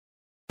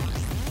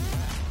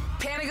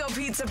Panago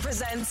Pizza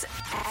presents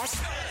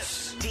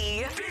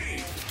SDP,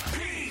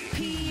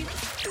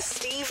 the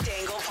Steve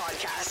Dangle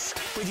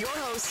Podcast, with your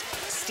hosts,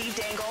 Steve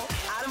Dangle,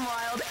 Adam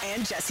Wilde,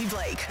 and Jesse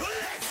Blake.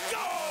 Let's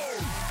go!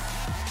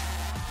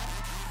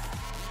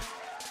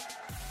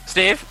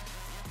 Steve,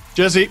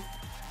 Jesse.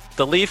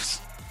 the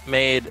Leafs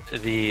made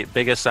the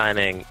biggest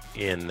signing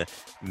in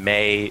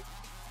May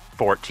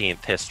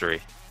 14th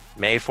history.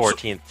 May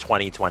 14th,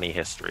 2020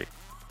 history.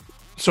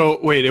 So,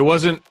 wait, it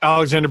wasn't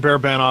Alexander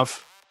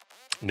Barabanov.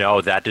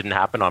 No, that didn't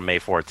happen on May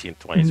 14th,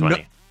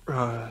 2020.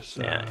 Yeah.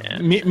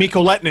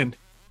 Mikko Lehtinen.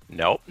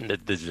 Nope,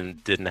 it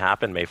didn't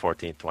happen May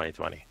 14th,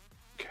 2020.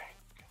 Okay.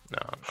 No.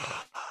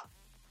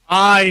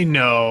 I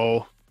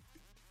know.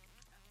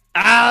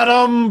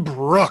 Adam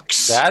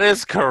Brooks. That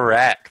is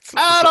correct.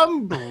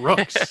 Adam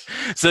Brooks.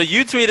 So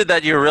you tweeted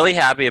that you're really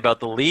happy about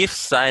the Leafs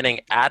signing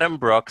Adam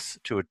Brooks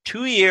to a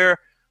 2-year,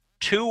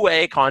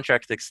 2-way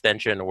contract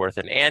extension worth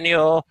an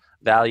annual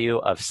value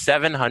of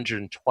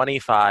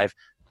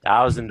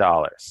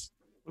 $725,000.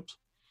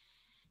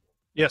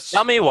 Yes.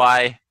 Tell me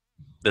why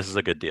this is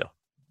a good deal.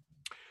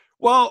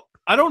 Well,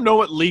 I don't know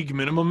what league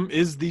minimum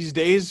is these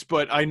days,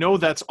 but I know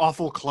that's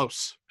awful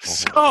close.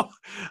 So,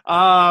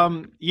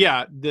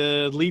 yeah,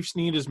 the Leafs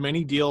need as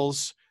many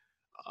deals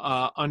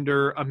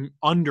under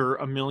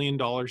 $1 million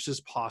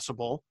as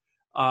possible.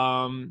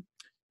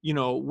 You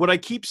know, what I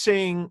keep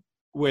saying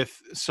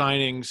with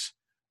signings,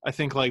 I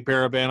think like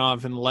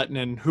Barabanov and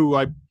Lehtinen, who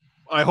I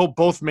hope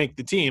both make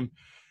the team,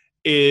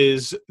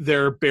 is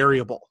they're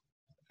buriable.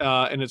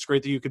 And it's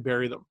great that you could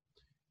bury them.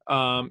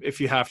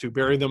 If you have to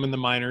bury them in the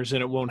minors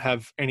and it won't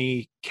have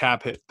any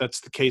cap hit.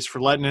 That's the case for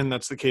Lehtinen.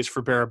 That's the case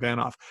for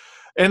Barabanov.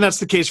 And that's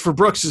the case for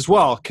Brooks as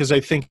well, because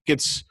I think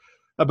it's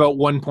about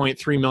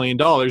 $1.3 million.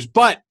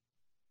 But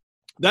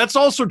that's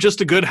also just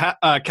a good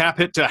cap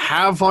hit to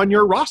have on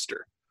your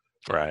roster.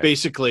 Right.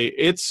 Basically,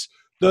 it's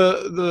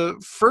the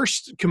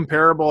first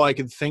comparable I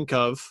could think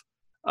of,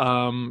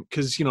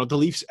 because, you know, the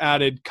Leafs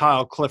added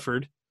Kyle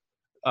Clifford.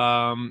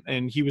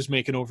 And he was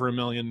making over $1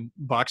 million.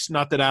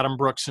 Not that Adam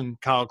Brooks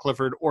and Kyle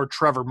Clifford or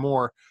Trevor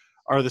Moore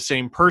are the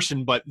same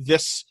person, but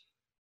this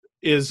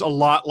is a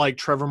lot like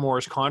Trevor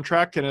Moore's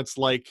contract, and it's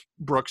like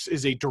Brooks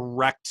is a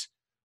direct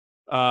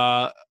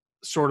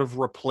sort of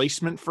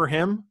replacement for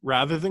him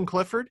rather than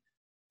Clifford.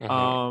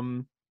 Mm-hmm.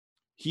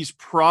 He's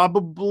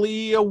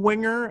probably a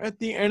winger at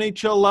the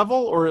NHL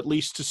level, or at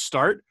least to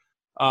start,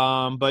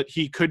 but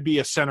he could be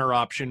a center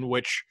option,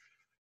 which,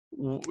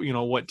 you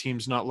know, what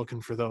team's not looking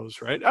for those,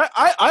 right?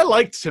 I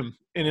liked him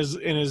in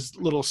his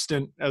little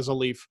stint as a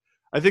Leaf.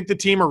 I think the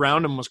team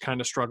around him was kind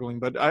of struggling,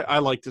 but I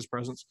liked his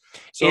presence.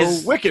 So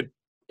wicked.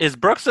 Is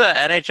Brooks an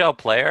NHL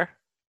player?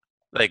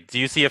 Like, do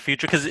you see a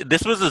future? Because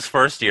this was his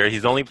first year.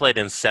 He's only played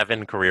in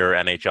 7 career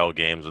NHL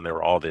games, and they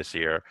were all this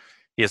year.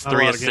 He has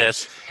 3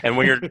 assists. And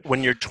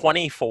when you're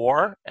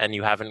 24 and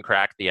you haven't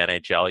cracked the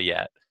NHL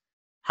yet,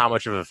 how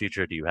much of a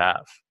future do you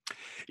have?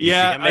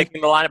 Yeah,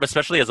 making the lineup,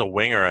 especially as a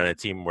winger on a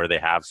team where they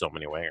have so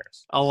many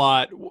wingers. A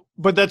lot,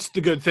 but that's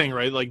the good thing,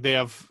 right? Like they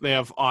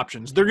have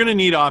options. They're going to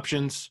need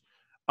options.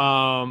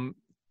 I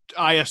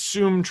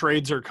assume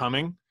trades are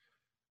coming.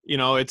 You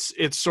know, it's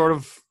sort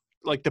of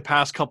like the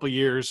past couple of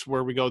years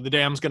where we go, the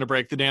dam's going to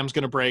break,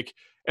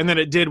 and then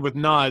it did with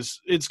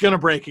Nas. It's going to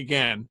break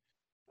again.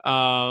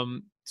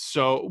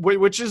 So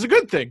which is a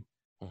good thing.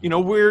 You know,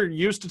 we're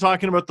used to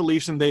talking about the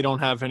Leafs and they don't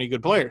have any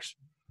good players.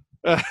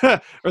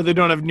 Or they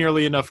don't have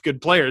nearly enough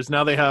good players.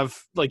 Now they have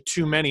like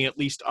too many, at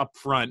least up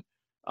front,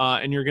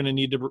 and you're going to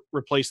need to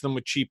replace them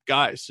with cheap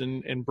guys,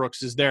 and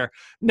Brooks is there.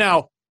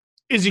 Now,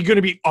 is he going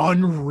to be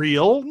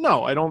unreal?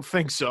 No, I don't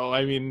think so.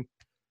 I mean,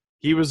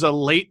 he was a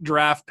late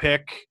draft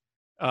pick.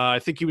 I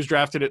think he was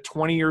drafted at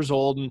 20 years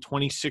old in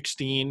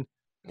 2016.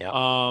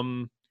 Yeah.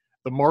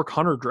 The Mark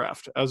Hunter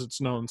draft, as it's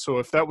known. So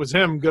if that was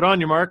him, good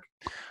on you, Mark.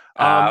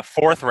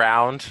 4th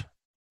round,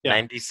 yeah.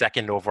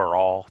 92nd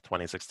overall,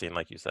 2016,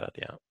 like you said,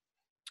 yeah.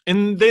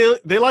 And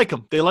they like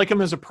him. They like him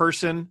as a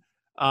person.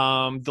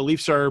 The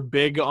Leafs are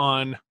big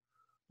on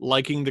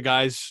liking the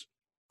guys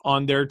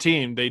on their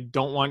team. They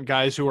don't want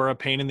guys who are a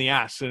pain in the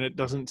ass, and it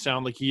doesn't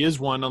sound like he is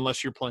one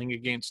unless you're playing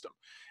against him.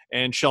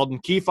 And Sheldon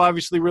Keefe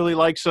obviously really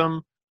likes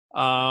him.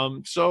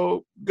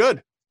 So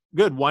good.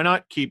 Why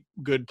not keep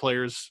good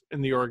players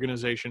in the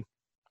organization?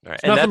 Right.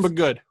 It's nothing but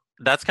good.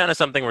 That's kind of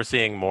something we're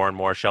seeing more and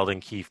more. Sheldon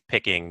Keefe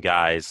picking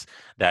guys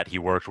that he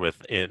worked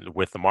with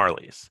with the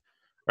Marlies.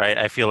 Right,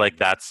 I feel like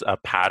that's a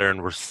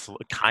pattern we're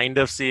kind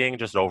of seeing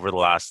just over the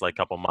last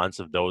couple months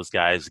of those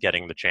guys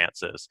getting the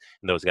chances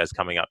and those guys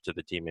coming up to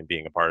the team and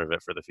being a part of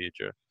it for the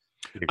future.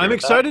 I'm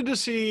excited to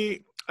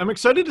see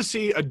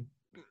a,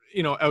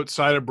 you know,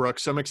 outside of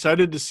Brooks, I'm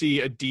excited to see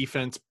a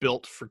defense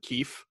built for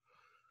Keefe.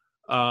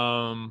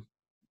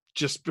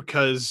 Just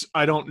because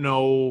I don't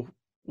know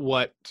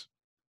what.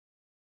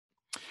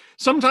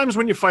 Sometimes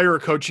when you fire a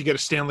coach, you get a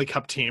Stanley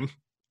Cup team,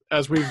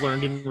 as we've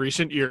learned in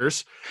recent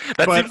years.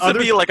 That seems to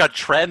be like a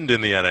trend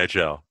in the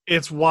NHL.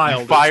 It's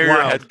wild. You fire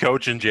your head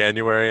coach in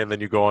January, and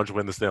then you go on to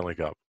win the Stanley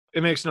Cup.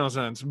 It makes no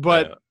sense.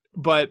 But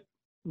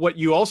what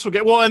you also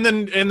get, well, and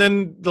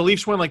then the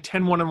Leafs went like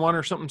 10-1-1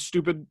 or something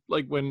stupid,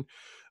 like when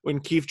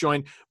Keefe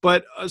joined.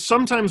 But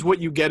sometimes what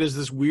you get is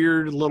this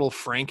weird little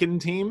Franken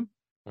team,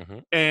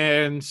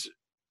 and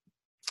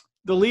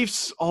the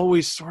Leafs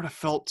always sort of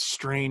felt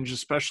strange,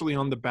 especially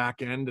on the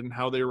back end and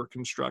how they were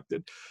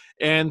constructed.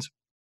 And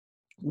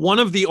one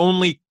of the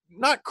only,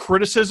 not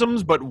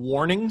criticisms, but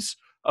warnings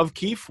of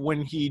Keefe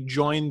when he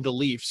joined the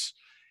Leafs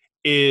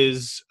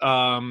is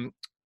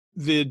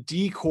the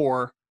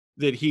decor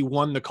that he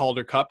won the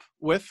Calder Cup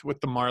with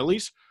the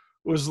Marlies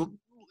was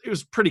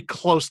pretty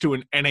close to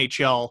an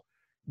NHL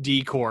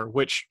decor,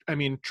 which, I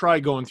mean, try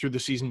going through the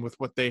season with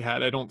what they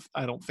had. I don't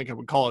think I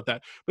would call it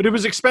that, but it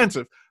was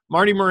expensive.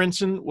 Marty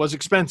Marinson was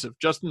expensive.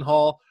 Justin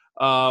Hall,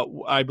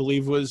 I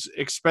believe, was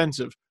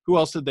expensive. Who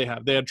else did they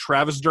have? They had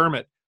Travis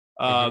Dermott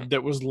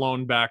that was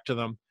loaned back to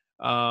them.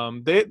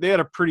 They had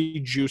a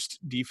pretty juiced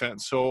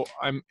defense, so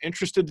I'm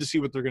interested to see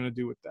what they're going to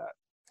do with that.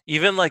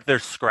 Even like their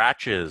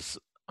scratches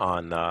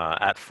on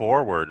at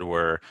forward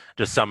were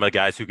just some of the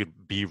guys who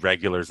could be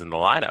regulars in the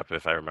lineup,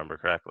 if I remember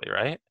correctly,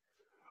 right?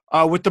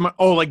 With them,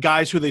 like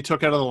guys who they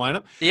took out of the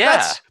lineup.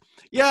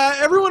 Yeah,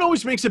 everyone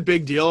always makes a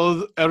big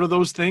deal out of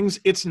those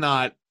things. It's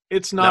not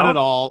at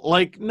all.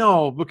 Like,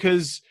 no,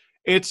 because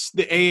it's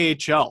the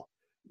AHL.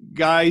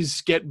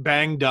 Guys get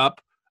banged up,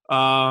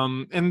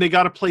 and they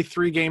got to play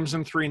 3 games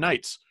in 3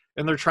 nights,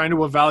 and they're trying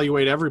to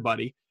evaluate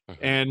everybody,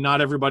 and not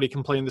everybody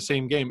can play in the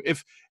same game.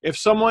 If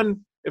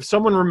someone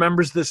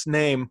remembers this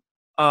name,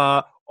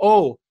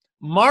 Marcel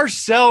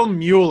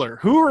Mueller.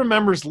 Who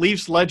remembers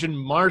Leafs legend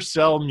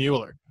Marcel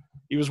Mueller?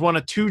 He was one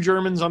of 2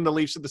 Germans on the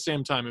Leafs at the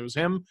same time. It was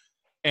him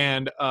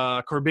and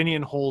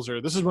Corbinian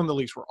Holzer. This is when the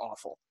Leafs were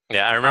awful.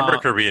 Yeah, I remember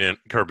Corbinian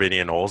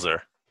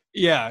Holzer.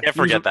 Yeah. Can't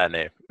forget that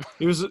name.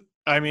 He was,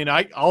 I mean,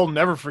 I'll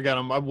never forget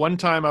him. One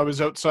time I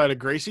was outside of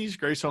Grace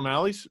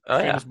O'Malley's,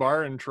 famous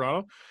bar in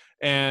Toronto,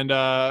 and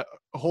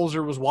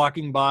Holzer was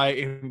walking by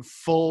in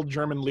full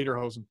German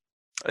lederhosen.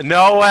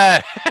 No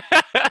way.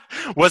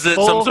 Was it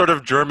some sort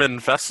of German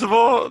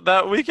festival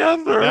that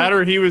weekend?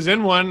 Or he was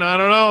in one. I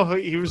don't know.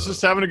 He was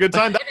just having a good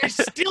time. That guy's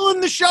still in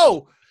the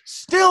show.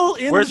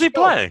 Where's he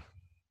playing?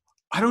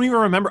 I don't even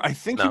remember. I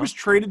think he was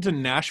traded to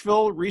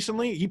Nashville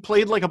recently. He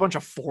played like a bunch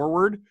of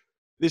forward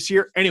this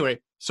year. Anyway,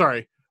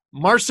 sorry.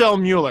 Marcel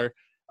Mueller.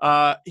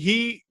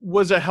 He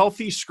was a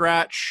healthy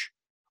scratch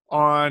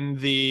on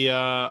the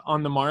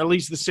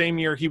Marlies the same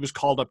year he was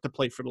called up to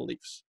play for the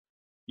Leafs.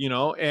 You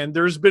know, and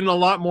there's been a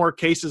lot more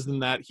cases than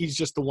that. He's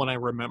just the one I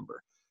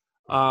remember.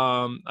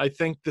 I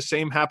think the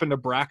same happened to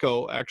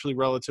Bracco actually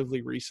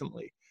relatively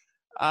recently.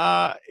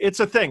 It's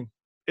a thing.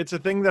 It's a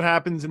thing that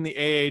happens in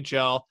the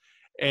AHL,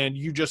 and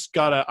you just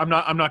gotta. I'm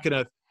not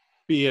gonna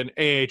be an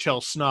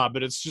AHL snob,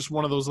 but it's just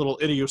one of those little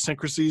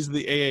idiosyncrasies of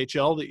the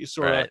AHL that you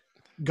sort of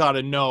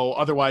gotta know.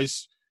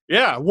 Otherwise,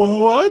 yeah.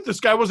 What? This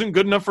guy wasn't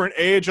good enough for an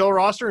AHL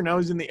roster, and now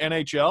he's in the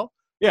NHL.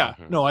 Yeah.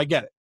 No, I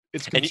get it.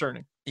 It's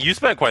concerning. You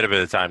spent quite a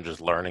bit of time just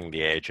learning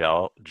the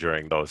AHL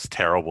during those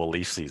terrible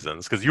Leaf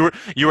seasons, because you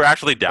were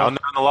actually down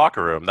there in the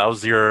locker room. That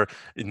was your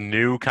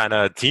new kind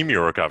of team you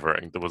were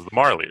covering. That was the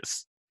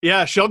Marlies.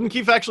 Yeah, Sheldon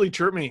Keefe actually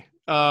chirped me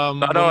when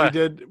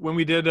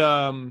we did.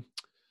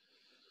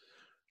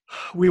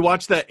 We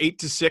watched that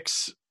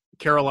 8-6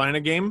 Carolina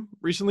game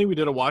recently. We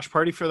did a watch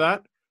party for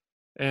that,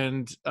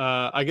 and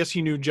I guess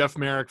he knew Jeff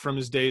Merrick from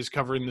his days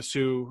covering the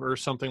Sioux or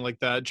something like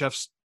that.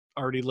 Jeff's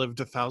already lived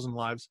 1,000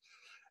 lives.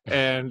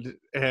 And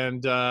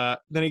then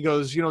he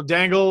goes, you know,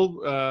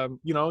 Dangle,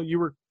 you know, you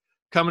were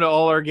coming to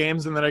all our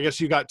games, and then I guess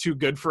you got too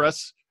good for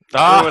us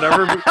or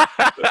whatever,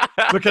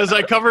 because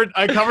I covered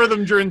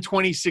them during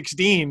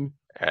 2016.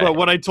 But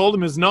what I told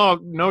him is,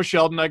 no,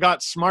 Sheldon, I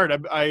got smart.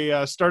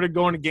 I started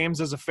going to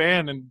games as a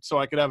fan, and so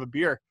I could have a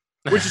beer,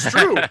 which is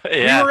true.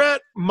 We were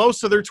at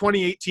most of their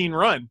 2018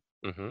 run.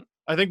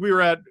 I think we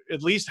were at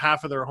least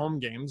half of their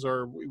home games,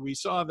 or we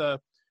saw the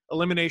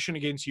elimination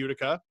against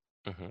Utica.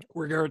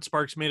 Where Garrett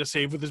Sparks made a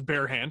save with his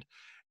bare hand.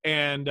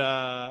 And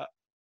I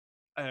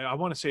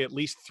want to say at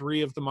least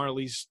 3 of the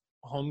Marlies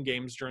home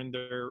games during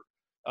their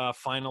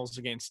finals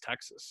against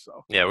Texas.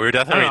 So yeah, we were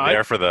definitely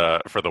there for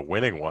the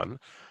winning one.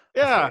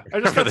 Yeah, I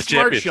just got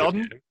smart,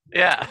 Sheldon. Game.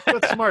 Yeah.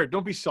 That's smart.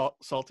 Don't be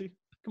salty.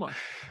 Come on.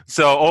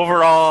 So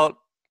overall,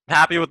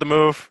 happy with the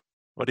move?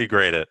 What do you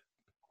grade it?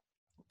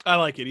 I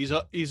like it.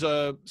 He's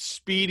a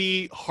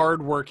speedy,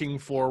 hardworking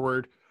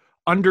forward.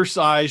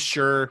 Undersized,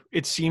 sure.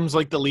 It seems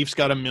like the Leafs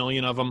got 1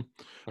 million of them,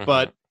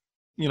 but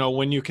you know,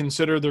 when you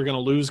consider they're going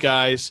to lose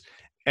guys,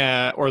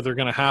 or they're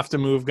going to have to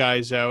move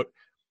guys out,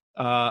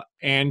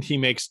 and he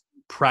makes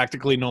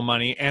practically no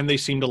money, and they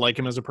seem to like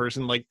him as a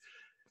person, like,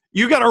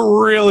 you got to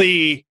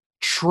really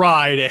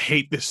try to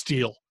hate this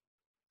deal.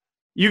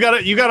 You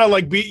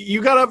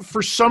gotta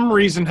for some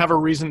reason have a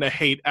reason to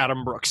hate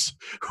Adam Brooks.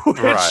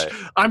 Which,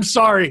 I'm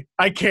sorry,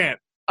 I can't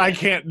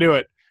do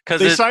it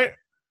because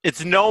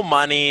it's no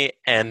money,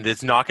 and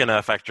it's not going to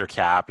affect your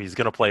cap. He's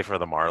going to play for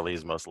the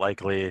Marlies, most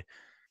likely.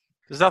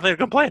 There's nothing to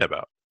complain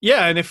about.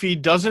 Yeah, and if he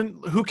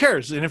doesn't, who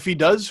cares? And if he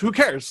does, who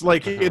cares?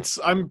 Like,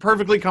 I'm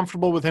perfectly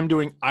comfortable with him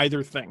doing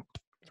either thing.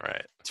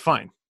 Right. It's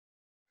fine.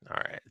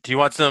 All right. Do you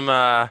want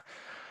some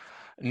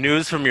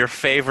news from your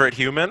favorite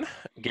human,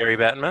 Gary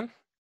Bettman?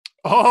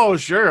 Oh,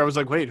 sure. I was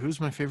like, wait,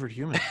 who's my favorite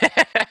human?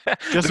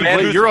 Just the like,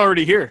 wait, you're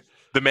already here.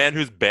 The man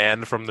who's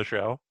banned from the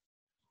show.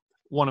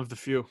 One of the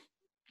few.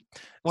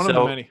 One of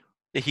the many.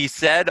 He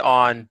said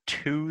on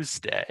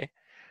Tuesday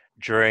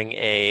during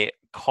a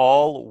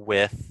call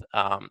with,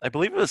 I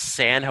believe it was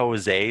San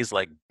Jose's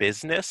like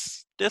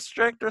business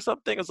district or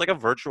something. It was like a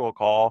virtual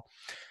call.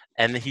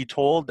 And he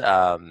told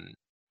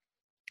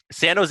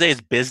San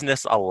Jose's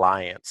Business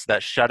Alliance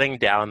that shutting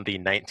down the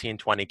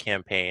 1920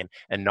 campaign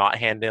and not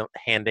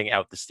handing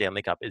out the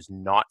Stanley Cup is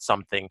not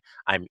something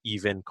I'm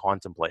even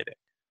contemplating.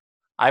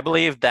 I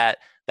believe that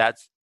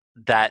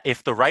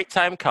if the right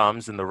time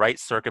comes and the right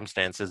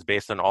circumstances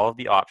based on all of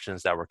the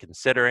options that we're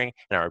considering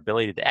and our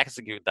ability to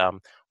execute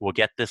them, we'll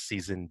get this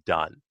season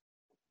done.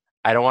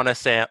 I don't want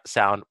to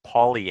sound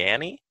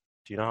Pollyanny.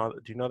 Do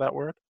you know that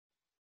word?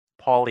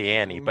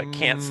 Pollyanny, but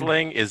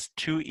canceling is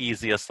too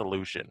easy a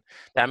solution.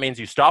 That means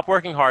you stop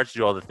working hard to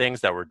do all the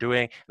things that we're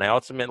doing, and I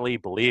ultimately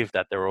believe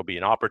that there will be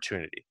an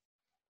opportunity.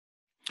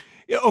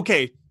 Yeah,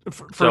 okay.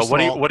 So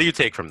what do you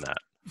take from that?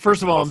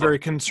 First of all, I'm very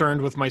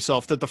concerned with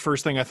myself that the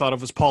first thing I thought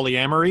of was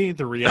Polyamory,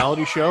 the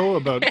reality show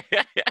about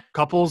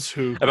couples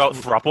who... About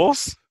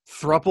thruples?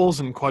 Thruples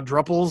and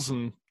quadruples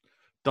and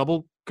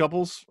double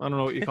couples. I don't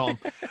know what you call them.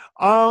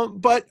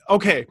 But,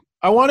 okay,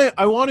 I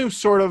want to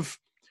sort of...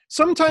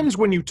 Sometimes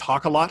when you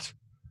talk a lot,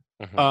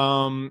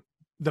 the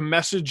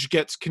message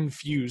gets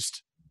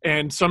confused.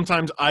 And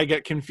sometimes I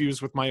get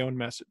confused with my own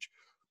message.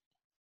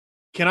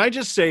 Can I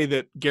just say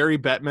that Gary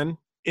Bettman,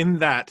 in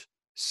that,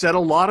 said a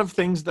lot of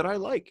things that I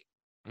like.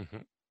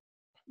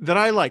 That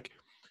I like.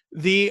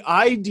 The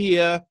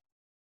idea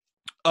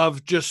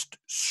of just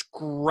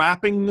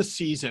scrapping the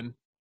season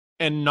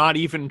and not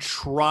even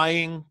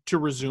trying to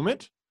resume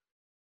it.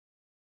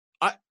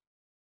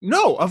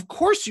 No, of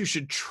course you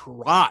should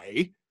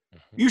try.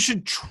 You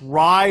should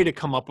try to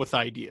come up with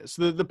ideas.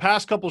 The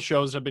past couple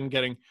shows have been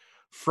getting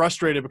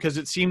frustrated because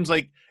it seems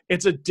like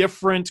it's a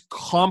different,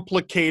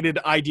 complicated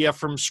idea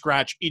from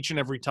scratch each and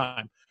every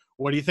time.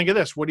 What do you think of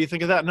this? What do you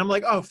think of that? And I'm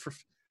like, I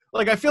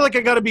feel like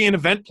I got to be an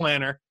event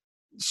planner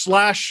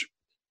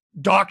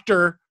 /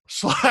 doctor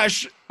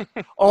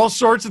 / all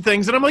sorts of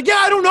things. And I'm like,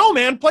 yeah, I don't know,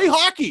 man. Play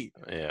hockey.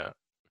 Yeah.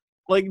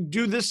 Like,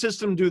 do this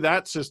system, do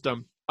that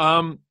system.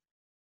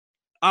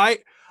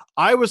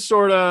 I was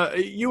sort of,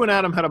 you and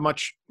Adam had a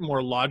much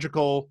more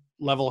logical,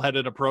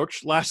 level-headed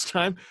approach last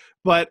time,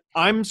 but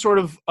I'm sort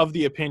of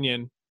the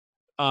opinion,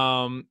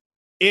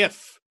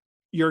 if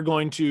you're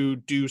going to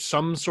do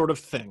some sort of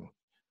thing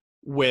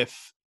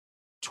with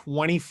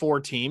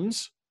 24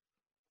 teams,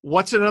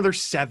 what's another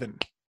 7?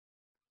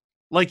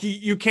 Like,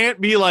 you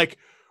can't be like,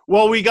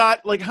 well, we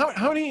got, like,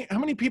 how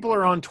many people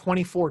are on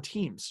 24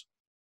 teams?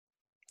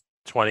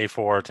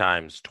 24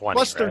 times 20,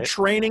 plus their right?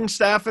 training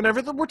staff and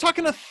everything. We're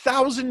talking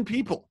 1,000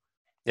 people.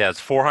 Yeah,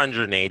 it's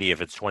 480 if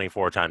it's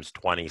 24 times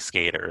 20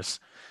 skaters.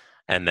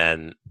 And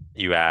then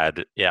you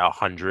add,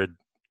 100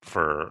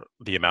 for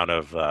the amount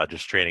of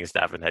just training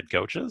staff and head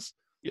coaches.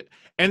 Yeah.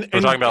 We're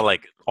talking about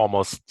like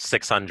almost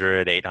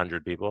 600,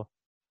 800 people,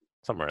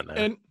 somewhere in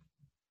there.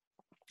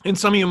 And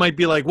some of you might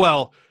be like,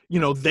 well,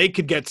 they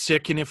could get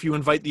sick. And if you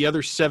invite the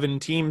other 7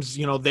 teams,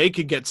 they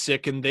could get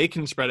sick and they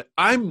can spread it.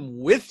 I'm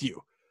with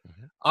you.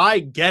 I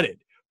get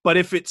it. But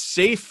if it's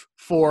safe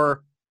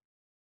for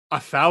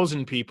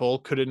 1,000 people,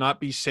 could it not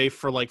be safe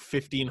for like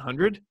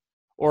 1,500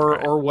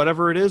 or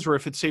whatever it is? Or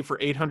if it's safe for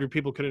 800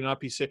 people, could it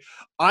not be safe?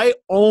 I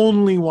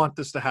only want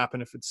this to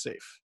happen if it's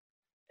safe.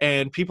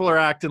 And people are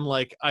acting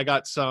like I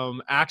got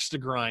some axe to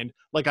grind,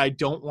 like I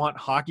don't want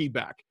hockey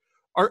back.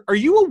 Are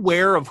you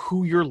aware of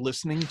who you're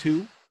listening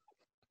to?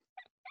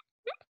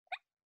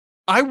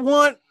 I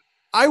want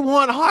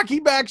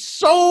hockey back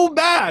so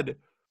bad.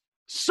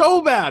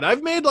 So bad.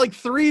 I've made like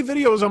 3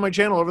 videos on my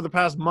channel over the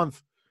past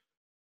month.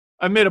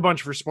 I've made a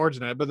bunch for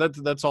Sportsnet,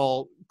 but that's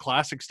all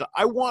classic stuff.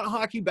 I want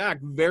hockey back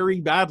very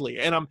badly,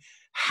 and I'm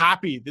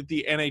happy that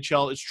the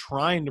NHL is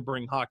trying to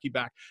bring hockey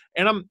back.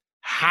 And I'm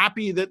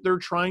happy that they're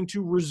trying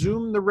to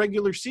resume the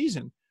regular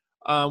season,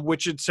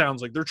 which it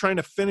sounds like. They're trying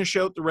to finish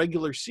out the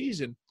regular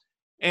season.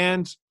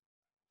 And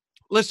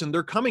listen,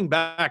 they're coming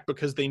back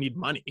because they need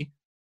money.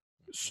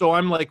 So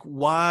I'm like,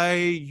 why?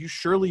 You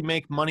surely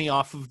make money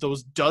off of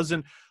those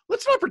dozen.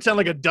 Let's not pretend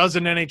like a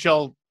dozen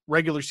NHL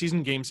regular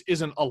season games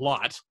isn't a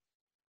lot.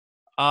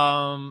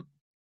 And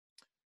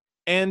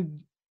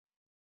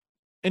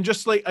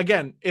just like,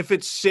 again, if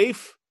it's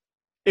safe,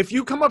 if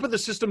you come up with a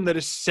system that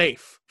is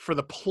safe for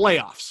the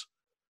playoffs,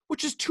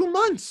 which is 2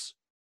 months,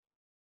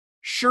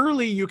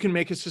 surely you can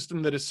make a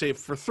system that is safe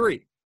for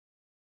 3,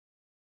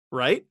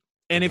 right?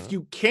 And if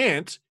you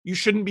can't, you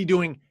shouldn't be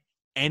doing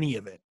any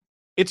of it.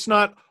 It's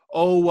not,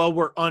 oh, well,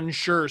 we're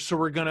unsure, so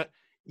we're going to,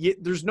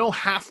 there's no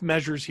half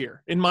measures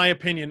here. In my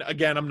opinion,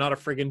 again, I'm not a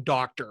friggin'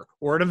 doctor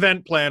or an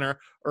event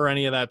planner or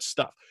any of that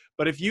stuff.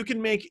 But if you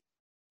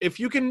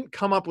can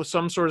come up with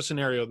some sort of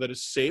scenario that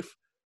is safe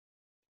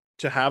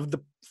to have the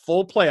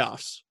full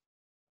playoffs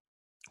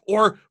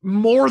or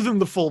more than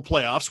the full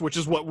playoffs, which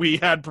is what we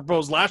had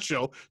proposed last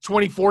show,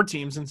 24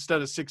 teams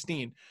instead of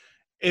 16.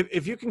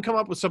 If you can come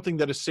up with something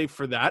that is safe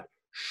for that,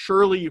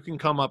 surely you can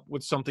come up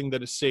with something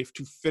that is safe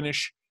to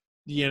finish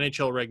the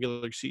NHL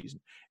regular season.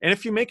 And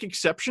if you make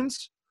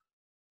exceptions,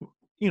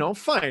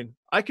 fine.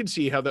 I can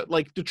see how that,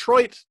 like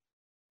Detroit,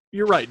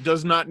 you're right,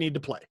 does not need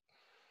to play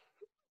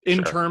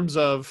in terms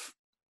of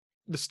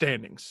the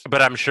standings.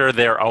 But I'm sure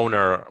their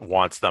owner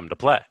wants them to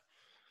play.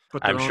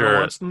 But their owner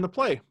wants them to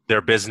play.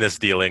 Their business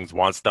dealings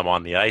wants them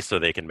on the ice so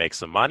they can make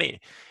some money.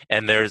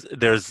 And there's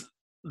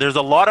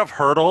a lot of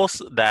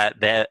hurdles that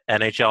the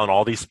NHL and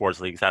all these sports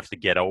leagues have to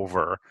get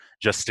over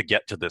just to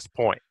get to this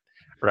point,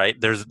 right?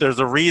 There's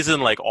a reason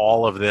like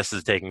all of this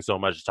is taking so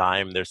much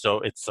time.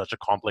 It's such a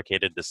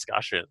complicated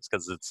discussion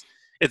because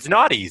it's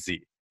not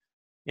easy.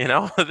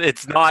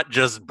 It's not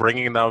just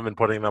bringing them and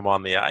putting them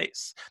on the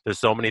ice. There's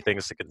so many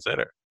things to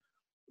consider.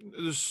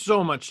 There's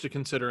so much to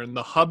consider, and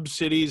the hub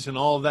cities and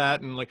all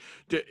that. And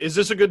is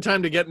this a good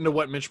time to get into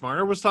what Mitch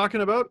Marner was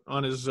talking about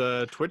on his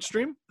Twitch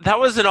stream? That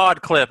was an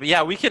odd clip.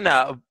 Yeah, we can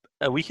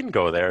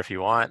go there if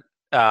you want.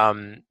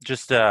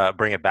 Just to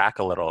bring it back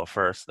a little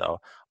first,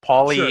 though.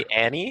 Paulie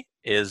Annie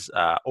is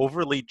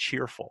overly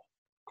cheerful,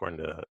 according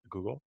to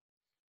Google.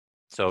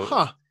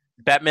 So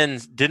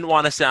Bettman didn't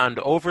want to sound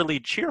overly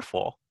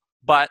cheerful,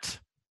 but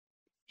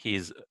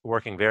he's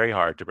working very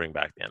hard to bring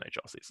back the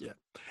NHL season.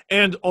 Yeah.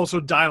 And also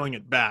dialing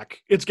it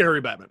back. It's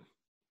Gary Bettman.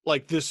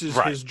 Like, this is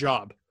his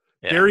job.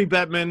 Yeah. Gary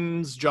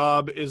Bettman's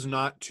job is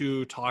not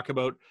to talk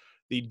about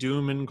the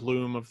doom and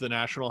gloom of the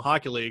National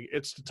Hockey League.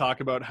 It's to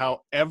talk about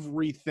how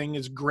everything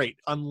is great,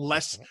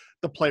 unless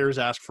the players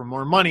ask for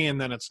more money,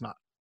 and then it's not.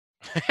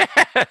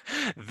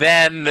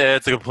 Then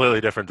it's a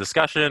completely different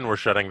discussion. We're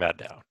shutting that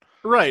down.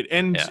 Right.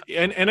 And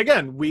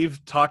again,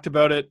 we've talked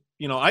about it.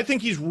 I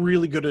think he's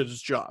really good at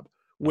his job,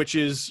 which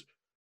is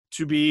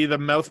to be the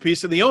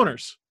mouthpiece of the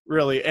owners,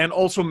 really, and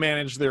also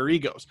manage their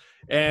egos.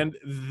 And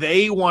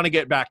they want to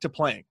get back to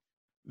playing.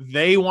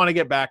 They want to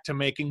get back to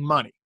making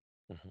money.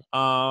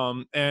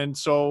 Mm-hmm. And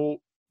so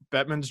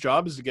Bettman's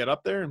job is to get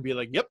up there and be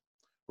like, yep,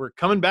 we're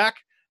coming back,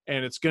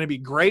 and it's going to be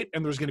great,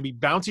 and there's going to be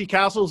bouncy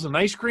castles and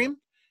ice cream,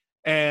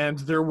 and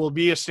there will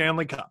be a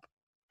Stanley Cup.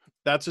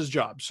 That's his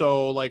job.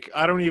 So,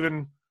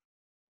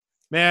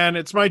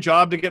 it's my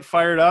job to get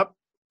fired up.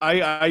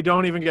 I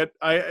don't even get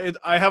 – I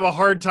have a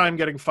hard time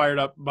getting fired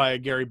up by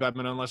Gary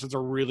Bettman unless it's a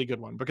really good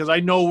one, because I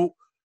know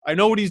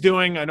what he's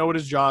doing. I know what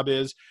his job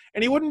is,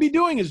 and he wouldn't be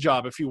doing his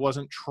job if he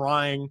wasn't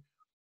trying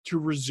to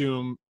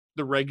resume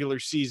the regular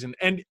season.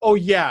 And,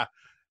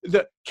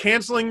 the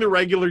canceling the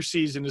regular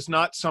season is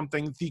not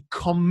something the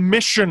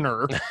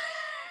commissioner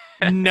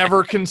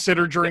never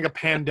considered during a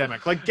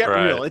pandemic. Like, get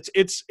real.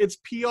 It's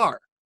PR,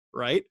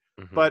 right?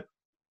 Mm-hmm. But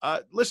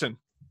listen,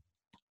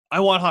 I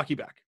want hockey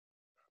back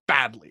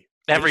badly.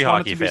 Every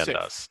hockey fan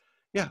does.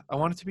 Yeah, I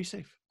want it to be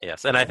safe.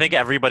 Yes, and I think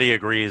everybody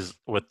agrees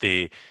with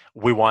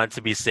we want it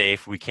to be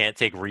safe. We can't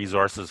take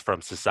resources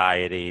from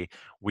society.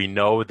 We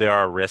know there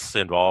are risks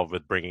involved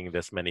with bringing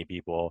this many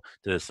people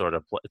to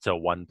to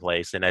one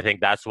place. And I think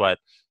that's what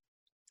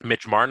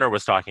Mitch Marner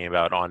was talking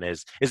about on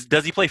does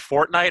he play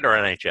Fortnite or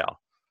NHL?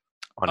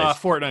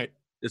 Fortnite.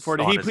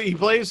 He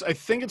plays, I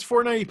think it's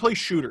Fortnite. He plays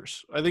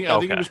shooters. I think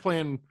he was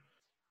playing,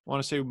 I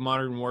want to say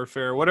Modern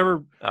Warfare,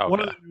 whatever. Okay. One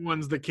of the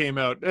ones that came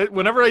out.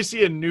 Whenever I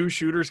see a new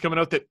shooters coming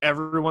out that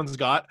everyone's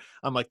got,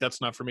 I'm like,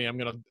 that's not for me. I'm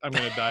gonna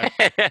die.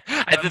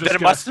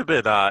 It must have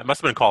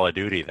been Call of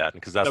Duty then,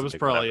 because that was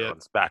probably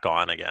it. Back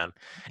on again.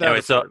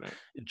 Anyway, so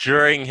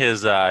during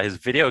his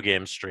video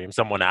game stream,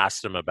 someone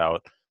asked him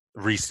about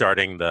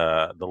restarting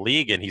the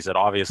league, and he said,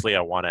 obviously,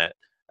 I want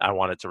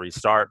it to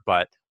restart,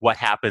 but what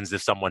happens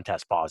if someone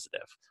tests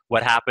positive?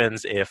 What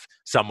happens if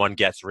someone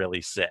gets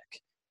really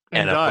sick?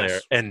 And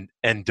dies.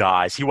 And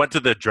dies. He went to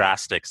the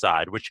drastic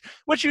side,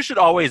 which you should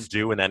always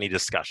do in any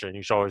discussion.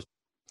 You should always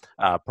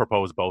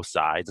propose both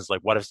sides. It's like,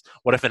 what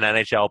if an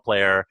NHL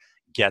player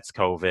gets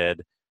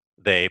COVID,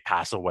 they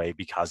pass away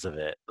because of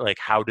it? Like,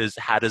 how does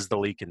the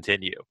league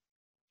continue?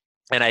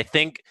 And I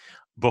think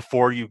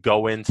before you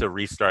go into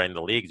restarting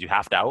the leagues, you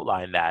have to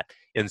outline that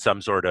in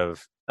some sort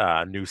of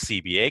new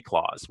CBA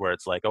clause, where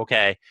it's like,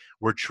 okay,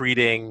 we're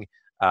treating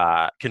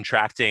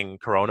contracting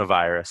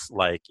coronavirus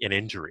like an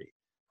injury.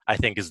 I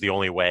think is the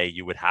only way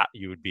you would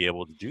be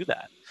able to do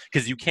that,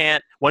 because you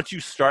can't, once you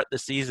start the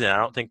season, I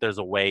don't think there's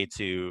a way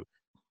to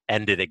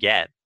end it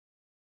again.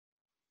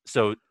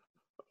 So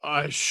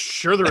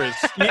sure there is.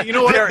 You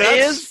know what?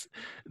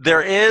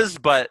 There is,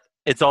 but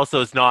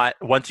it's not,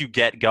 once you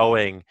get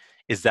going,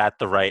 is that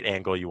the right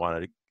angle you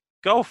want to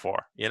go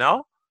for,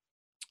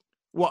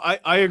 Well,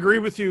 I agree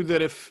with you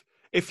that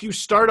if you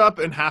start up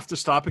and have to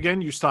stop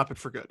again, you stop it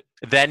for good.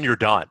 Then you're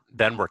done.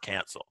 Then we're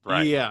canceled,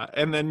 right? Yeah,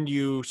 and then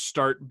you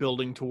start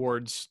building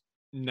towards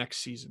next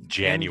season,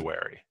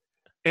 January.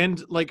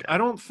 And I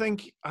don't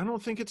think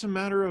it's a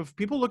matter of,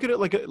 people look at it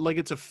like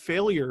it's a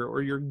failure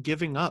or you're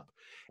giving up.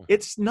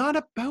 It's not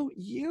about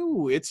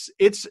you.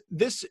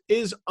 This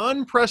is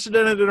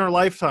unprecedented in our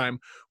lifetime,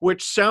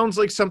 which sounds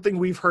like something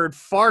we've heard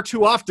far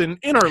too often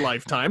in our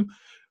lifetime,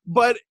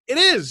 but it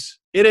is.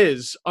 It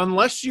is,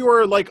 unless you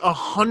are like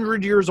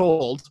 100 years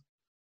old,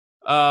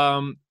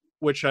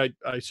 which I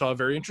saw a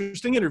very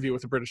interesting interview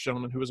with a British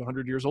gentleman who was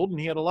 100 years old, and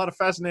he had a lot of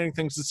fascinating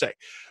things to say.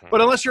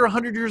 But unless you're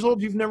 100 years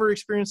old, you've never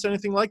experienced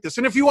anything like this.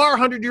 And if you are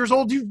 100 years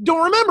old, you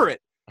don't remember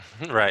it.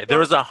 Right. There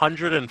was a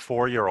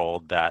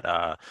 104-year-old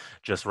that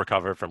just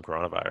recovered from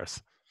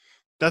coronavirus.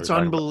 That's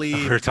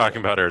unbelievable. We're talking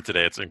about her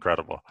today. It's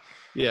incredible.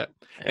 Yeah.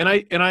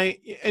 And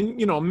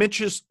you know,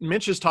 Mitch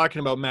is talking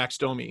about Max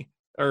Domi,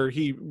 or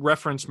he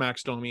referenced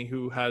Max Domi,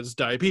 who has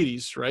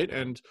diabetes, right?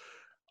 And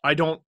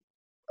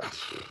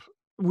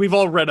we've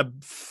all read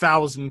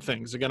 1,000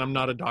 things. Again, I'm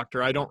not a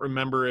doctor. I don't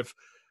remember if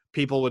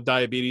people with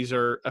diabetes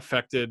are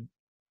affected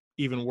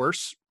even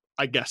worse.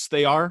 I guess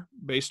they are,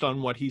 based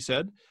on what he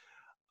said.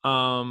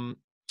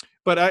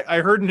 But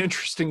I heard an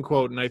interesting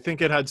quote, and I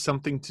think it had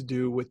something to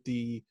do with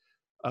the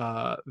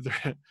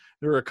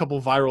there were a couple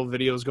viral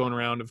videos going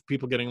around of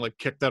people getting like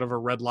kicked out of a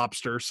Red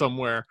Lobster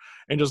somewhere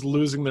and just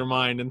losing their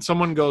mind. And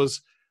someone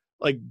goes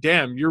like,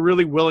 damn, you're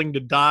really willing to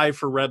die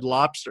for Red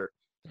Lobster.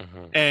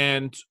 Mm-hmm.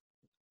 And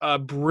a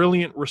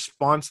brilliant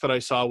response that I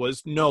saw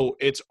was, no,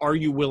 it's, are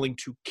you willing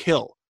to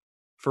kill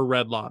for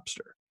Red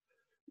Lobster?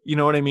 You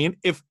know what I mean?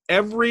 If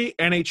every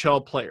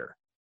NHL player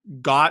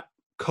got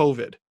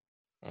COVID,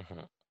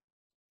 Mm-hmm.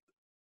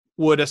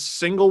 would a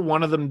single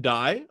one of them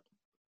die?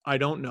 I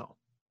don't know.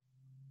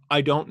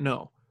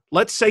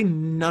 Let's say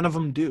none of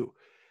them do.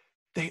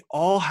 They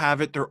all have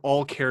it. They're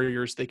all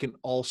carriers. They can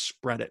all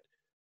spread it.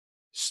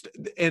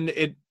 And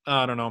it,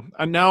 I don't know.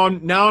 Now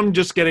I'm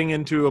just getting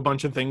into a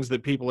bunch of things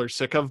that people are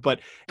sick of,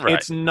 but Right.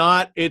 it's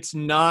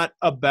not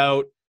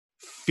about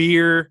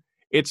fear.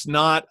 It's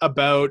not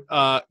about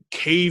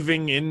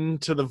caving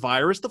into the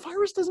virus. The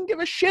virus doesn't give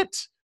a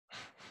shit.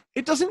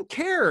 It doesn't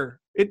care.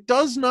 It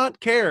does not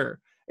care.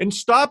 And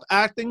stop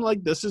acting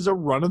like this is a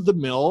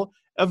run-of-the-mill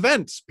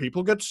event.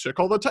 People get sick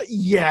all the time.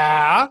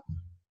 Yeah.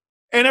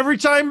 And every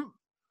time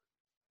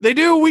they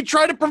do, we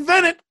try to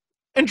prevent it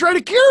and try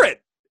to cure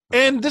it.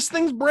 And this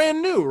thing's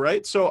brand new,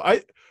 right? So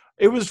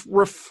it was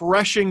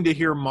refreshing to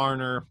hear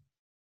Marner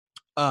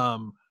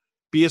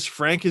be as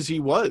frank as he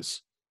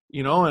was,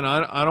 you know, and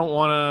I don't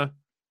want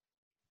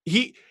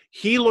to,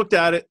 he looked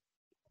at it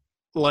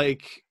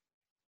like,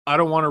 I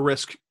don't want to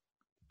risk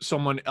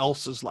someone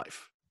else's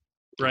life,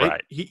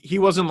 right? He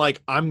wasn't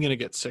like, I'm going to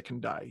get sick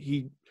and die.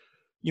 He,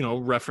 you know,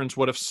 referenced,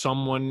 what if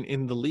someone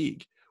in the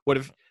league, what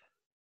if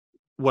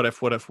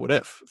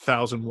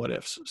 1,000 what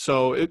ifs.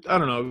 So I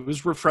don't know, it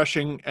was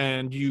refreshing,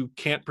 and you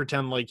can't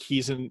pretend like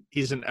he's an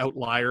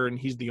outlier and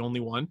he's the only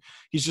one.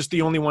 He's just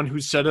the only one who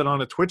said it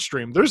on a Twitch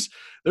stream. There's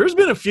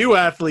been a few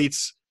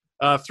athletes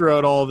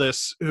throughout all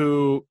this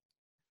who,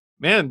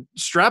 man,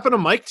 strapping a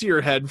mic to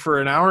your head for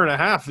an hour and a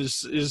half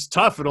is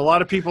tough, and a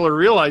lot of people are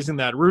realizing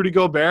that. Rudy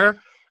Gobert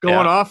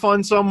going off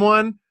on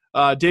someone.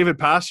 David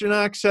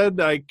Pasternak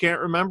said, I can't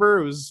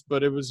remember,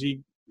 he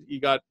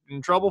got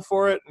in trouble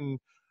for it, and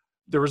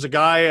there was a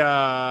guy,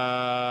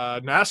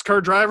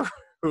 NASCAR driver,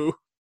 who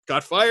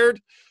got fired.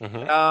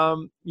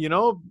 Mm-hmm. You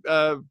know,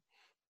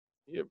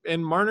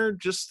 and Marner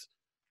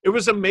it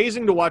was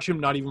amazing to watch him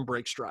not even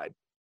break stride.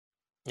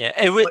 Yeah,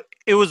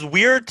 it was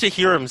weird to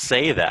hear him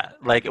say that.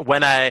 Like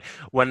when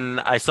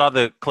I saw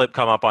the clip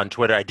come up on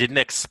Twitter, I didn't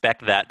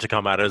expect that to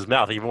come out of his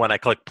mouth. Even when I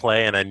clicked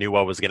play and I knew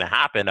what was going to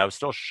happen, I was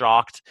still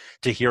shocked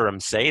to hear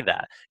him say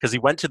that, because he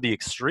went to the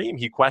extreme.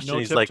 He questioned.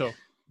 He's like,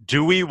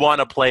 do we want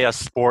to play a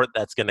sport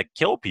that's going to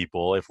kill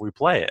people if we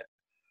play it?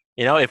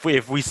 You know, if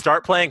we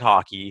start playing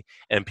hockey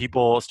and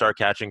people start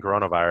catching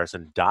coronavirus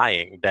and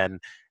dying, then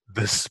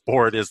the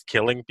sport is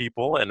killing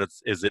people, and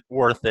is it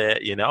worth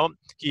it? You know,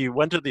 he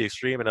went to the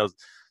extreme, and it was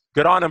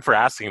good on him for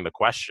asking the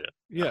question.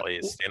 Yeah, at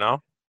least, you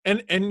know.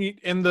 And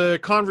the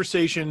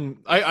conversation,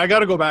 I got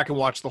to go back and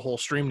watch the whole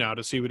stream now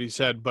to see what he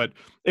said, but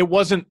it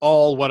wasn't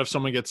all, what if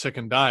someone gets sick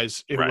and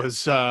dies? It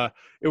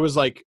was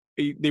like,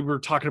 they were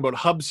talking about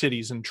hub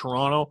cities, and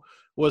Toronto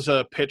was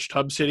a pitched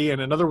hub city,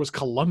 and another was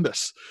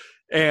Columbus.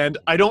 And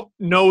I don't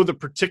know the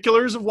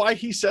particulars of why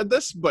he said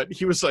this, but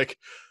he was like,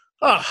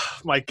 oh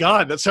my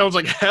God, that sounds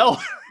like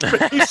hell,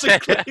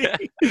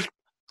 basically.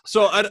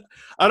 So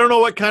I don't know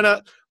what kind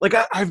of, like,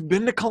 I've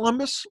been to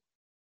Columbus.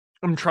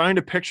 I'm trying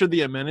to picture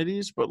the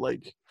amenities, but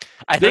like,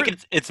 I think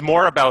it's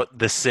more about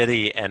the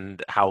city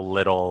and how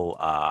little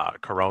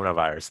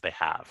coronavirus they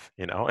have.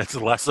 You know, it's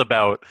less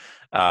about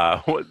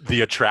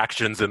the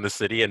attractions in the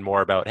city and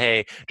more about,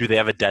 hey, do they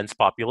have a dense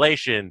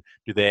population?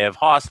 Do they have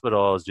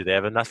hospitals? Do they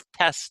have enough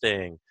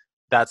testing?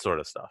 That sort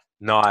of stuff.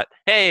 Not,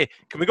 hey,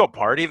 can we go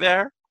party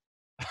there?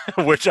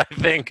 Which I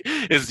think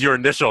is your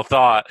initial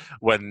thought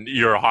when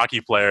you're a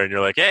hockey player and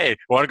you're like, hey,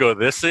 want to go to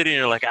this city? And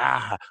you're like,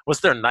 what's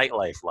their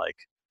nightlife like?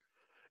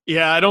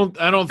 Yeah, I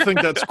don't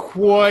think that's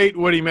quite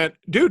what he meant.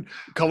 Dude,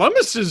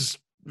 Columbus is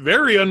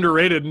very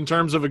underrated in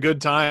terms of a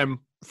good time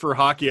for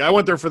hockey. I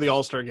went there for the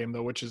All-Star game,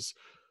 though, which is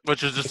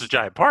just a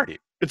giant party.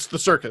 It's the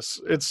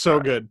circus. It's so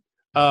good.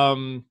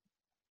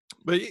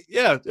 But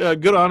yeah,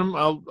 good on him.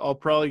 I'll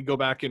probably go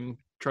back and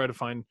try to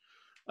find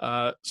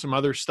some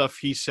other stuff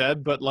he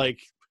said, but like,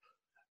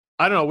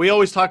 I don't know. We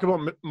always talk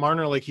about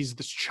Marner like he's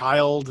this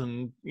child,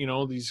 and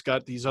he's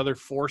got these other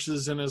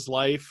forces in his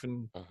life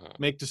and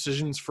make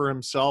decisions for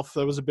himself.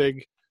 That was a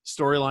big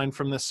storyline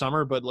from this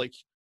summer, but like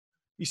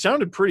he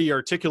sounded pretty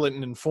articulate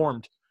and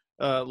informed.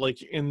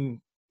 Like in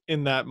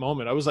that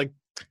moment, I was like,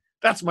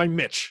 "That's my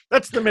Mitch.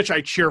 That's the Mitch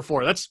I cheer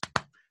for.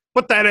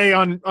 Put that A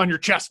on your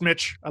chest,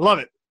 Mitch. I love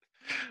it."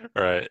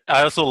 Right.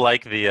 I also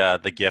like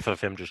the gif of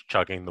him just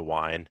chugging the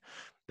wine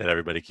that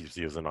everybody keeps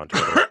using on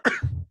Twitter.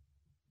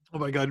 Oh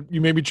my God,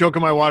 you made me choke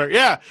on my water.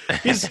 Yeah,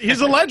 he's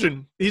a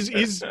legend.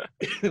 He's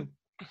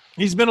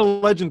been a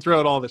legend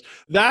throughout all this.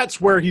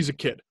 That's where he's a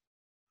kid.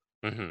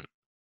 Mm-hmm.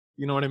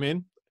 You know what I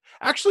mean?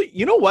 Actually,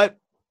 you know what?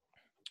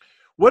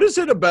 What is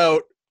it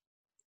about?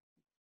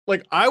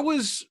 Like I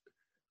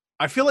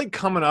feel like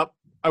coming up,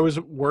 I was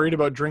worried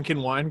about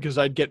drinking wine because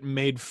I'd get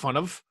made fun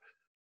of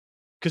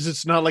because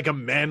it's not like a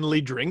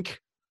manly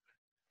drink.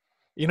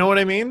 You know what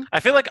I mean? I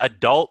feel like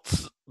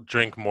adults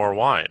drink more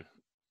wine.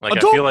 Like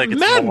Adult I feel like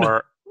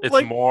men!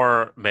 it's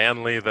more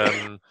manly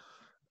than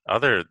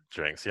other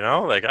drinks,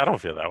 Like I don't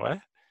feel that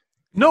way.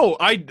 No,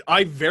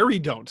 I very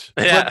don't.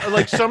 Yeah. But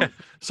like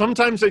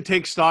sometimes I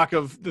take stock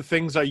of the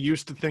things I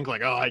used to think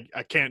like, oh,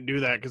 I can't do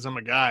that because I'm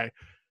a guy.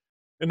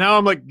 And now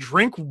I'm like,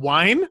 drink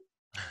wine?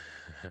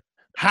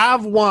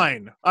 Have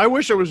wine. I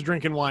wish I was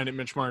drinking wine at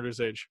Mitch Marner's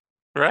age.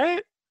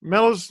 Right?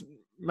 Mellows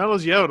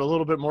you out a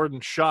little bit more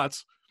than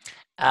shots.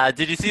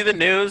 Did you see the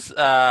news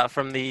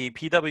from the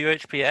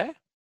PWHPA?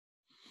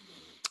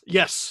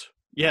 Yes.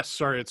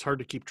 Sorry, it's hard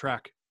to keep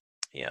track.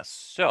 Yes.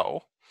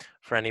 So,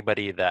 for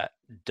anybody that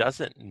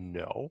doesn't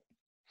know,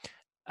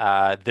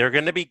 they're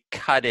going to be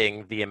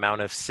cutting the amount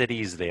of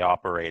cities they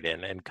operate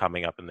in and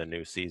coming up in the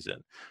new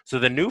season. So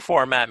the new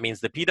format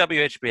means the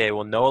PWHPA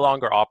will no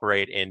longer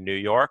operate in New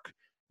York,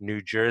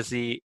 New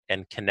Jersey,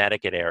 and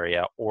Connecticut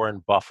area or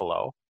in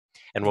Buffalo,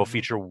 and will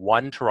feature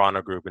one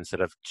Toronto group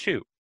instead of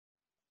two.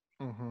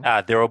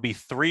 There will be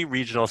 3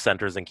 regional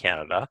centers in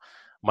Canada,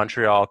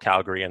 Montreal,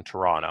 Calgary, and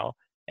Toronto,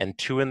 and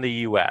 2 in the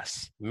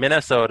U.S.,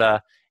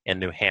 Minnesota and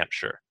New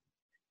Hampshire.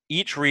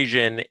 Each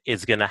region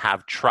is going to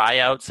have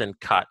tryouts and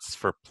cuts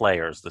for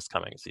players this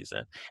coming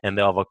season, and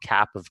they'll have a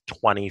cap of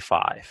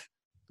 25.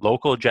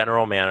 Local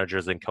general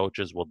managers and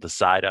coaches will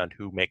decide on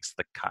who makes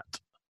the cut.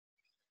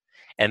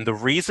 And the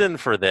reason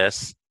for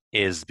this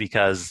is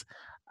because,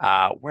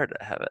 where did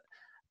I have it?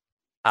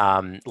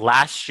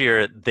 Last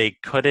year they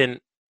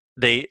couldn't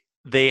get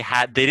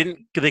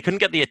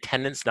the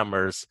attendance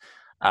numbers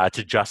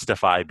to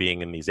justify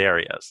being in these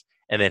areas,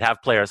 and they'd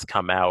have players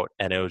come out,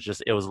 and it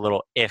was a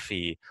little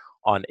iffy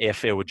on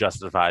if it would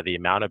justify the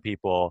amount of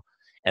people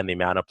and the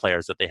amount of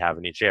players that they have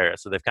in each area.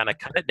 So they've kind of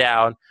cut it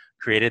down,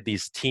 created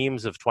these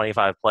teams of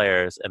 25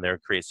 players, and they're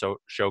create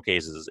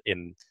showcases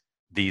in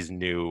these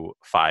new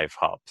 5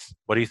 hubs.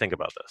 What do you think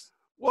about this?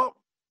 Well,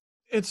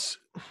 it's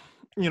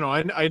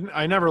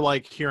I never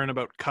like hearing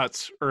about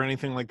cuts or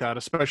anything like that,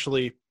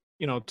 especially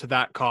to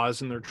that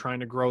cause, and they're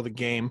trying to grow the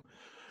game.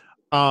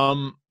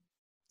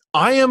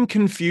 I am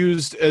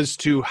confused as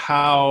to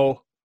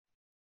how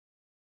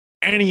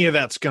any of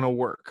that's going to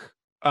work.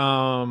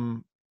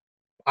 I'm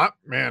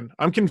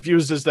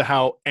confused as to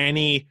how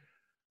any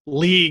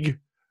league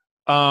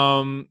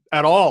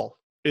at all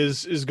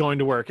is going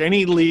to work.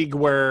 Any league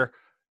where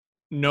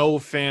no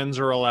fans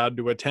are allowed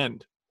to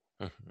attend.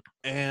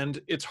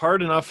 And it's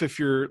hard enough if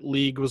your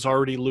league was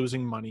already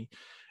losing money.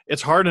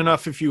 It's hard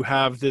enough if you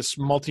have this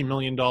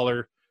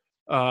multi-million-dollar,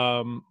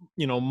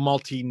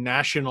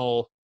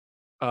 multinational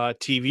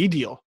TV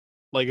deal,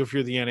 like if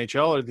you're the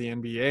NHL or the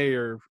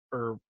NBA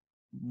or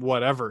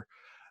whatever.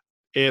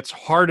 It's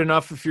hard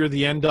enough if you're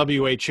the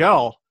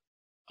NWHL,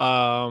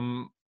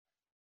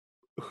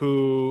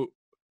 who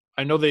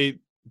I know they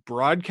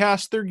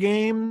broadcast their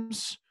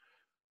games,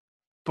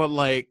 but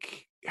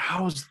like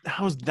how's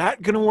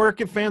that going to work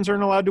if fans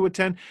aren't allowed to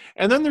attend?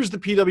 And then there's the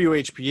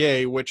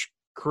PWHPA, which,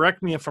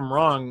 correct me if I'm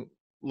wrong,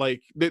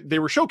 like they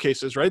were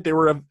showcases, right? They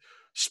were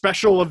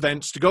special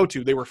events to go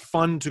to. They were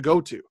fun to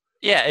go to.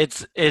 Yeah,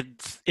 it's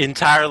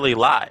entirely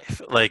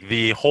live. Like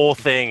the whole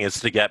thing is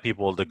to get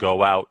people to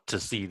go out to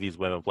see these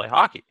women play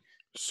hockey.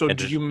 So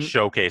and you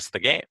showcase the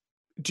game?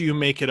 Do you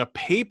make it a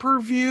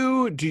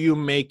pay-per-view? Do you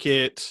make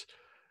it?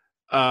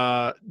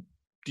 Do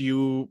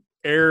you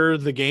air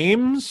the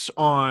games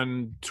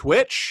on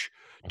Twitch?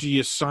 Do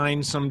you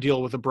sign some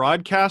deal with a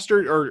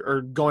broadcaster?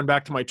 Or going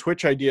back to my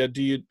Twitch idea,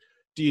 do you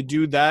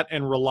do that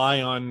and rely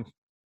on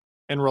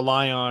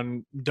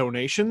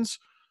donations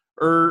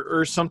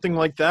or something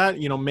like that?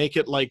 Make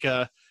it like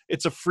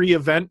it's a free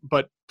event,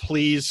 but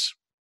please,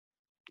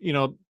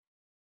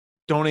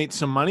 donate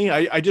some money.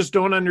 I just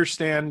don't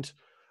understand.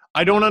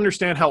 I don't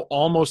understand how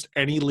almost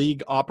any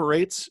league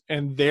operates,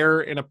 and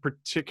they're in a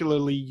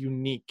particularly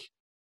unique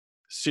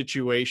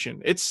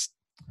situation. It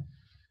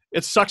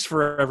sucks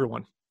for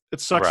everyone. It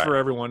sucks for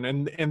everyone.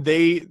 And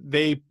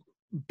they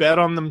bet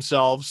on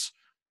themselves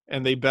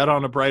and they bet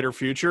on a brighter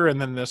future,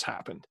 and then this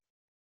happened.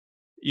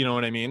 You know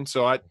what I mean?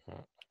 So I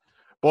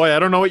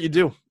don't know what you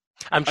do.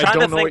 I'm trying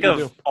to think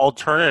of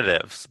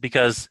alternatives,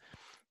 because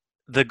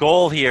the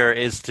goal here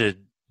is to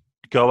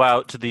go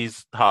out to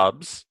these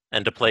hubs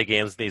and to play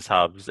games in these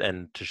hubs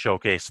and to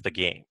showcase the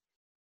game,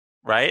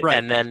 right? Right.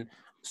 And then,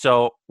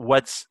 so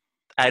what's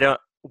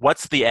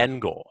the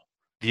end goal?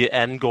 The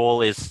end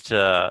goal is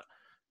to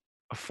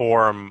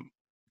form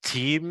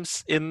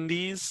teams in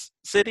these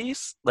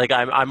cities. Like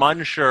I'm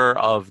unsure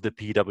of the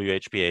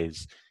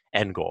PWHPA's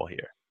end goal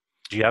here.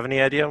 Do you have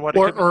any idea on what it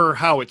could be? Or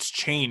how it's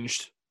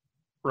changed,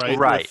 right?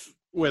 Right.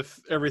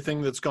 With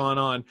everything that's gone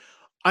on.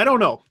 I don't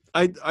know.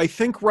 I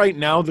think right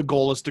now the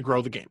goal is to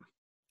grow the game.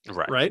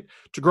 Right?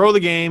 To grow the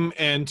game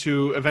and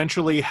to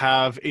eventually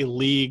have a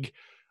league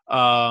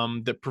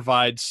that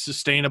provides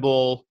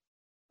sustainable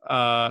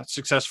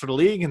success for the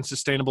league and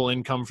sustainable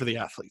income for the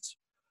athletes.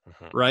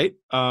 Mhm. Right?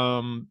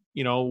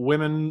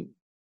 Women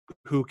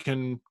who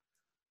can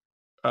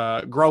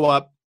grow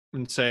up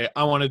and say,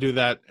 I want to do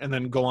that, and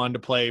then go on to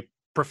play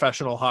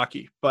professional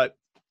hockey. But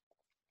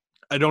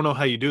I don't know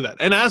how you do that.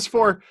 And as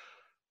for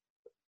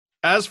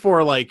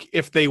like,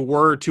 if they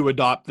were to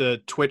adopt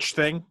the Twitch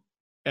thing,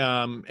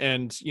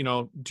 and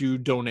do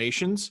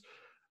donations,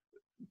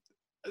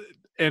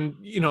 and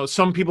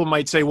some people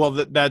might say, well,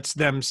 that's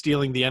them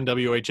stealing the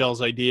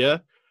NWHL's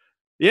idea.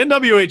 The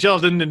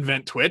NWHL didn't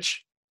invent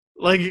Twitch.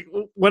 Like,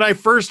 when I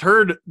first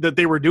heard that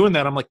they were doing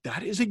that, I'm like,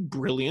 that is a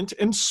brilliant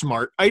and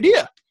smart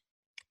idea.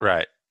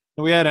 Right.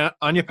 And we had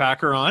Anya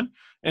Packer on,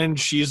 and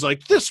she's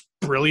like, this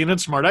brilliant and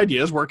smart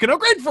idea is working out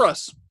great for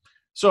us.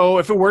 So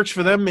if it works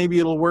for them, maybe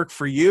it'll work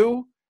for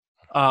you.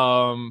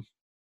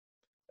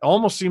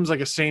 Almost seems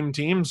like a same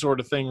team sort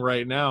of thing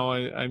right now.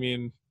 I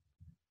mean,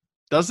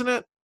 doesn't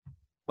it?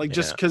 Like,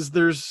 just because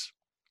there's...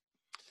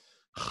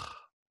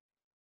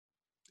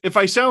 If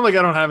I sound like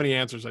I don't have any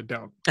answers, I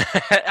don't.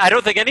 I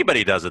don't think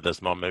anybody does at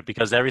this moment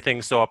because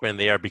everything's so up in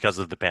the air because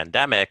of the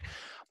pandemic.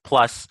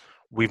 Plus,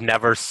 we've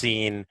never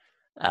seen...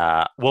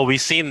 we've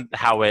seen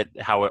how it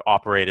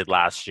operated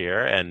last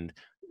year, and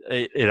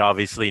it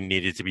obviously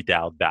needed to be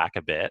dialed back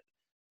a bit.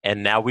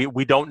 And now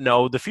we don't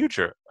know the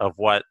future of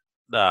what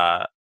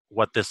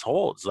this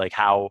holds, like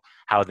how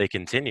they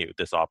continue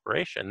this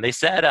operation. They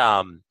said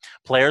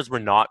players were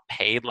not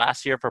paid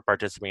last year for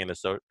participating in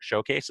the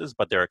showcases,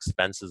 but their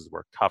expenses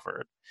were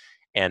covered.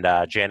 And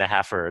Jana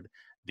Hefford,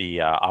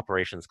 the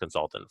operations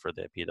consultant for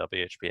the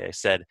PWHPA,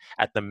 said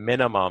at the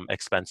minimum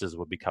expenses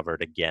would be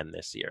covered again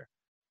this year.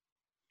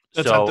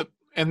 So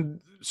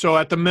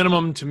at the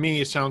minimum, to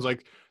me, it sounds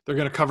like they're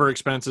going to cover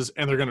expenses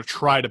and they're going to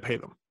try to pay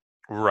them.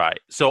 Right.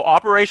 So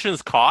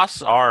operations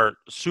costs are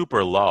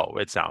super low,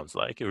 it sounds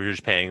like. We're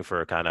just paying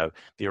for kind of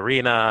the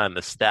arena and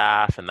the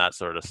staff and that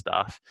sort of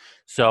stuff.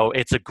 So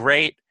it's a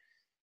great,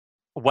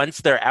 once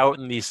they're out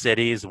in these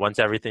cities, once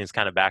everything's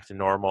kind of back to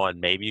normal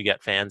and maybe you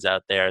get fans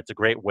out there, it's a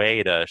great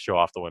way to show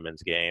off the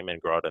women's game and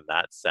grow it in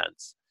that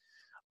sense.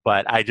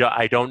 But I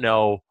don't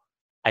know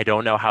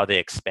how they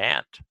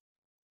expand.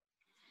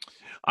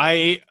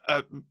 I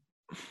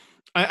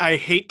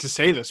hate to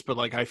say this, but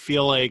like, I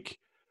feel like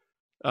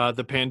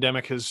the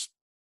pandemic has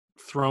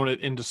thrown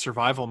it into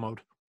survival mode.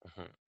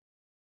 Mm-hmm.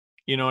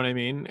 You know what I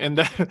mean?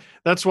 And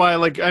that's why,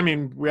 like, I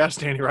mean, we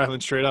asked Danny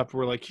Ryland straight up.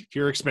 We're like,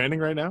 you're expanding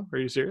right now? Are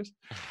you serious?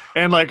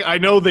 And like, I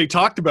know they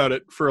talked about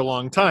it for a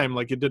long time.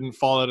 Like, it didn't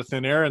fall out of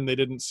thin air and they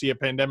didn't see a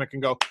pandemic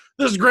and go,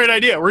 this is a great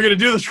idea. We're going to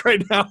do this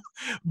right now.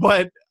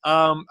 But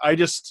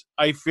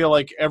I feel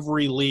like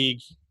every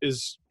league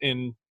is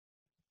in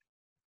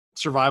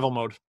survival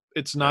mode.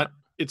 It's not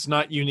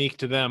unique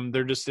to them.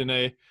 They're just in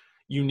a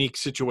unique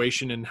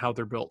situation in how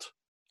they're built.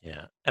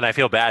 Yeah. And I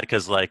feel bad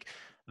because like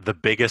the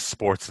biggest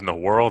sports in the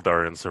world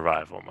are in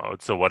survival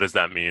mode. So what does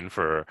that mean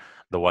for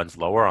the ones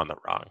lower on the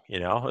rung?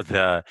 You know,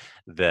 the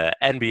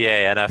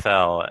NBA,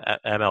 NFL,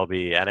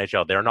 MLB,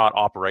 NHL, they're not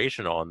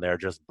operational and they're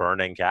just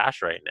burning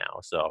cash right now.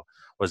 So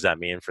what does that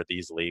mean for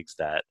these leagues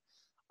that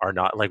are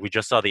not, like we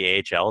just saw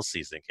the AHL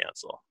season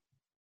cancel?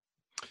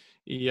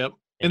 Yep.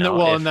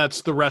 And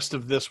that's the rest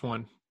of this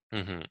one.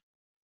 Mm-hmm.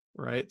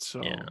 Right.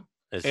 So yeah.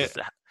 It's just,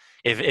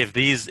 if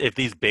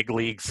these big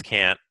leagues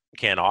can't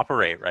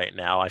operate right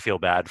now, I feel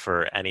bad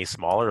for any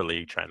smaller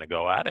league trying to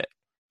go at it.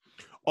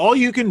 All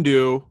you can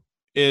do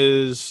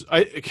is,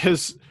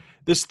 because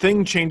this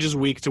thing changes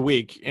week to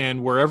week,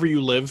 and wherever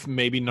you live,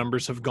 maybe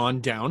numbers have gone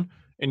down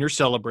and you're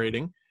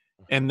celebrating,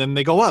 and then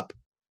they go up,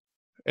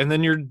 and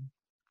then you're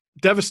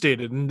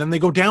devastated, and then they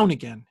go down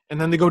again,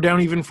 and then they go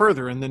down even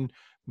further, and then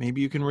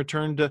maybe you can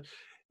return to.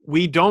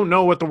 We don't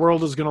know what the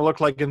world is going to look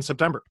like in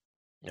September.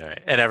 All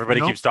right. And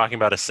everybody keeps talking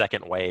about a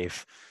second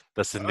wave.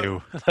 That's a new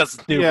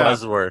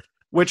buzzword.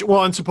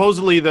 And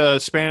supposedly the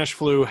Spanish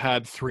flu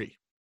had 3.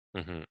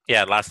 Mm-hmm.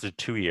 Yeah, it lasted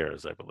 2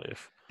 years, I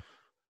believe.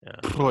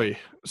 Yeah. Boy.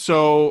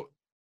 So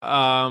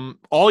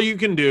all you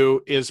can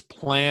do is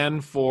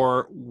plan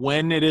for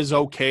when it is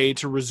okay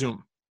to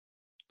resume.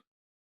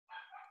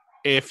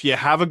 If you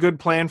have a good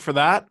plan for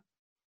that,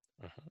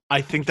 I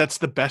think that's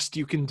the best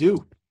you can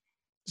do.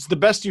 It's the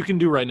best you can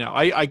do right now.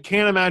 I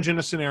can't imagine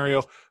a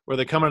scenario where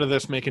they come out of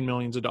this making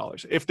millions of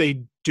dollars. If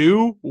they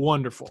do,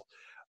 wonderful.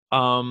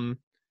 I'd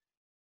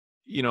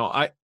be calling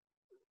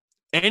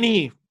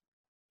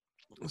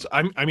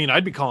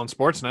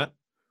Sportsnet.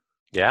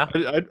 Yeah.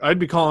 I'd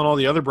be calling all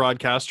the other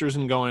broadcasters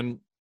and going,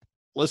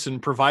 listen,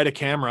 provide a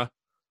camera,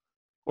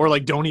 or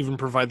like don't even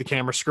provide the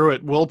camera. Screw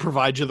it. We'll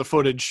provide you the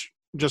footage.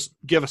 Just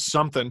give us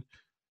something.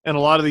 And a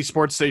lot of these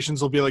sports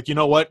stations will be like, you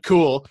know what?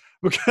 Cool.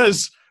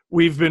 Because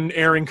we've been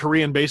airing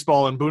Korean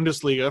baseball and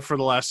Bundesliga for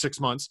the last 6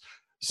 months.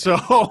 So,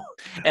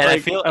 And like, I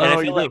feel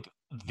like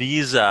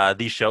these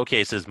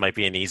showcases might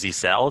be an easy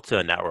sell to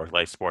a network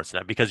like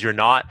Sportsnet, because you're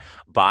not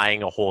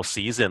buying a whole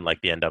season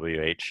like the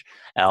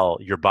NWHL.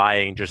 You're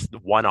buying just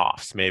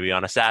one-offs, maybe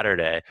on a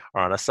Saturday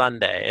or on a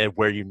Sunday,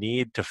 where you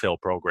need to fill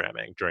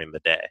programming during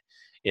the day.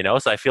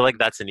 So I feel like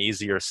that's an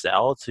easier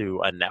sell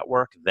to a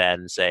network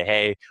than say,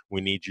 hey, we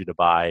need you to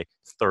buy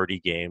 30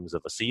 games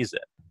of a season.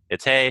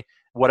 It's, hey,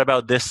 what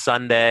about this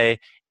Sunday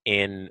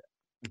in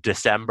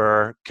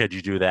December? Could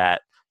you do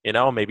that?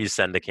 Maybe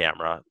send a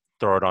camera,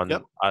 throw it on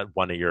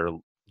one of your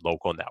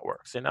local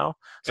networks, So and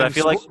I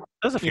feel like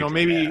there's a few,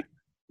 maybe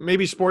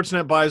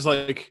Sportsnet buys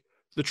like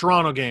the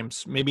Toronto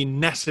games. Maybe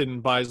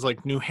Nesson buys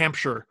like New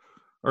Hampshire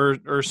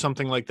or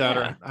something like that.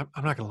 Yeah. Or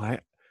I'm not going to lie.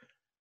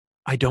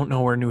 I don't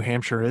know where New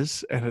Hampshire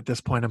is. And at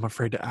this point, I'm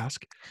afraid to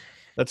ask.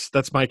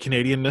 That's my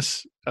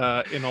Canadianness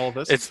in all of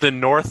this. It's the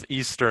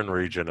northeastern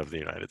region of the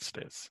United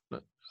States.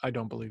 I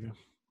don't believe you.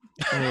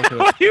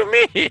 What do you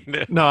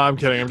mean? No, I'm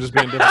kidding. I'm just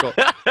being difficult.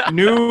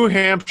 New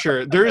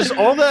Hampshire. There's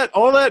all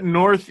that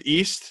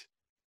northeast,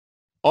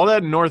 of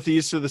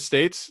the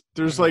states.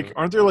 There's like,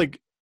 aren't there like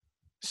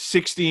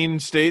 16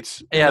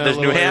 states? Yeah, there's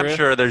New area?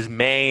 Hampshire, there's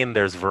Maine,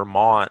 there's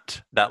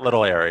Vermont. That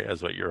little area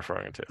is what you're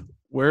referring to.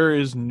 Where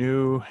is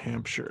New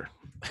Hampshire?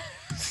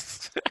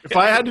 If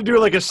I had to do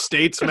like a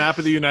states map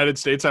of the United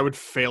States, I would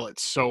fail it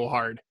so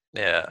hard.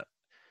 Yeah.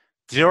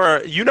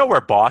 Do you know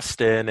where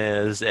Boston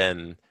is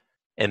and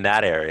in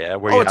that area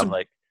where you have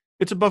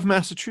it's above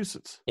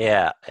Massachusetts.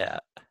 Yeah.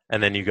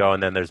 And then you go,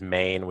 and then there's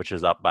Maine, which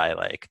is up by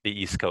like the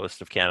east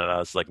coast of Canada.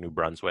 It's like New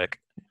Brunswick.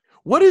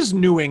 What is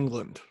New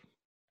England?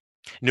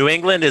 New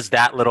England is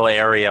that little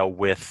area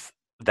with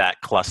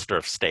that cluster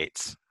of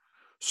states.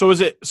 So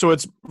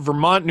it's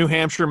Vermont, New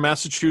Hampshire,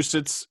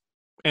 Massachusetts,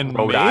 and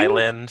Rhode Maine?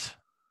 Island.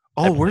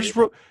 Oh, where's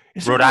Rhode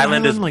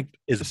Island? Is like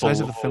is the size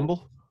below, of a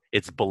thimble?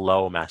 It's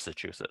below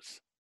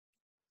Massachusetts.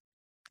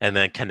 And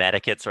then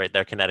Connecticut's right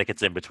there.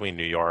 Connecticut's in between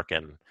New York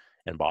and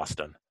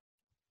Boston.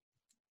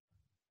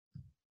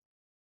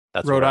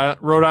 That's Rhode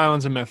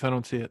Island's a myth. I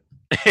don't see it.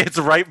 It's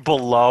right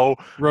below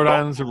Rhode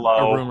Island's a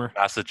rumor.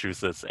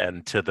 Massachusetts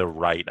and to the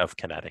right of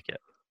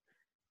Connecticut.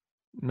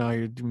 No,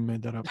 you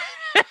made that up.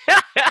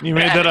 You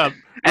made that up.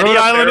 Rhode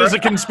Island is a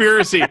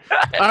conspiracy.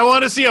 I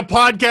want to see a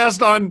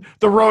podcast on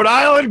the Rhode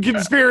Island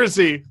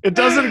conspiracy. It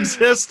doesn't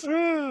exist.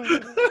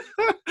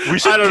 We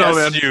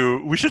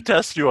should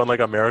test you on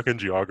like American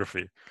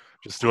geography,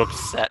 just to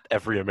upset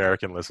every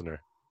American listener.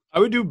 I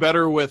would do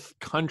better with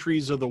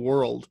countries of the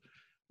world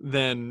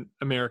than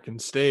American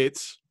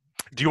states.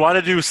 Do you want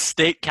to do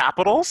state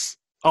capitals?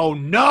 Oh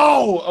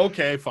no!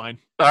 Okay, fine.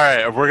 All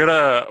right, we're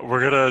gonna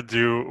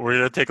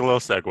take a little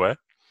segue.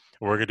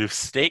 We're gonna do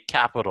state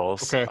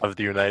capitals of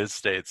the United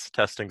States,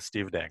 testing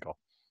Steve Dangle.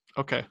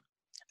 Okay.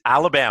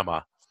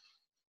 Alabama.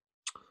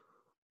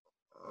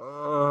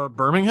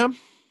 Birmingham.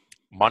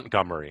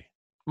 Montgomery.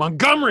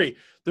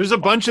 There's a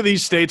bunch of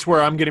these states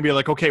where I'm gonna be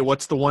like, okay,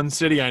 what's the one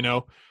city I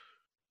know?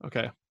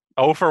 Okay.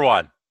 0 for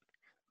 1.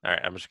 All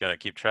right, I'm just gonna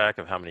keep track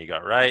of how many you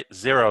got right.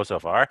 0 so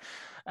far.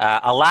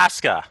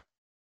 Alaska.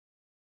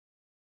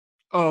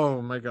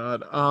 Oh my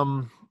God.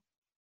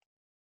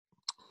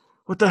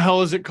 What the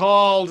hell is it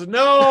called?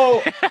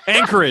 No.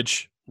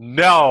 Anchorage.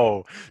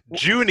 No.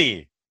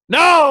 Junie.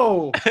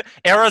 No.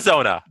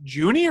 Arizona.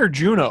 Junie or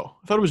Juno?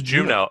 I thought it was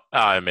Juno.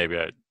 Maybe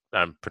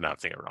I'm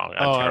pronouncing it wrong.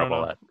 I'm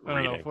terrible at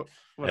reading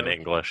and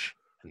English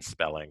and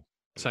spelling.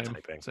 And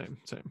typing. Same.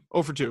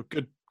 0 for 2.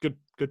 Good.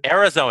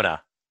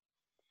 Arizona.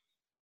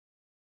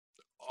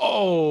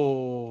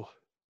 Oh.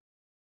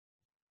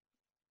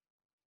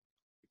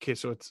 Okay,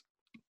 so it's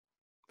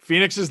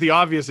Phoenix is the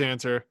obvious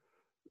answer.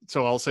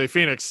 So I'll say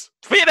Phoenix.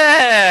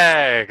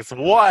 Phoenix!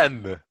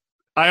 1.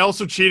 I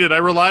also cheated. I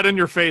relied on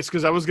your face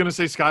because I was going to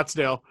say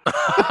Scottsdale.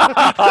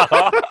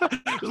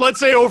 Let's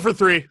say 0 for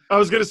 3. I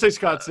was going to say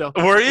Scottsdale.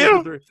 Were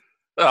you?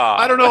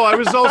 I don't know. I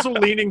was also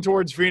leaning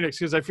towards Phoenix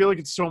because I feel like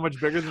it's so much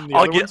bigger than the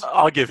other ones.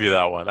 I'll give you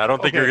that one. I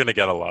don't think you're going to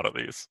get a lot of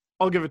these.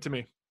 I'll give it to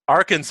me.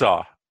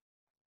 Arkansas.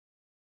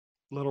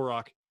 Little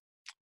Rock.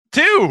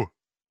 2.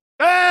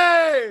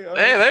 Hey,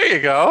 there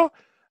you go.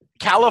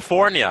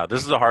 California.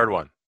 This is a hard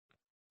one.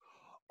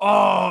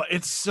 Oh,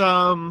 it's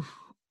not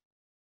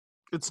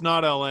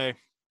LA.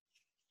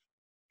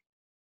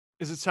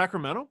 Is it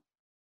Sacramento?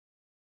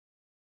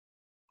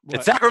 What?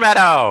 It's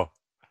Sacramento.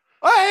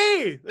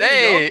 Hey,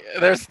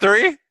 there's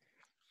 3.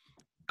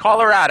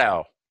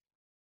 Colorado.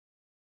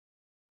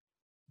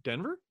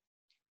 Denver.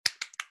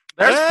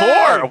 There's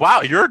 4.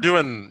 Wow, you're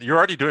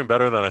already doing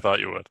better than I thought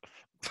you would.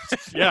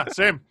 Yeah,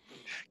 same.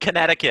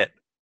 Connecticut.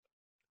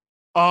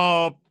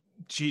 Oh,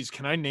 geez,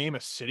 can I name a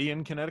city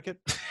in Connecticut?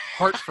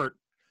 Hartford.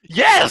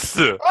 Yes.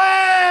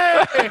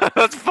 Hey!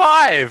 That's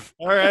 5.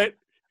 All right.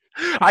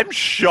 I'm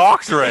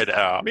shocked right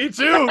now. Me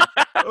too.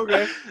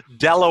 Okay.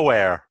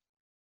 Delaware.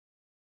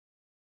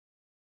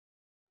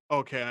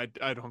 Okay,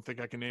 I don't think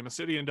I can name a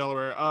city in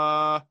Delaware.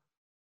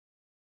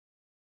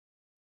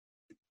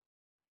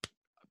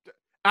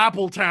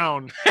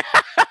 Appletown.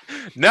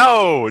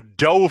 No,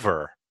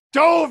 Dover.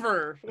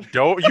 Dover.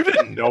 You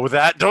didn't know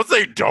that. Don't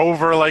say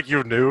Dover like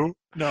you knew.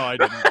 No, I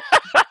didn't.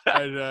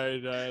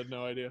 I had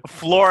no idea.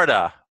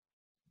 Florida.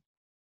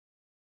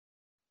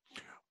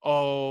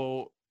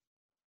 Oh,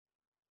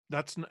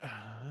 that's.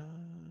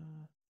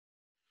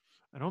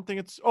 I don't think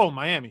it's. Oh,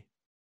 Miami.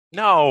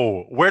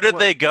 No. Where did What?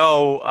 they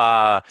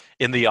go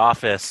in The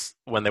Office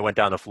when they went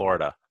down to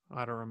Florida?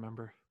 I don't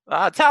remember.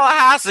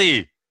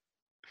 Tallahassee.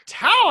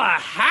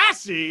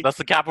 Tallahassee. That's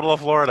the capital of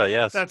Florida,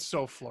 yes. That's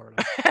so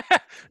Florida.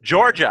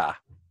 Georgia.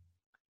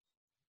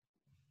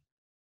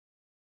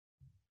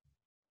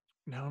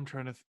 Now I'm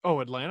trying to. Oh,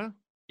 Atlanta.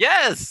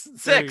 Yes.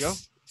 There you go.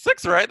 6.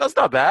 6, right? That's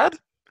not bad.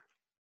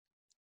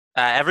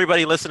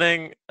 Everybody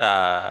listening,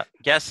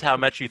 guess how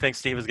much you think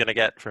Steve is going to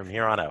get from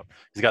here on out.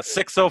 He's got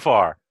 6 so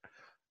far.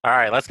 All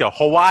right, let's go.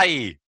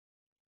 Hawaii.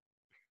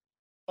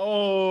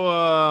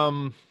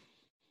 Oh,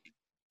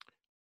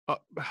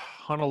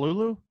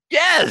 Honolulu.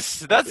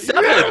 Yes, that's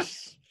 7.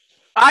 Yes.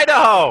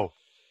 Idaho.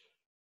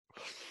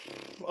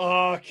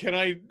 Can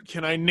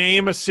I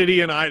name a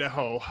city in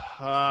Idaho?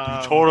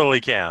 You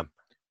totally can.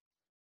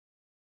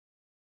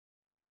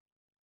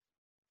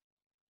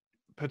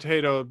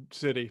 Potato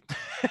City.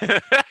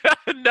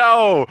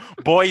 No,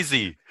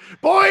 Boise.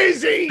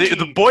 Boise.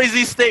 The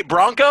Boise State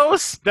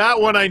Broncos. That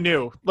one I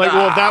knew.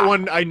 That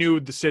one I knew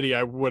the city.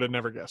 I would have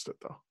never guessed it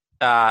though.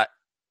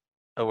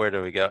 Where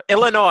do we go?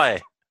 Illinois.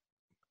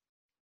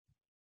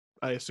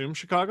 I assume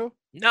Chicago.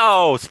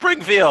 No,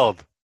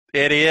 Springfield.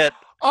 Idiot.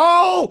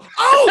 Oh,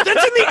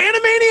 that's in the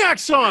Animaniacs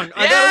song.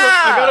 I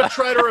gotta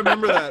try to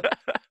remember that.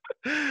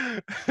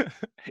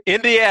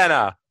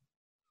 Indiana.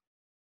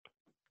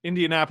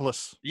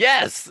 Indianapolis.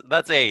 Yes,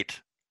 that's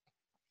 8.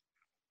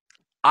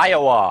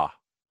 Iowa.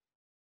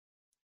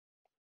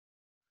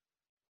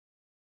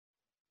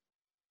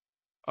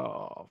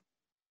 Oh.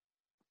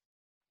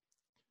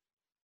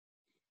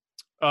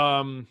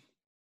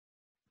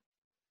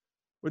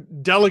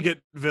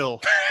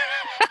 Delegateville.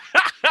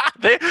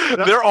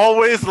 They're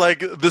always like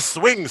the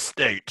swing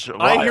state.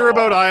 I hear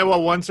about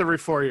Iowa once every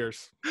 4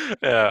 years.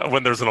 Yeah,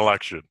 when there's an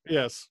election.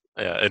 Yes.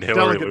 Yeah, and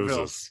Hillary Delegateville.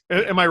 loses.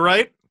 Am I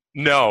right?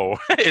 No,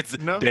 it's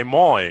No? Des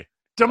Moines.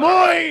 Des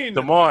Moines.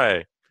 Des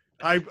Moines.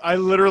 I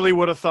literally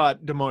would have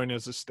thought Des Moines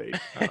is a state.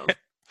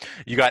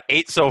 You got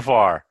 8 so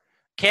far.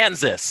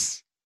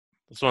 Kansas.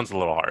 This one's a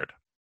little hard.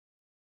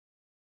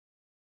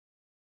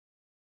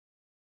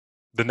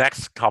 The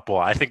next couple,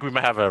 I think we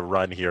might have a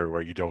run here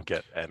where you don't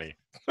get any.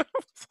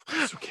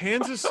 So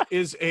Kansas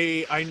is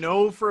I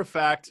know for a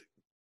fact,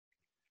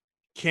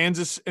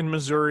 Kansas and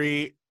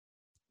Missouri,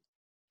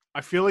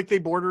 I feel like they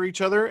border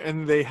each other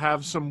and they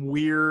have some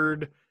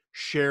weird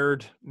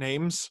shared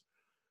names.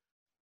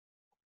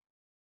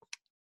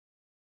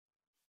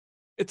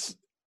 It's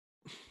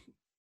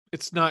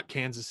not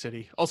Kansas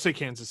City. I'll say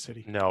Kansas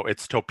City. No,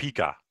 it's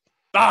Topeka.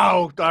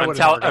 Oh,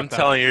 I'm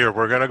telling you,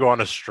 we're going to go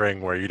on a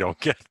string where you don't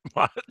get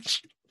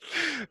much.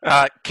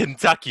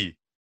 Kentucky.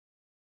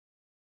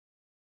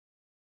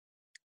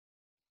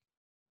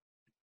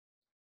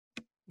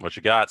 What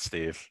you got,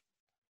 Steve?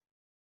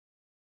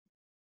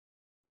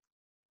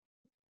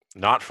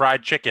 Not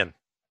fried chicken.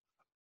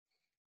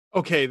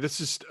 Okay,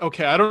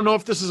 I don't know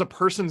if this is a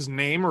person's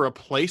name or a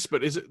place,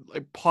 but is it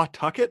like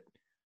Pawtucket?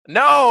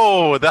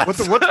 No,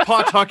 that's what's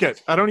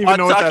Pawtucket? I don't even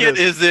know what that Pawtucket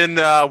is. is in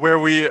where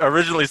we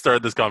originally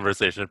started this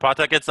conversation.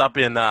 Pawtucket's up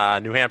in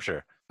New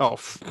Hampshire. Oh,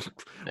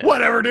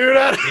 whatever, dude.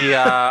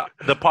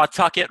 The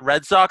Pawtucket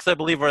Red Sox, I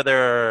believe, are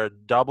their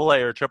AA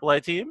or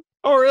AAA team.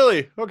 Oh,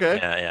 really? Okay.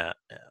 Yeah.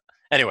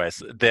 Anyways,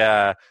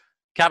 the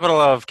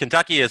capital of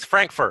Kentucky is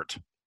Frankfurt.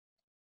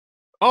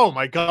 Oh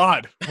my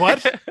God!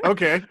 What?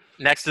 Okay.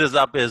 Next is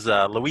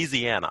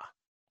Louisiana.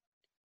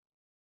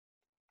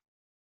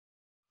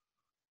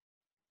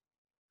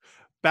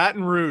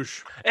 Baton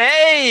Rouge.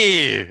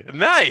 Hey,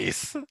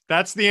 nice.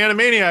 That's the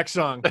Animaniac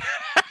song.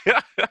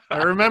 I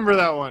remember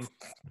that one.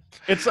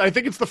 I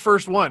think it's the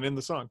first one in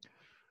the song.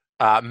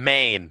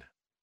 Maine.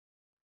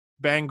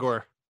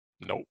 Bangor.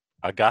 Nope.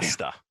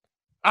 Augusta.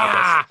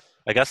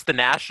 Augusta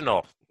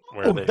National.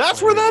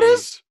 That's where that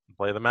is?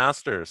 Play the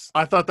Masters.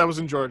 I thought that was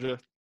in Georgia.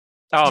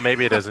 Oh,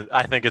 maybe it isn't.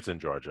 I think it's in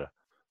Georgia.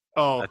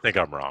 Oh. I think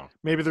I'm wrong.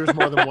 Maybe there's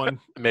more than one.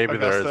 Maybe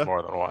Augusta. there is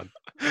more than one.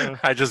 Yeah.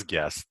 I just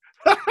guessed.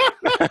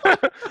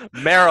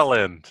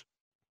 Maryland.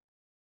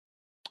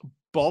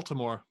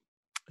 Baltimore.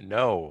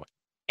 No.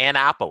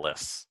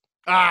 Annapolis.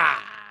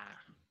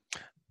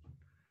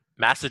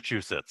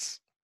 Massachusetts.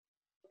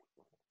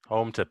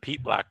 Home to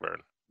Pete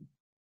Blackburn.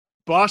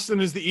 Boston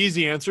is the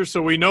easy answer,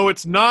 so we know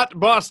it's not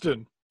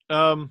Boston.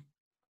 Screw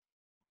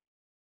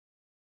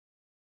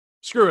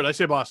it. I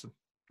say Boston.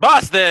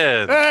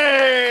 Boston!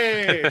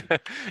 Hey!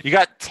 You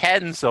got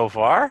 10 so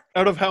far.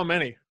 Out of how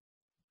many?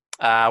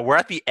 We're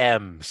at the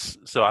M's,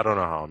 so I don't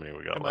know how many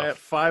we got Am I at left.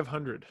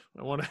 500?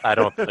 I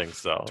don't think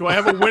so. Do I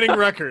have a winning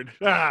record?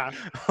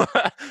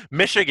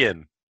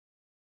 Michigan.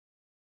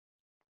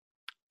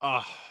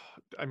 I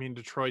mean,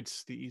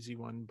 Detroit's the easy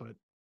one, but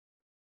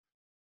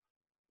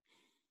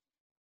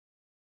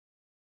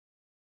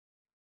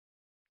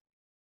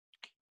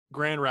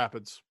Grand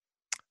Rapids.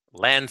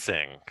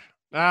 Lansing.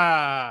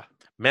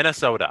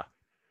 Minnesota.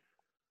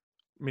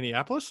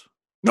 Minneapolis?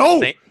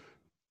 No!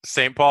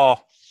 St.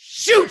 Paul.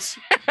 Shoot!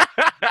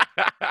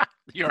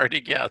 You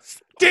already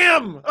guessed.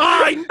 Damn!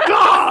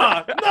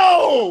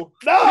 No!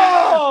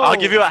 I'll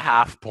give you a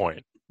half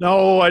point.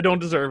 No, I don't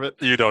deserve it.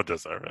 You don't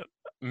deserve it.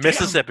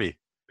 Mississippi.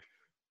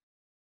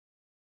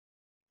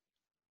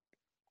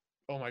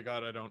 Oh my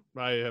God, I don't.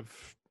 I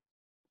have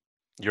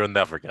You'll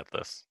never get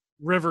this.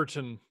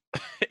 Riverton.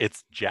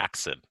 It's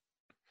Jackson.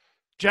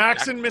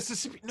 Jackson,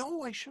 Mississippi.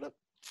 No, I should have.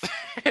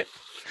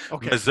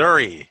 Okay.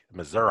 Missouri.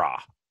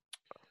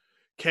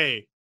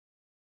 Okay.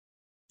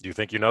 Do you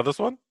think you know this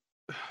one?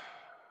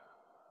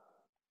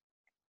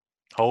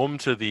 Home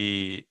to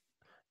the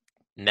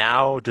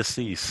now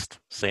deceased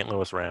St.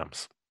 Louis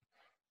Rams.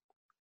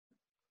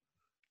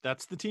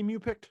 That's the team you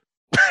picked?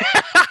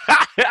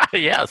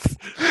 Yes.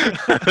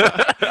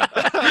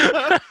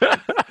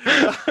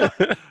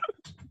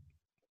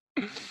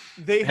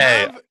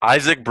 Hey,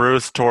 Isaac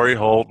Bruce, Torrey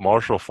Holt,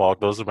 Marshall Faulk.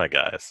 Those are my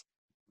guys.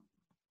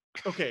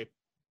 Okay.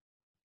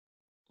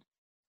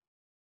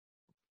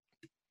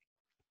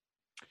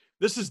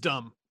 This is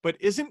dumb, but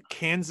isn't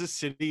Kansas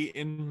City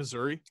in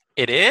Missouri?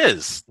 It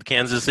is. The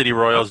Kansas City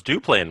Royals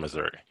do play in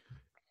Missouri.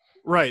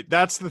 Right.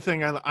 That's the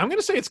thing. I'm going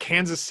to say it's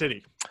Kansas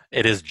City.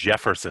 It is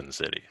Jefferson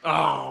City.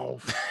 Oh,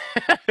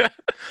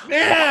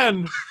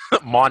 man.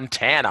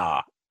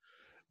 Montana.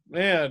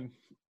 Man.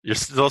 You're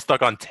still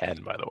stuck on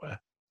 10, by the way.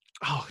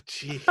 Oh,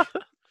 gee.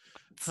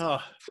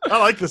 Oh, I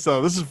like this,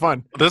 though. This is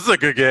fun. This is a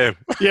good game.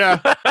 Yeah.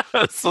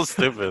 It's so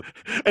stupid.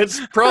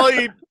 It's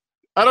probably,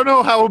 I don't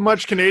know how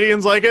much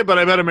Canadians like it, but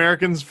I bet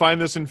Americans find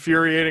this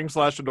infuriating /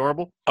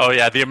 adorable. Oh,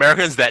 yeah. The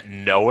Americans that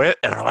know it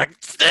and are like,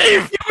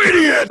 Steve, you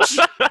idiot.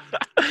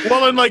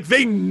 Well, and like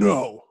they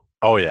know.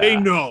 Oh, yeah. They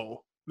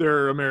know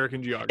their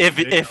American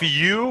geography. If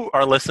you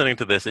are listening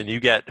to this and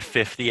you get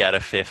 50 out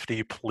of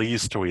 50,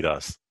 please tweet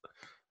us.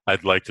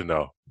 I'd like to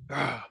know.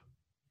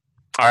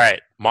 All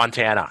right,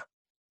 Montana.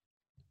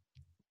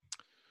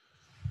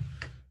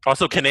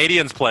 Also,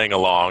 Canadians playing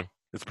along.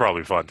 It's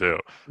probably fun, too.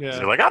 Yeah.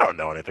 You're like, I don't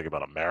know anything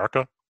about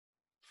America.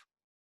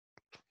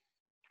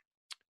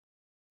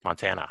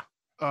 Montana.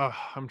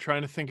 I'm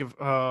trying to think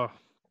of...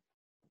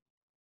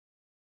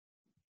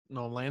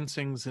 No,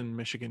 Lansing's in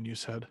Michigan, you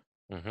said.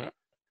 Mm-hmm.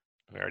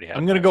 We already have.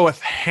 I'm going to go with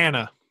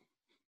Hannah.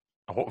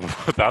 Oh,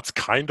 that's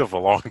kind of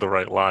along the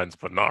right lines,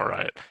 but not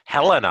right.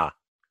 Helena.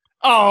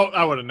 Oh,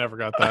 I would have never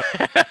got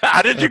that.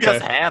 How did you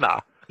guess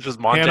Hannah? It's just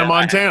Montana. Hannah,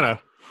 Montana.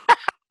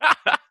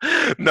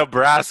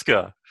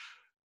 Nebraska.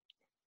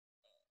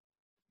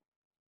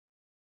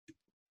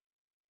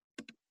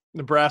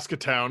 Nebraska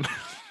town.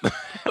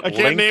 I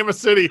can't name a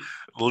city.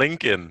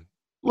 Lincoln.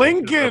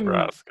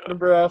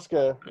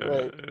 Nebraska.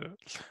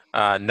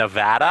 Right.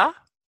 Nevada.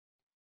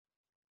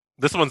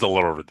 This one's a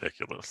little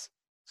ridiculous.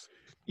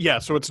 Yeah,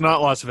 so it's not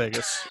Las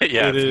Vegas.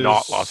 Yeah, it's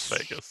not Las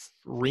Vegas.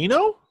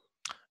 Reno?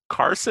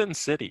 Carson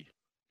City.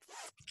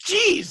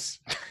 Jeez.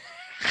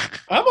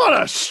 I'm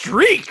on a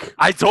streak.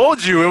 I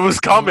told you it was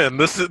coming.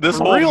 This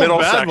whole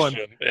middle section. One.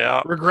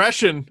 Yeah.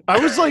 Regression. I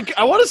was like,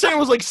 I want to say it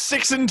was like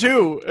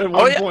 6-2 at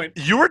one point.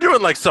 You were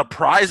doing like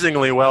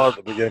surprisingly well at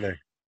the beginning.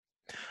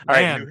 All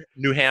right,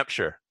 New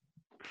Hampshire.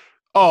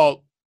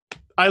 Oh,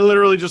 I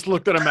literally just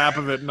looked at a map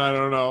of it and I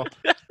don't know.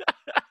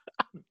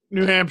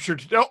 New Hampshire.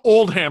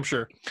 Old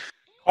Hampshire.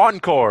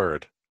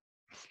 Concord,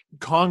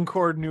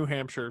 New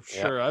Hampshire.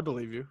 Sure, I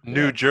believe you.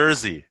 New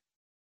Jersey.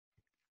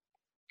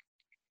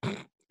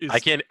 I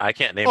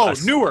can't name. Oh,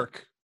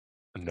 Newark.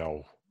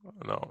 No.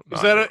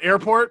 Is that an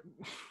airport?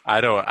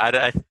 I don't.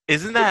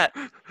 Isn't that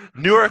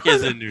Newark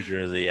is in New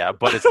Jersey? Yeah,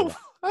 but it's.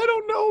 I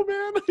don't know,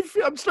 man.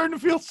 I'm starting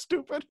to feel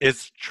stupid.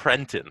 It's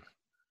Trenton.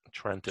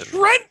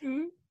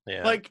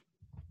 Yeah. Like,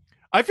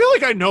 I feel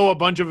like I know a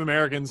bunch of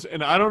Americans,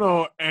 and I don't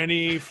know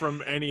any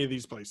from any of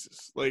these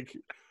places. Like,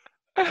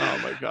 oh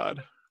my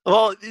God.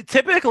 Well,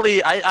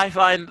 typically, I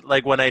find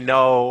like when I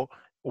know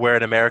where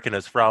an American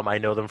is from, I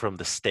know them from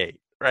the state,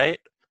 right?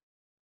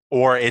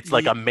 Or it's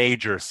like a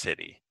major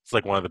city. It's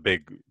like one of the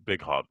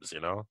big hubs, you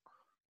know?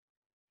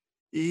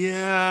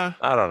 Yeah.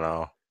 I don't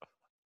know.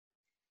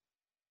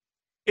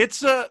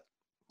 It's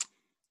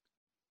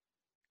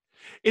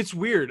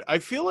weird. I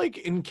feel like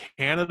in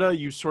Canada,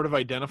 you sort of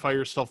identify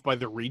yourself by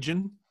the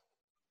region.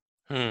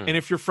 And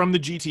if you're from the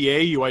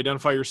GTA, you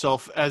identify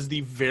yourself as the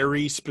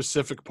very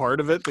specific part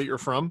of it that you're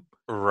from.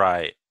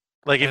 Right.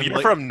 Like if you're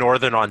from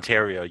Northern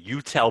Ontario,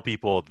 you tell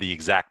people the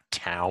exact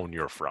town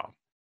you're from.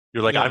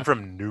 You're like, I'm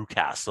from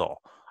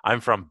Newcastle. I'm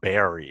from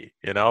Barrie.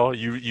 You know,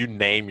 you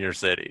name your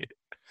city.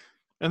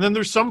 And then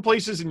there's some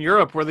places in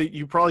Europe where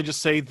you probably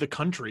just say the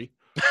country.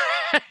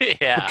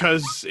 Yeah.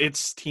 Because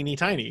it's teeny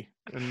tiny.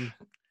 And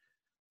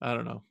I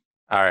don't know.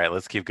 All right,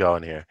 let's keep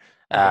going here.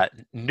 Okay.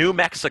 New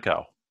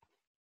Mexico,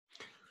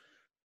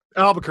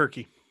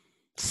 Albuquerque.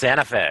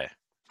 Santa Fe.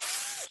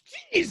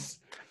 Jeez.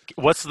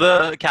 What's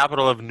the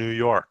capital of New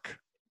York?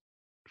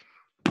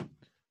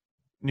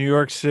 New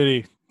York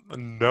City.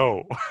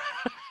 No.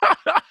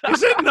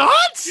 Is it not?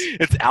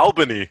 It's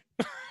Albany.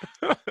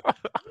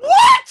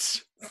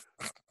 What?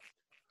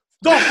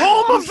 The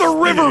home of the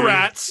River Steve.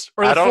 Rats,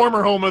 or I the don't-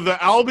 former home of the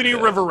Albany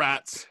Yeah. River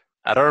Rats.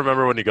 I don't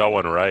remember when you got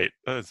one right.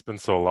 It's been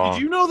so long.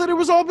 Did you know that it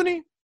was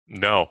Albany?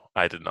 No,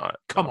 I did not.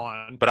 Come No.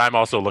 on. But I'm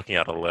also looking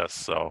at a list,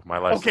 so my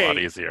life's a lot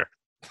Okay. easier.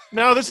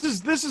 Now this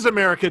is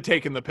America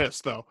taking the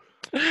piss, though.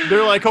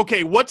 They're like,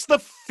 okay, what's the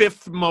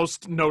fifth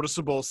most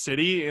noticeable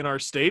city in our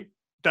state?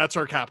 That's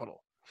our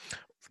capital.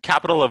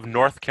 Capital of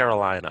North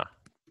Carolina.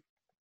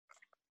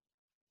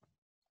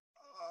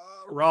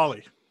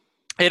 Raleigh.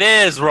 It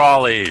is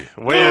Raleigh.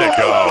 Way to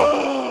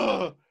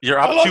go. You're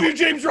I up love to you,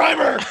 James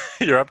Driver.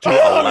 you're up to I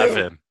love you.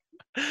 11.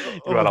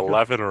 You Oh, got God.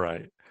 11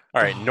 right.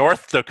 All right,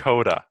 North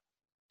Dakota.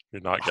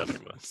 You're not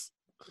getting this.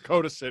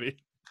 Dakota City.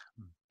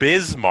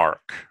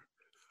 Bismarck.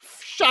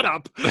 Shut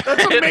up.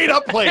 That's a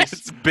made-up place.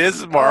 It's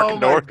Bismarck, Oh, my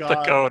North God.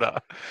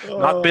 Dakota. Oh.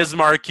 Not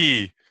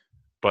Bismarcky,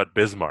 but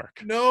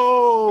Bismarck.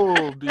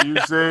 No. Do you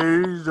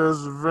say he's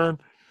just a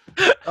friend?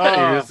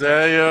 You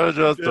say you're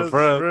just a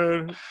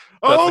friend.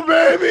 Oh,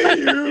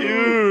 baby,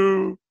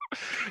 you.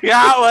 You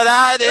got what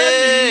I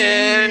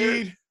did.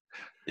 need.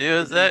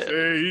 You say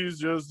Say he's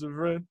just a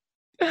friend.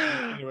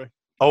 Anyway,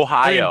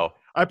 Ohio.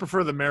 I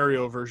prefer the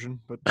Mario version,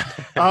 but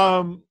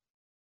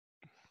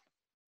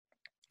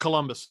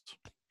Columbus.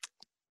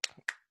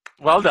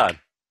 Well done.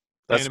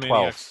 That's Animaniacs.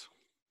 12.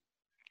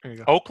 There you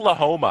go.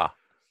 Oklahoma.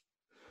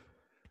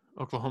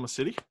 Oklahoma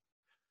City?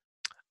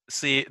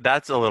 See,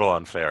 that's a little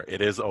unfair.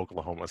 It is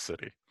Oklahoma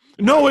City.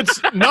 No, it's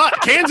not.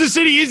 Kansas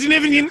City isn't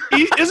even in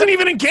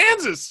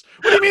Kansas.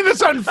 What do you mean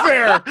that's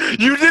unfair?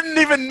 You didn't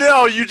even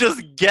know. You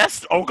just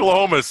guessed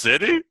Oklahoma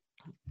City?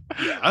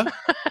 Yeah.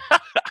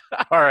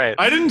 All right.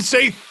 I didn't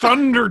say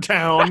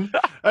Thundertown.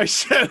 I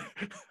said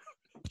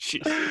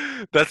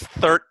Jeez. That's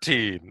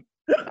 13.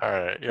 All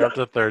right. You're up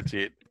to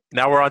 13.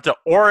 Now we're on to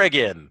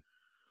Oregon.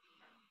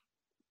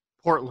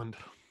 Portland.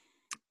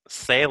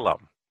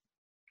 Salem.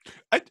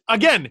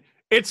 Again,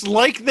 it's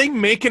like they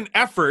make an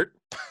effort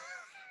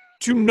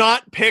to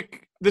not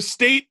pick the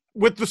state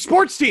with the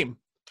sports team.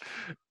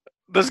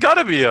 There's got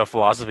to be a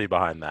philosophy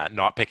behind that,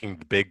 not picking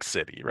the big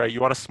city, right? You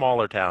want a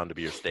smaller town to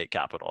be your state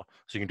capital,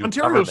 so you can do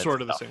Ontario's government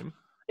sort of the stuff. same.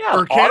 Yeah,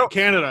 Or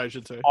Canada, I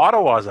should say.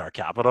 Ottawa's our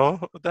capital.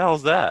 What the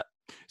hell's that?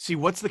 See,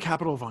 what's the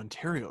capital of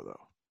Ontario, though?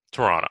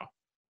 Toronto.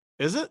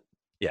 Is it?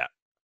 Yeah.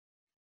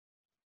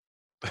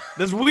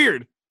 That's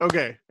weird.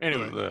 Okay,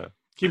 anyway, Uh,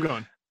 keep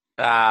going.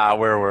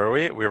 where were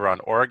we? We were on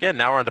Oregon.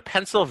 Now we're on to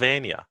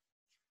Pennsylvania.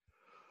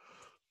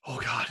 Oh,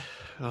 God.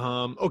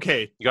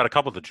 Okay, You got a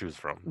couple to choose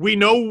from. we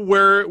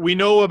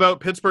know about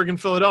Pittsburgh and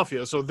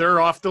Philadelphia, so they're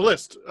off the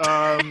list.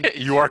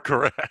 You are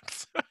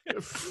correct.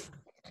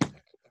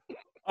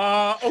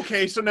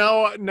 Okay, so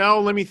now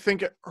let me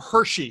think.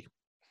 Hershey.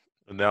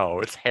 No,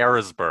 it's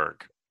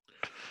Harrisburg.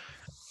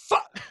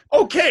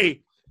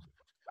 Okay,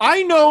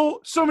 I know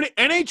so many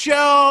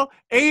NHL,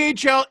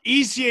 AHL,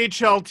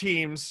 ECHL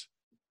teams,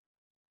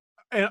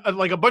 and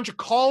like a bunch of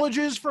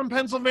colleges from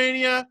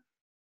Pennsylvania.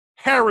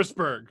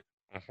 Harrisburg.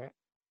 Mhm.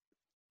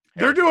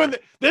 They're doing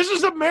this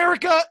is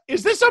America.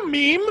 Is this a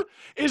meme?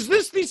 Is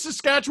this the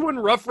Saskatchewan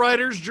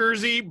Roughriders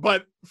jersey,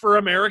 but for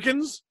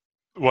Americans?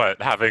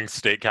 What, having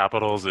state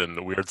capitals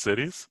in weird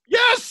cities?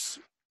 Yes.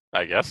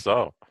 I guess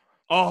so.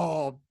 Oh,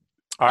 All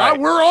right.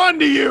 we're on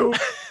to you.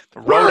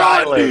 Rhode We're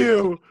on to Island.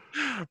 you.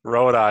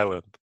 Rhode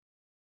Island.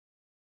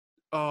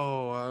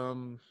 Oh,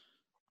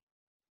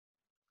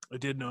 I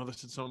did know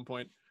this at some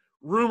point.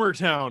 Rumor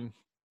Town.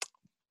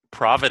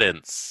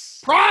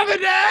 Providence.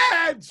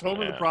 Providence! Home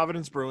of Yeah. the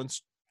Providence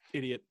Bruins.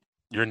 Idiot.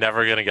 You're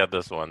never going to get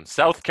this one.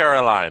 South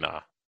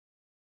Carolina.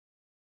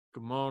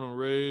 Come on and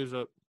raise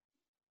up.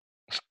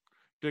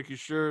 Take your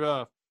shirt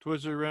off.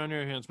 Twist it around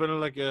your hand. Spin it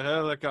like a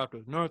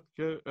helicopter. No,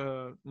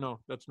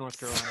 that's North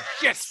Carolina.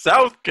 Yes,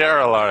 South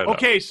Carolina.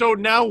 Okay, so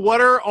now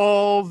what are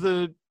all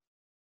the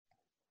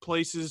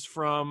places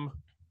from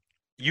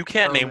You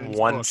can't name Caroline's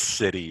one book.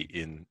 city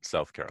in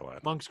South Carolina.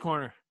 Moncks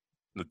Corner?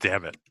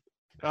 Damn it.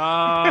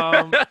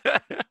 Um,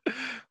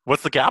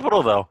 What's the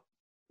capital, though?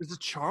 is it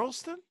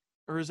Charleston?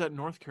 Or is that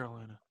North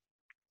Carolina?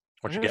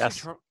 What'd I'm you gonna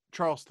say guess?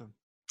 Charleston.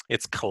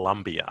 It's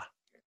Columbia.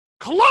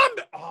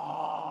 Columbia!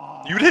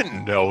 Oh. You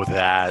didn't know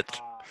that.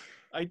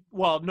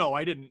 No,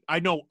 I didn't. I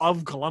know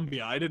of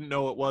Columbia. I didn't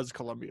know it was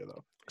Columbia,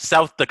 though.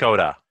 South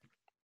Dakota.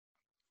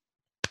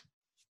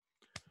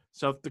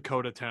 South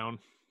Dakota town.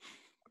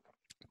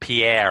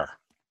 Pierre.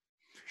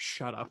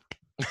 Shut up.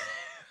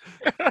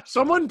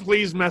 Someone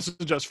please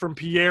message us from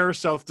Pierre,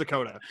 South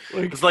Dakota.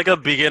 Like, It's like a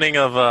beginning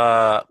of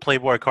a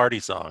Playboy Cardi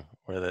song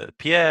where the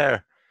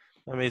Pierre,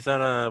 I mean,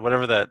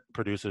 whatever that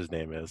producer's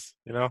name is,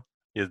 you know?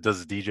 He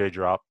does DJ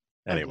drop.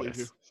 I believe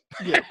Anyways.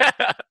 you.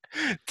 Yeah.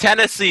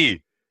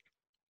 Tennessee.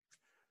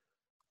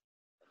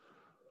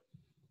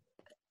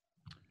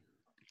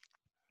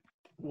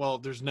 Well,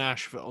 there's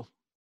Nashville,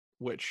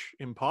 which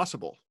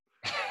impossible.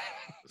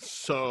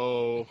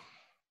 So,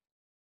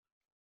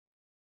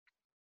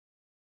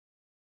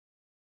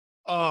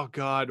 oh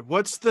God,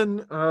 what's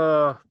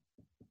the?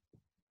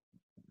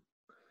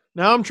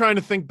 Now I'm trying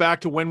to think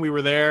back to when we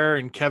were there,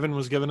 and Kevin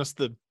was giving us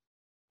the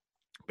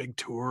big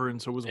tour,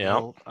 and so was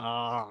Will.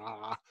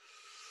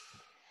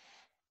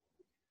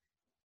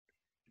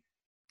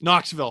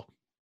 Knoxville.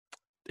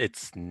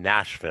 It's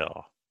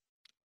Nashville.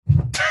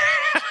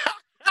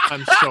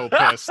 I'm so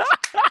pissed.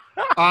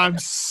 I'm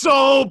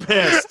so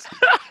pissed.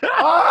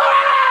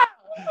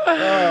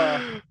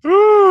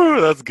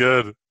 Ooh, that's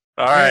good.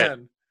 All right,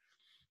 Man.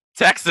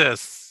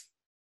 Texas.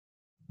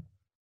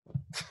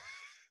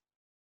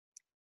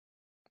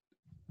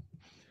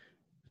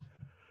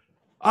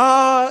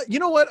 You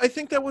know what? I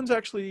think that one's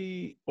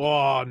actually.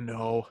 Oh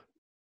no,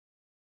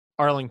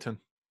 Arlington.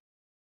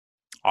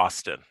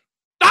 Austin.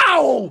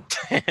 Ow!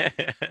 yeah,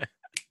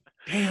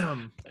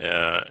 Damn.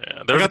 yeah.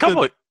 There's a got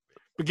couple.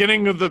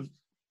 Beginning of the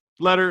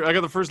letter. I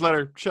got the first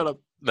letter. Shut up.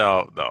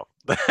 No.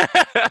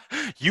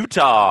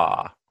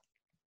 Utah.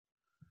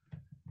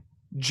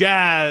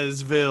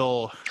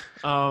 Jazzville.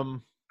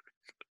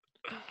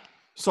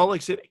 Salt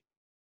Lake City.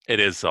 It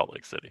is Salt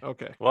Lake City.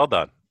 Okay. Well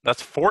done.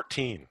 That's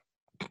 14.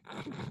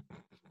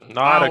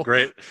 Not Wow. a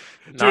great.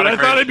 Dude, I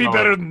thought I'd be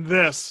better than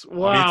this.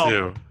 Wow. Me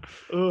too.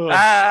 Ugh.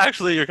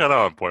 Actually, you're kind of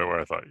on point where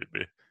I thought you'd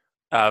be.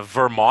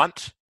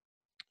 Vermont.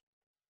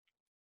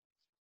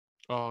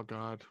 Oh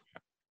God.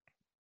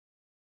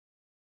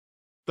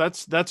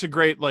 That's a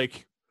great,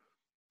 like,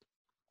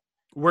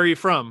 where are you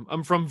from?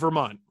 I'm from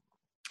Vermont.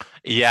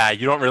 Yeah,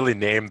 you don't really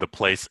name the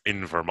place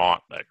in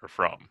Vermont that you're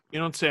from. You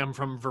don't say I'm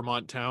from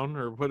Vermont town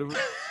or whatever.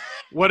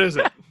 What is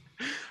it?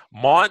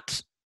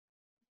 Montpelier.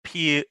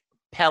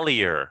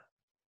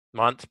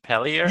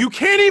 Montpelier? You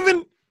can't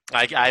even.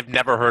 I've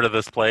never heard of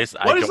this place.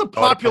 What is the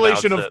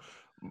population of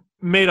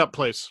made up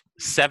place?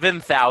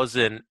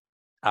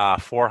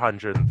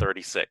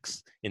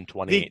 7,436 in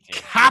 2018. The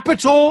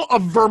capital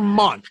of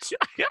Vermont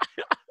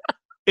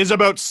is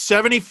about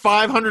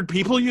 7,500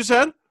 people, you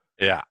said?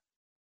 Yeah.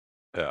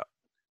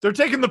 They're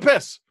taking the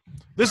piss.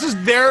 This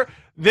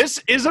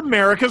is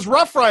America's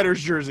Rough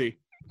Riders jersey.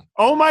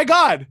 Oh my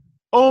God.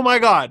 Oh my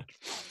God.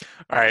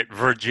 All right,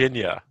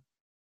 Virginia.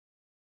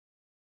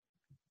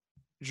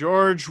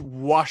 George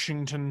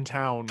Washington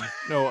Town.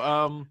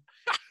 No,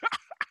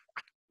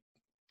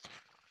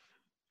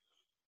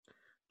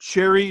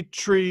 Cherry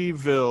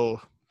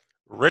Treeville.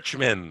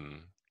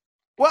 Richmond.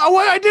 Well,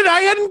 what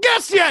I hadn't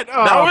guessed yet.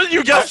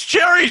 You guessed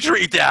Cherry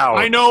Tree Town.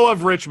 I know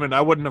of Richmond.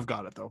 I wouldn't have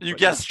got it though. You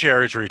guessed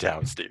Cherry Tree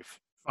Town, Steve.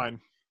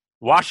 Fine.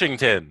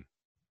 Washington.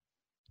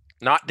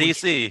 Not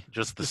DC,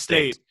 just the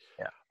state.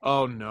 Yeah.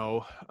 Oh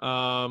no.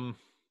 Oh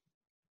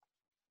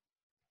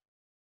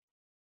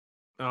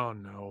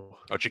no.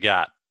 What you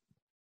got?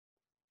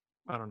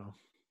 I don't know.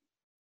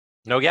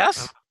 No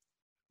guess?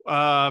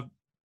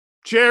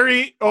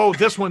 Cherry. Oh,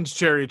 this one's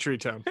Cherry Tree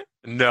Town.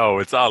 No,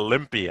 it's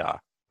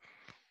Olympia.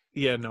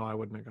 Yeah, no, I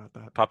wouldn't have got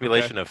that.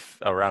 Population of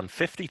around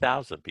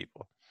 50,000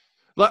 people.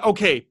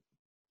 Okay.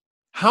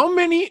 How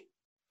many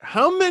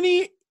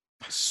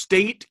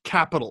state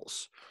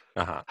capitals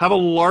have a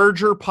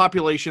larger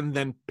population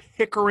than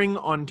Pickering,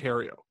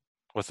 Ontario?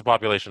 What's the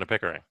population of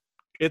Pickering?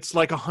 It's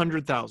like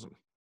 100,000.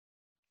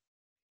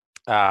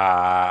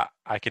 I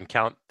can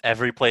count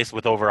every place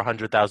with over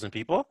 100,000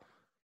 people.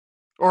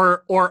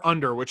 Or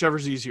under,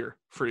 whichever's easier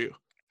for you.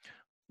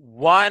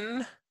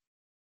 1,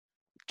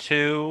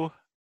 2,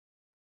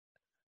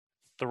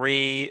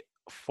 3,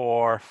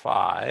 4,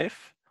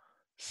 5,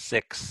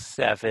 6,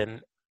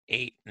 7,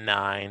 8,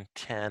 9,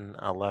 10,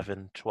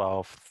 11,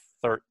 12,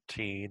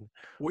 13,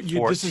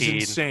 14, this is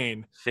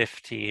insane.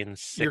 15,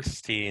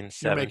 16, You're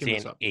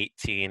 17,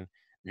 18,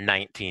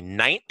 19.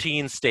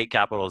 19 state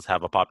capitals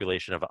have a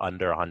population of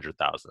under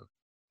 100,000.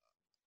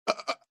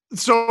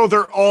 So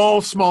they're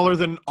all smaller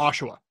than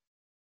Oshawa.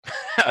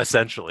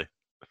 Essentially.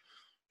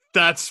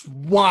 That's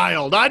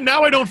wild.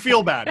 Now I don't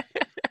feel bad.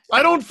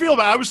 I don't feel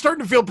bad. I was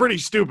starting to feel pretty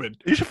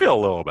stupid. You should feel a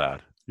little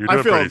bad. You're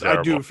doing pretty terrible.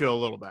 I do feel a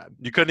little bad.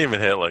 You couldn't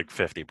even hit like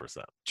 50%.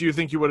 Do you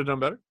think you would have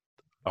done better?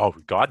 Oh,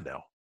 God,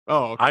 no.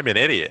 Oh, okay. I'm an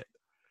idiot.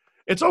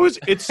 It's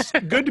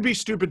good to be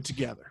stupid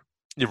together.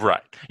 You're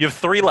right. You have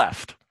 3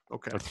 left.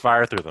 Okay. Let's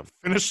fire through them.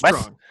 Finish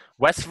strong.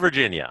 West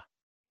Virginia.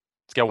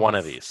 Let's get one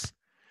of these.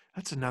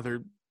 That's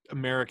another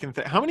American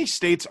thing. How many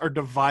states are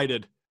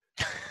divided?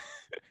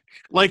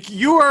 Like,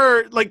 you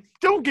are, like,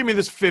 don't give me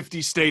this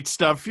 50 state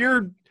stuff.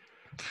 You're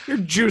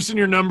juicing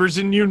your numbers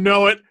and you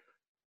know it.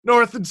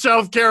 North and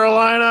South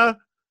Carolina.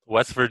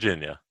 West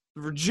Virginia.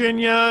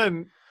 Virginia.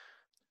 And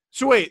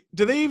so wait,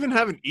 do they even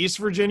have an East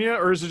Virginia,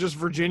 or is it just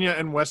Virginia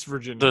and West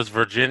Virginia? There's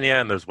Virginia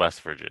and there's West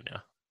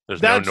Virginia.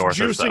 There's That's no north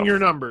or juicing south. your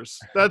numbers.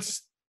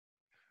 That's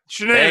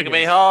shenanigans. Take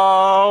me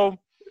home,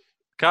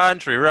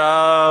 country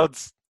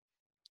roads,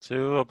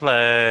 to a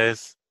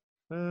place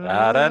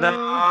I don't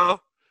know.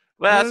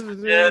 West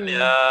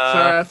Virginia.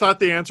 Sorry, I thought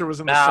the answer was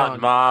in the Mountain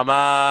song.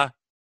 Mama,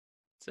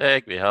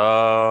 take me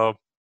home.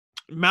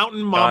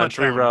 Mountain Mama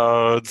Country Town.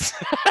 roads.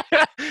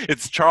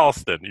 It's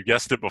Charleston. You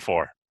guessed it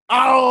before.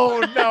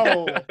 Oh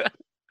no.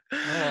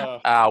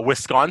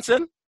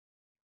 Wisconsin.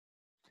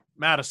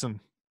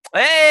 Madison.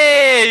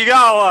 Hey, you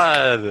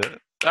got one.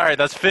 All right,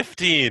 that's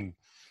 15.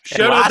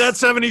 Shout out that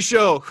 70s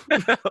show.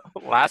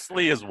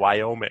 Lastly is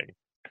Wyoming.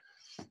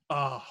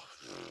 Oh.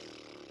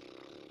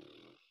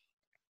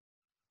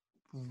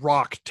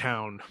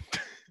 Rocktown.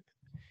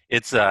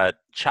 It's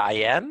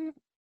Cheyenne.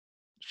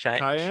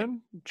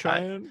 Cheyenne?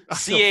 Cheyenne. I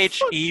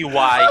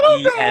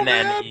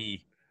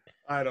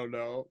don't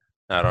know.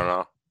 I don't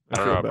know I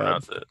how feel to bad.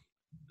 pronounce it.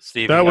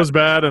 Steve, That was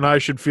bad, and I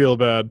should feel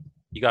bad.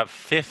 you got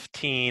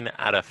 15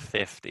 out of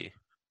 50.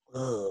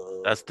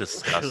 That's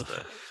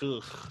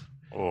disgusting.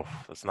 Oh,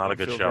 that's not a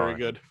good feel show. Very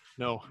good.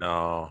 No.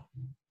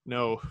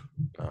 No.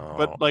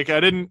 But like, I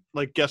didn't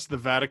like guess the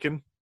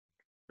Vatican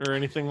or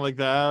anything like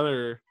that,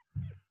 or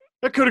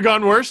that could have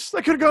gone worse.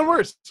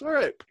 All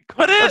right.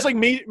 But That's like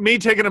me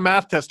taking a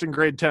math test in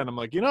grade 10. I'm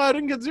like, I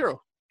didn't get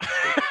 0.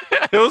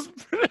 it was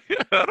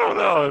I don't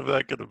know if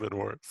that could have been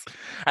worse.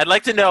 I'd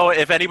like to know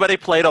if anybody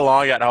played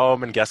along at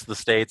home and guessed the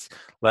states.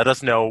 Let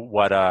us know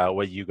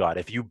what you got.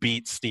 If you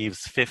beat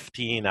Steve's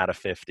 15 out of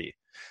 50.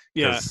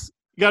 Yeah.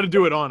 You got to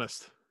do it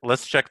honest.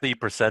 Let's check the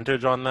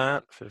percentage on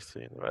that.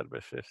 15 divided by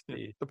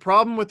 50. The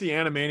problem with the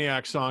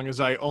Animaniac song is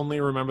I only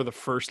remember the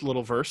first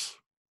little verse.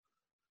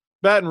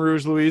 Baton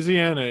Rouge,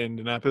 Louisiana,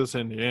 Indianapolis,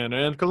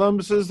 Indiana, and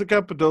Columbus is the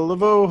capital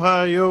of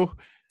Ohio.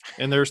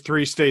 And there's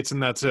 3 states,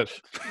 and that's it.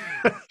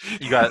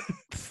 You got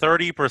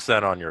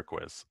 30% on your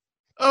quiz.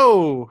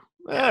 Oh,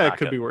 Yeah, it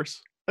could be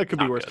worse. That could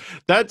be Not worse. good.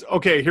 That's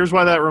okay. Here's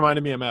why that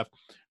reminded me of math.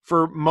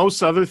 For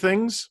most other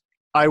things,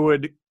 I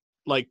would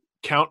like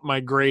count my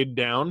grade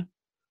down.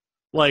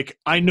 Like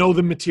I know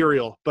the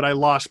material, but I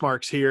lost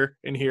marks here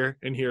and here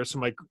and here, so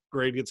my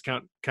grade gets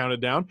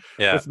counted down.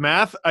 Yeah. With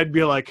math, I'd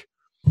be like,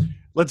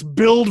 let's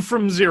build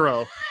from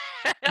 0.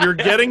 You're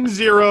getting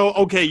 0.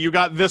 Okay, you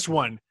got this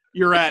one.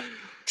 You're at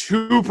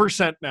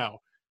 2% now.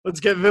 Let's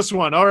get this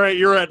one. All right,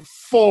 you're at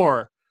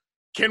 4.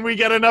 Can we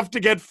get enough to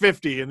get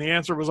 50? And the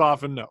answer was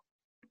often no.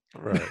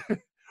 Right.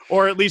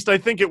 Or at least I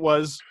think it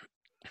was.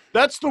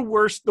 That's the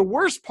worst. The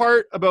worst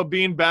part about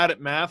being bad at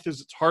math is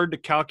it's hard to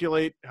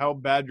calculate how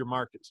bad your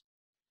mark is.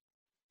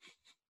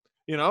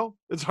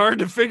 It's hard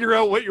to figure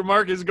out what your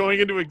mark is going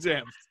into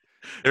exams.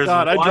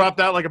 I dropped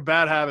that like a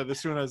bad habit as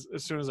soon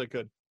as I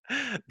could.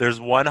 There's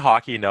one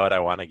hockey note I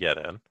want to get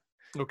in.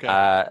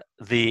 Okay.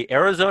 The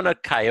Arizona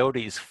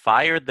Coyotes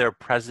fired their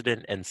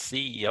president and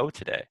CEO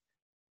today.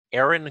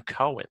 Aaron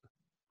Cohen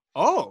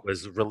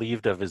was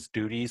relieved of his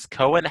duties.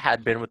 Cohen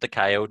had been with the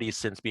Coyotes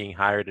since being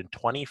hired in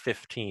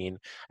 2015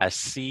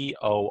 as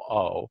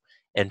COO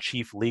and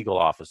chief legal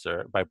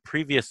officer by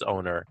previous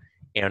owner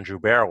Andrew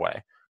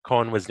Barroway.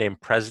 Cohen was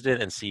named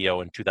president and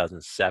CEO in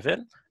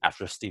 2007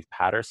 after Steve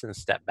Patterson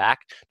stepped back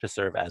to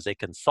serve as a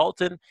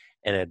consultant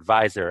and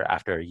advisor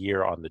after a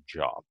year on the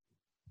job.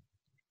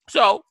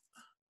 So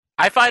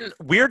I find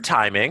weird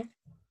timing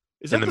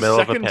in the middle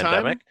of a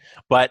pandemic,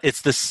 but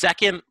it's the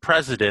second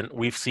president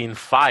we've seen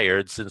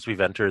fired since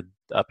we've entered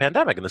a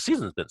pandemic and the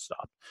season's been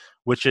stopped,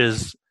 which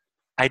is,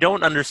 I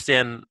don't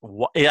understand.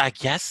 I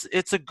guess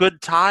it's a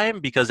good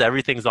time because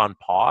everything's on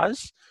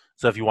pause.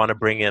 So if you want to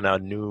bring in a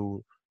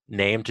new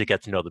name to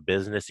get to know the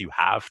business, you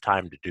have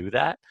time to do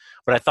that.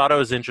 But I thought it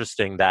was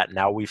interesting that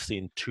now we've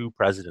seen 2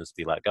 presidents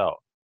be let go.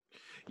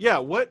 Yeah,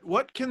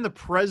 what can the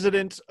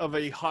president of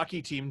a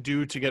hockey team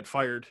do to get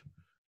fired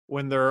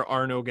when there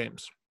are no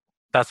games?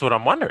 That's what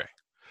I'm wondering.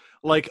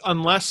 Like,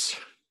 unless,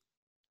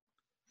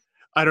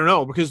 I don't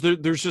know, because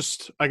there's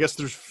just, I guess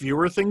there's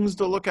fewer things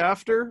to look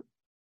after,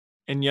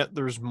 and yet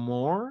there's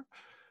more.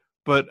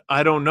 But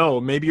I don't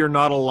know. Maybe you're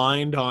not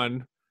aligned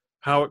on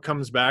how it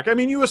comes back. I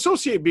mean, you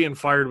associate being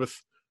fired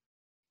with,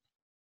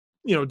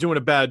 doing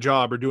a bad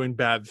job or doing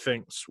bad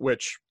things,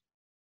 which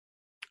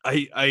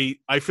I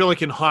feel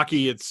like in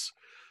hockey, it's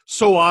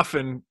so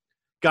often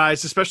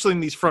guys, especially in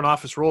these front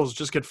office roles,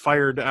 just get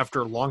fired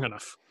after long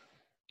enough.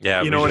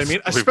 Yeah. You know what I mean?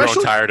 We've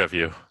grown tired of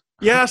you.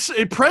 Yes.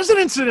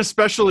 President's an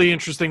especially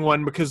interesting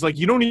one because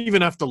you don't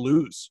even have to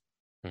lose.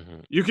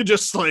 Mm-hmm. You could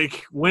just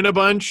win a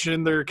bunch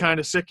and they're kind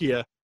of sick of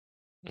you.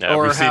 Yeah,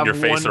 we've seen your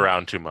face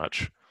around too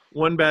much.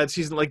 One bad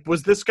season.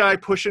 Was this guy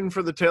pushing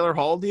for the Taylor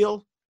Hall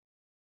deal?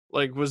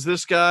 Was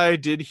this guy,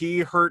 did he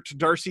hurt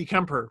Darcy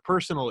Kemper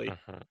personally?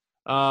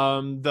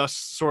 Mm-hmm. Thus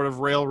sort of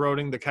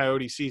railroading the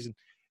Coyote season.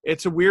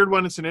 It's a weird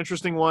one. It's an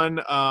interesting one.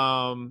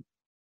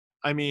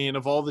 I mean,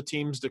 of all the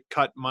teams to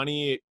cut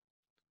money,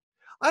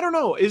 I don't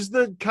know. Is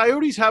the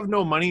Coyotes have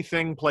no money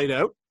thing played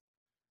out?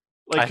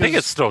 I think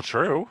it's still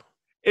true.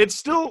 It's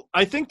still,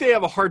 I think they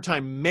have a hard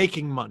time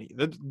making money.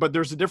 But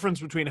there's a difference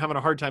between having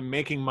a hard time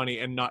making money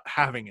and not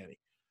having any,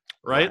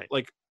 right?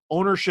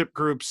 Ownership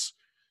groups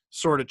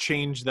sort of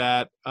changed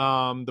that.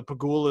 The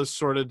Pagulas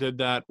sort of did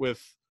that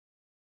with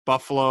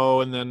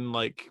Buffalo, and then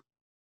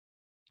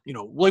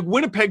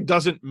Winnipeg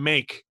doesn't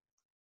make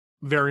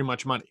very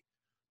much money.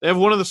 They have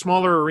one of the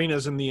smaller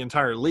arenas in the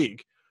entire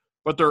league,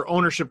 but their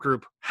ownership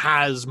group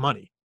has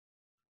money,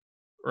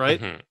 right?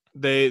 Mm-hmm.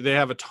 They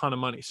have a ton of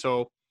money.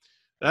 So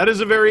That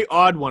is a very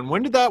odd one.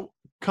 When did that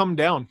come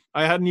down?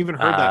 I hadn't even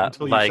heard that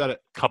until you said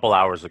it. A couple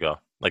hours ago,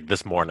 like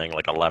this morning,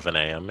 like 11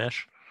 a.m.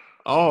 ish.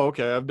 Oh,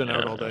 okay. I've been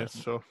out all day,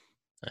 so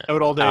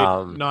out all day,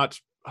 not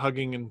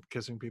hugging and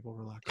kissing people.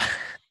 Relax.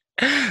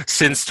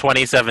 Since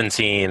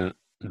 2017,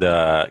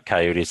 the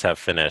Coyotes have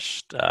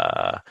finished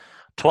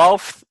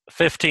 12th,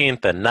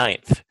 15th, and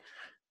 9th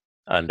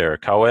under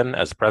Cohen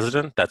as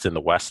president. That's in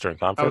the Western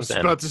Conference. I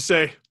was about to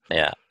say.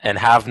 Yeah, and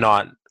have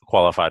not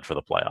qualified for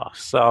the playoffs.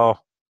 So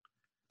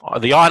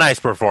the on-ice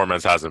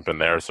performance hasn't been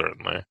there,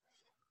 certainly.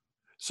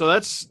 So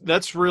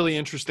that's really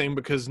interesting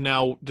because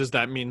now does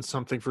that mean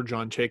something for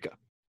John Chayka?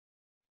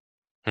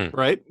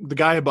 Right? The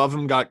guy above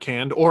him got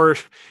canned, or,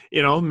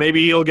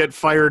 maybe he'll get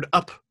fired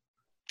up.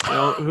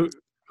 Who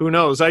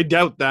knows? I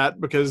doubt that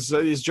because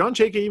is John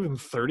Chayka even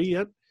 30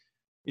 yet?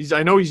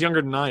 I know he's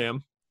younger than I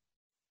am.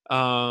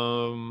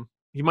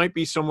 He might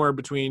be somewhere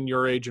between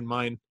your age and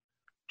mine,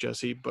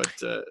 Jesse, but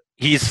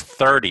he's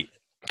 30.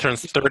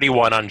 Turns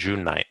 31 on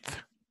June 9th.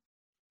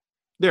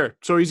 There.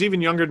 So he's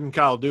even younger than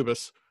Kyle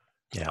Dubas.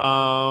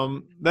 Yeah.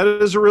 That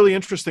is a really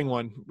interesting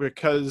one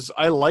because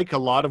I like a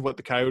lot of what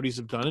the Coyotes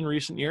have done in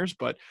recent years,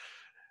 but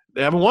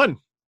they haven't won.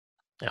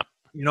 Yeah.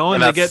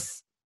 And they get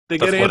Antti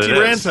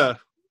Raanta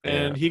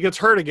and he gets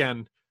hurt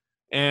again.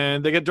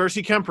 And they get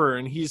Darcy Kemper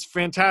and he's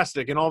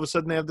fantastic. And all of a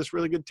sudden they have this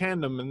really good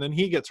tandem and then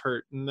he gets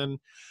hurt. And then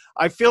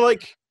I feel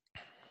like,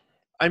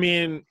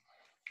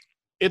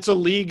 it's a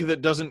league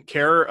that doesn't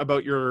care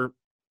about your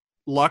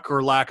luck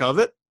or lack of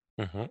it.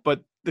 Mm-hmm.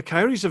 But the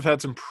Coyotes have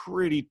had some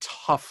pretty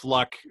tough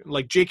luck,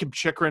 like Jacob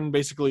Chychrun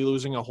basically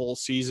losing a whole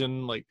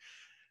season. Like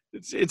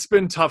it's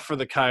been tough for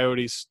the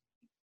Coyotes.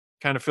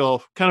 Kind of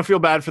feel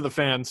bad for the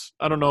fans.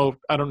 I don't know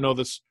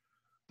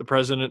the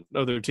president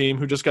of their team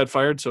who just got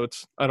fired, so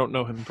I don't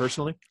know him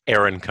personally.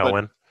 Aaron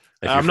Cohen.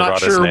 I'm not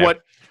sure I'm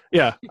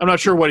not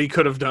sure what he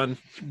could have done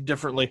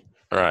differently.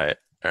 Right.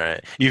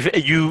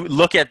 You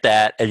look at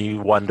that and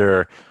you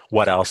wonder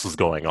what else is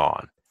going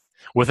on.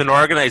 With an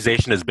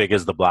organization as big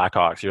as the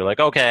Blackhawks, you're like,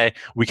 okay,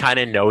 we kind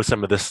of know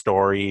some of the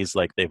stories,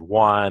 like they've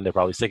won, they're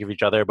probably sick of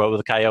each other. But with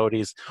the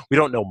Coyotes, we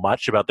don't know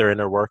much about their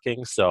inner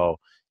workings, so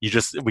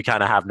we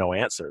kind of have no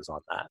answers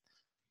on that.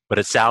 But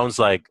it sounds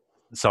like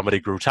somebody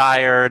grew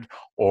tired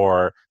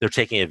or they're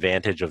taking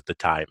advantage of the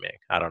timing.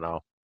 I don't know.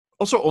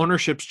 Also,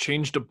 ownership's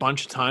changed a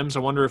bunch of times. I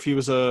wonder if he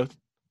was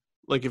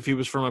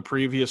from a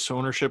previous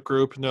ownership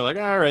group and they're like,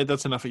 all right,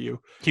 that's enough of you.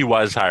 He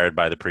was hired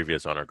by the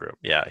previous owner group.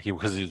 Yeah.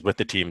 Because he was with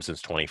the team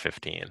since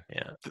 2015.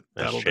 Yeah.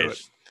 That'll do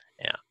it.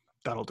 Yeah.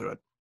 That'll do it.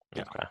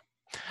 Yeah. Okay.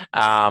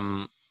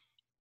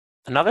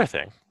 Another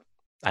thing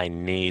I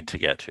need to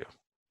get to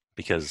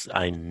because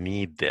I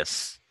need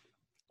this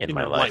in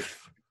my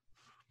life.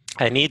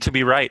 I need to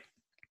be right.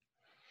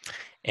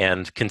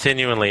 And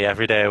continually,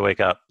 every day I wake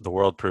up, the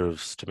world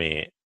proves to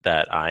me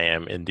that I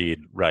am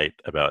indeed right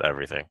about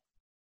everything.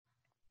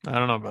 I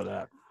don't know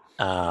about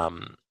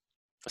that.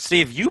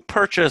 Steve, you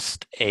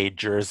purchased a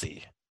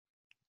jersey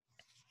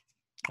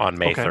on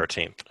May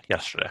 13th,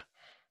 yesterday.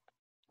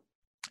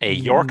 A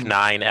York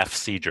 9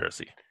 FC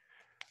jersey.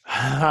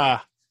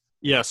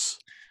 Yes.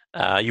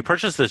 You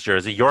purchased this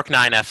jersey. York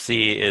 9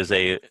 FC is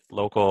a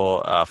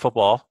local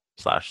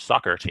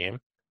football/soccer team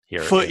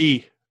here.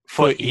 Footy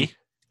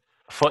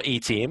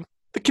team.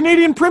 The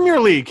Canadian Premier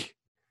League.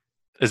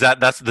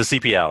 That's the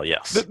CPL,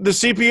 yes. The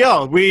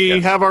CPL.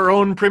 We have our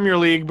own Premier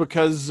League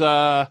because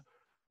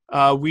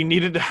we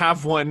needed to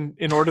have one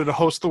in order to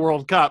host the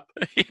World Cup.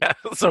 Yeah,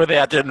 so they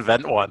had to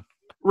invent one.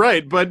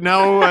 Right, but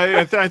now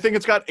I think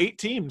it's got 8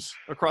 teams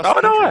across the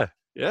country. No way.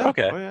 Yeah.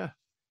 Okay. Oh, yeah.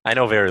 I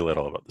know very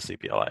little about the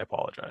CPL. I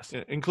apologize.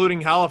 Yeah,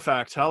 including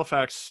Halifax.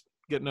 Halifax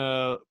getting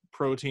a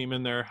pro team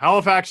in there.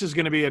 Halifax is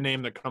going to be a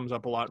name that comes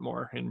up a lot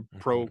more in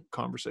pro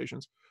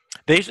conversations.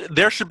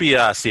 There should be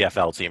a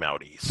CFL team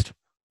out east.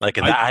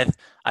 I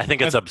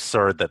think it's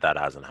absurd that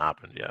hasn't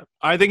happened yet.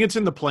 I think it's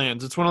in the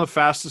plans. It's one of the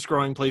fastest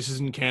growing places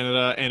in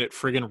Canada, and it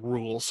friggin'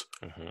 rules.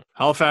 Mm-hmm.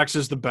 Halifax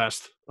is the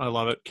best. I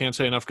love it. Can't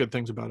say enough good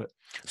things about it.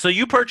 So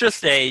you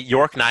purchased a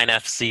York 9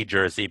 FC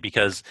jersey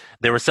because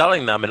they were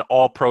selling them, and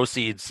all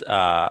proceeds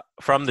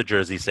from the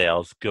jersey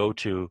sales go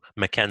to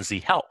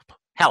Mackenzie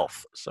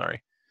Health.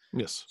 Sorry.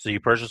 Yes. So you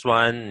purchased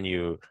one, and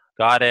you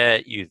got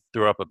it. You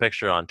threw up a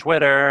picture on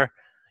Twitter.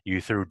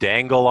 You threw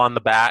Dangle on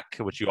the back,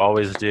 which you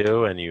always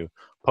do, and you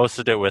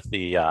posted it with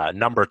the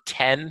number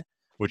 10,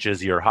 which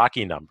is your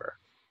hockey number.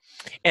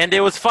 And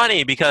it was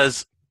funny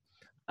because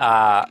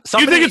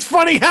you think it's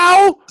funny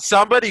how?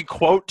 Somebody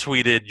quote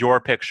tweeted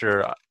your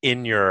picture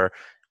in your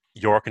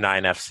York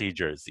 9 FC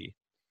jersey.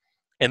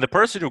 And the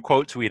person who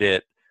quote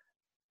tweeted,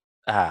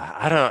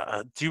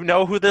 do you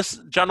know who this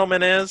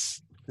gentleman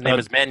is? His name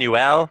is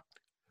Manuel.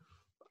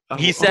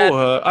 He said,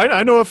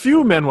 I know a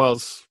few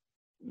Manuels.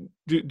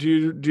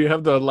 Do you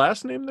have the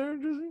last name there,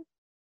 Jesse?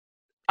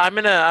 I'm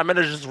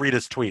gonna just read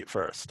his tweet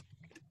first.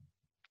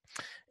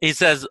 He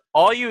says,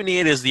 "All you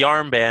need is the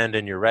armband,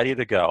 and you're ready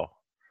to go.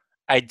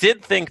 I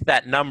did think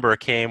that number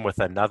came with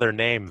another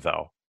name,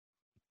 though."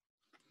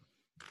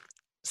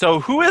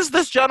 So, who is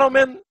this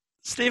gentleman,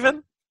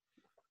 Stephen?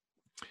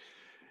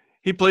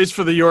 He plays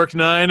for the York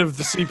Nine of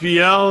the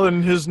CPL,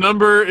 and his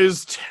number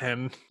is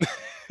 10.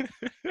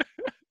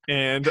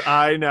 And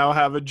I now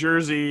have a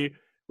jersey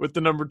with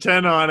the number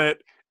 10 on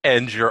it.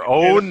 And your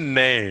own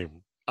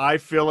name. I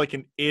feel like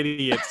an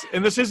idiot.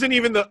 And this isn't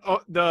even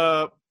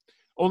the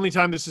only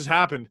time this has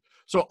happened.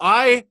 So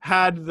I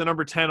had the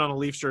number 10 on a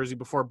Leafs jersey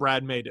before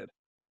Brad May did.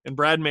 And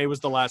Brad May was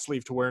the last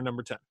Leaf to wear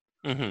number 10.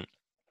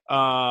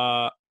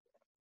 Mm-hmm.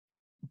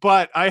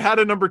 But I had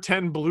a number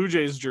 10 Blue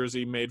Jays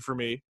jersey made for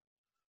me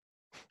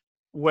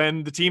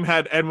when the team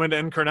had Edwin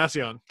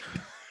Encarnacion.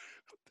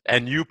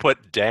 And you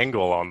put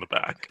Dangle on the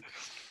back.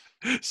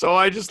 So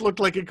I just looked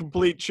like a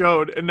complete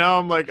chode. And now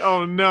I'm like,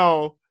 oh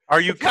no.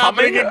 Are you It's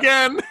happening coming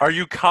again? Are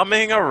you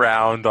coming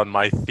around on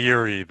my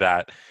theory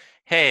that,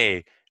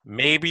 hey,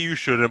 maybe you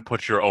shouldn't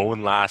put your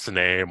own last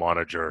name on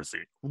a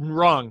jersey?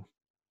 Wrong.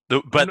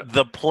 But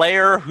the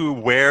player who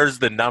wears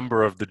the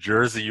number of the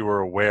jersey you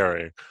were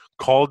wearing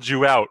called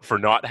you out for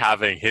not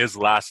having his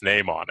last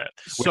name on it.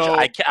 Which So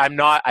I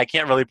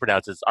can't really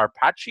pronounce. It's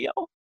Arpaccio?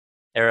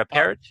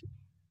 Arpaccio?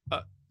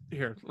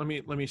 here, let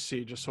me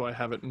see just so I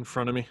have it in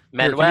front of me.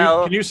 Manuel.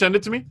 Here, can you send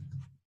it to me?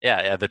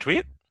 Yeah, the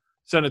tweet?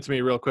 Send it to me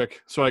real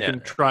quick so I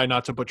can try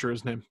not to butcher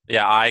his name.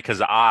 Yeah,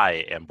 because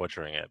I am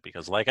butchering it.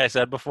 Because like I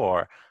said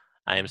before,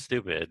 I am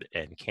stupid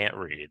and can't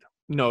read.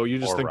 No, you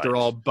just Or think right. they're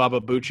all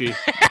Baba Bucci.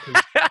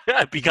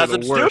 Because They're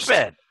I'm the worst.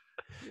 stupid.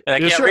 And I Yeah,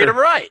 can't sure. read them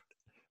right.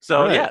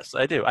 So, Right. yes,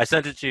 I do. I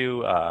sent it to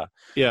you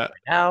Yeah. right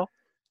now.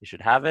 You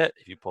should have it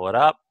if you pull it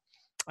up.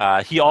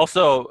 He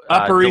also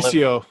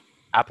Aparicio,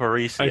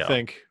 Aparicio. I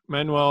think.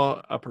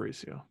 Manuel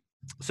Aparicio.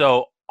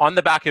 So on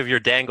the back of your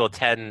Dangle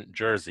 10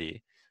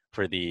 jersey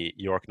for the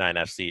York 9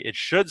 FC, it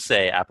should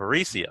say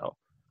Aparicio,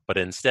 but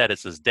instead it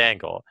says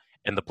Dangle.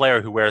 And the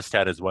player who wears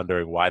 10 is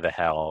wondering why the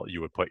hell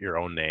you would put your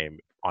own name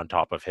on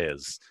top of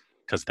his,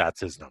 because that's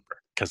his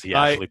number, because he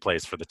actually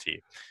plays for the team.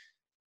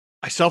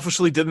 I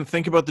selfishly didn't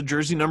think about the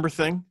jersey number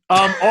thing.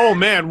 Oh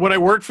man, when I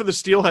worked for the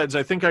Steelheads,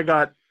 I think I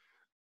got.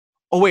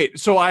 Oh wait,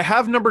 so I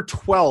have number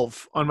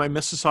 12 on my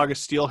Mississauga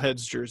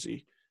Steelheads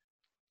jersey.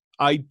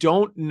 I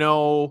don't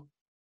know.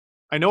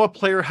 I know a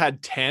player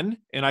had 10,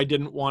 and I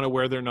didn't want to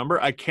wear their number.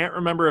 I can't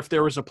remember if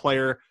there was a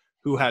player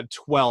who had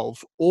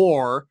 12,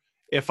 or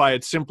if I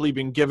had simply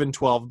been given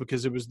 12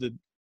 because it was the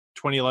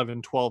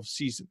 2011-12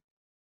 season.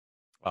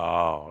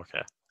 Oh,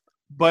 okay.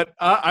 But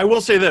I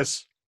will say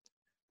this.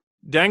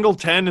 Dangle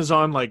 10 is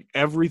on like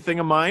everything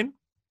of mine,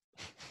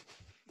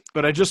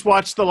 but I just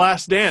watched The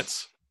Last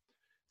Dance.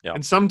 Yeah.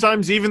 And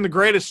sometimes even the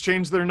greatest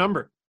change their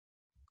number.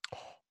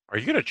 Are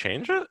you going to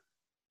change it?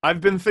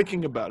 I've been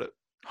thinking about it.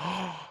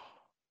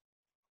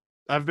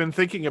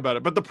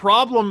 But the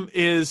problem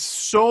is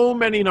so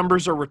many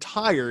numbers are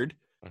retired.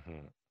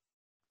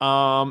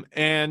 Mm-hmm.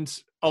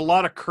 And a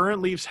lot of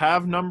current Leafs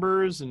have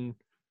numbers, and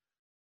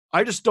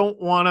I just don't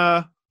want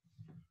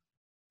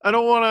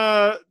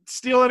to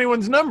steal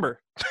anyone's number.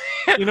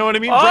 You know what I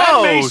mean?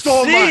 Brad May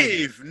stole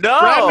Steve, mine. no.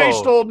 Brad May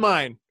stole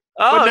mine.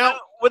 Oh, But now- no.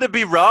 Would it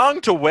be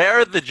wrong to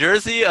wear the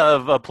jersey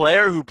of a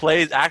player who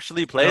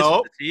actually plays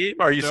Nope. for the team?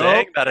 Are you Nope.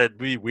 saying that it'd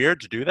be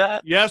weird to do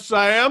that? Yes,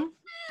 I am.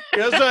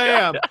 Yes, I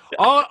am.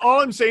 All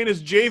I'm saying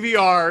is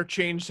JVR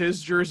changed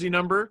his jersey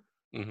number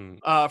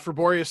Mm-hmm. for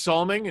Boreas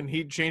Salming, and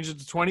he changed it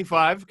to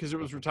 25 because it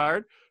was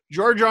retired.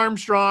 George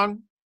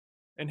Armstrong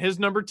and his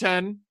number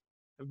 10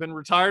 have been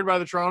retired by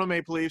the Toronto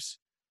Maple Leafs.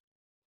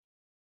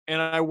 And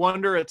I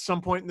wonder at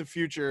some point in the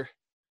future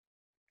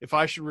if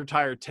I should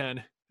retire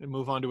 10 and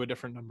move on to a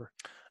different number.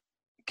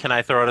 Can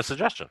I throw out a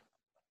suggestion?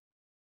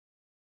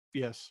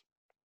 Yes.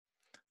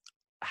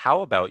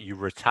 How about you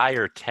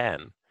retire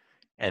 10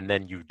 and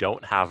then you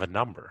don't have a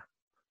number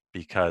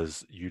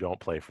because you don't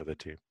play for the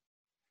team?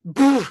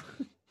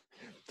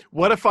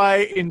 What if I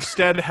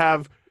instead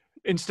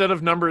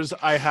of numbers,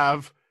 I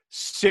have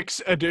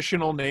 6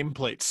 additional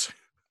nameplates?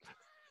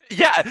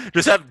 Yeah,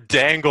 just have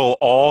Dangle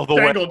all the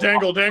way.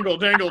 Dangle.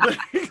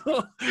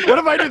 What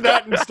if I did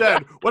that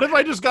instead? What if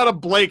I just got a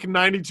Blake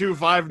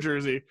 92.5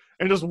 jersey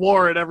and just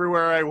wore it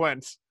everywhere I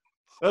went?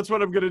 That's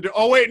what I'm going to do.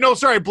 Oh, wait, no,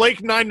 sorry,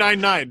 Blake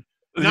 999.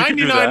 You could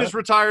do 99 that. is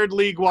retired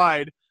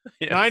league-wide.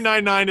 Yes.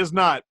 999 is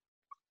not.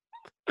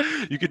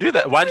 You could do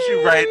that. Why don't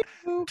you write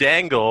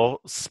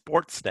Dangle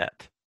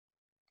Sportsnet?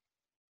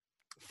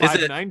 Is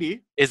it-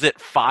 590. Is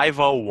it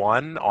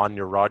 501 on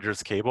your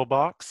Rogers cable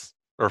box?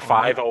 Or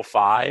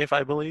 505,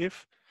 I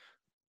believe?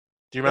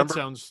 Do you remember?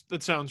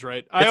 That sounds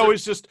right. I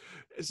always just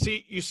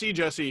see,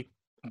 Jesse,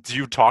 Do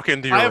you talk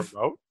into your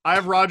remote? I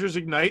have Rogers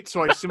Ignite,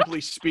 so I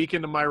simply speak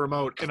into my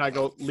remote and I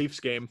go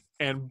Leafs game,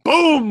 and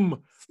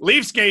boom,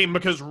 Leafs game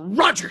because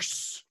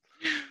Rogers.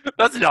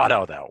 That's not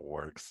how that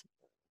works.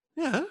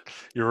 Yeah.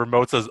 Your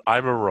remote says,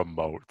 I'm a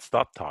remote.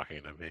 Stop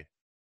talking to me.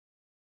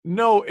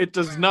 No, it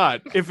does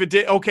not. If it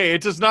did, okay,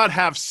 it does not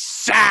have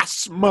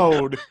SAS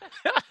mode.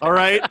 All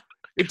right.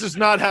 It does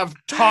not have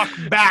talk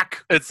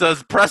back. It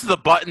says, press the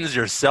buttons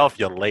yourself,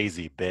 you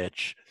lazy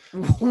bitch.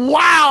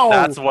 Wow.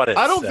 That's what it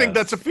I don't says. think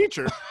that's a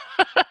feature.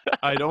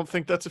 I don't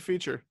think that's a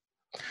feature.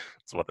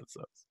 That's what it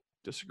says.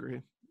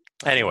 Disagree.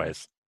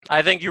 Anyways,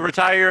 I think you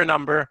retire your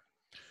number.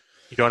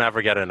 You don't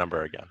ever get a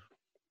number again.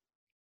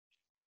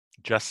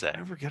 Just say.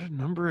 Never get a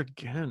number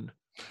again.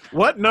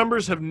 What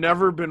numbers have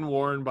never been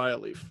worn by a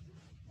Leaf?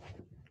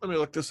 Let me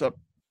look this up.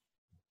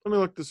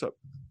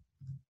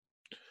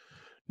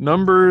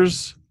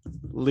 Numbers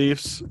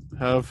Leafs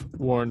have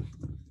worn.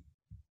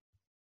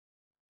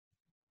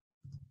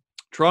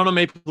 Toronto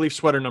Maple Leaf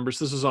sweater numbers.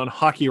 This is on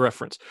Hockey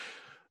Reference.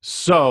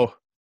 So,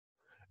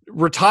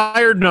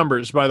 retired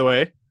numbers, by the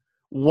way.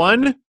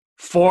 1,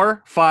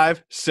 4,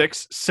 5,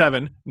 6,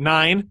 7,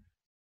 9,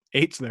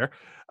 8's there.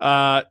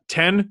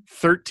 10,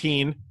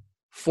 13,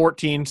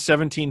 14,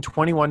 17,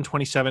 21,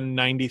 27,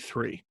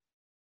 93.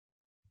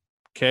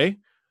 Okay?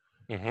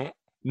 Mm-hmm.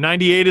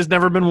 98 has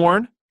never been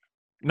worn.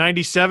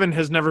 97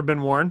 has never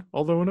been worn,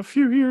 although in a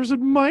few years it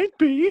might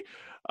be.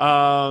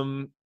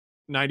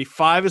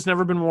 95 has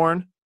never been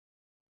worn.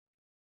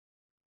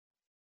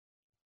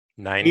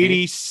 90.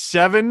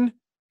 87,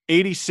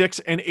 86,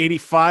 and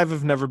 85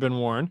 have never been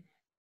worn.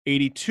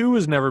 82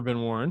 has never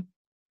been worn.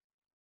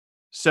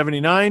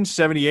 79,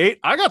 78.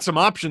 I got some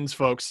options,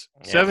 folks.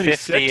 Yeah,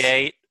 76.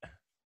 58.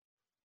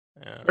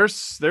 Yeah.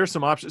 There's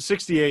some options.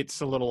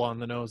 68's a little on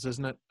the nose,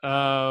 isn't it?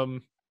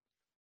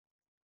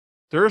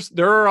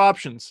 There are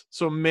options.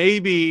 So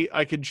maybe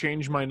I could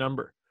change my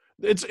number.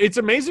 It's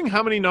amazing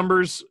how many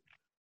numbers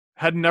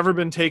had never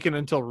been taken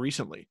until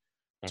recently.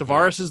 Mhm.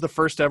 Tavares is the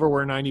first to ever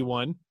wear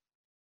 91.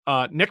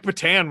 Nick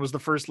Patan was the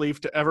first Leaf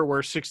to ever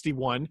wear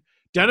 61.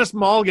 Dennis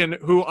Mulligan,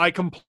 who I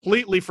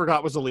completely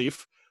forgot was a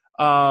Leaf,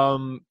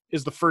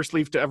 is the first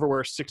Leaf to ever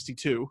wear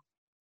 62.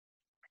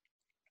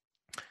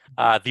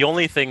 The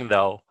only thing,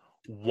 though,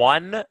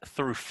 1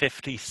 through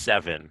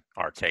 57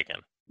 are taken.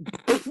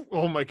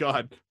 Oh, my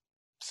God.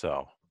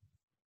 So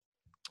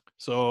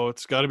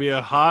it's got to be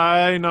a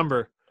high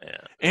number. yeah.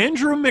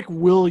 Andrew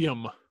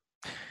McWilliam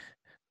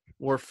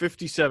wore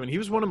 57. He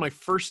was one of my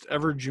first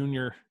ever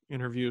junior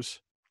interviews.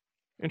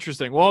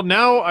 Interesting. Well,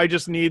 now I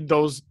just need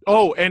those.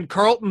 Oh, and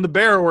Carlton the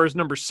Bear wears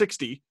number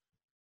 60.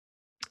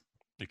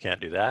 You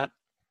can't do that.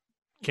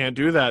 Can't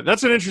do that.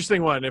 That's an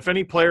interesting one. If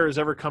any player has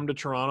ever come to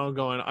Toronto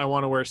going, I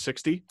want to wear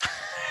 60,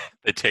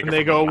 They take and it they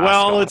from go, the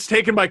well, mascot. it's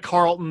taken by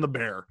Carlton the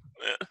Bear.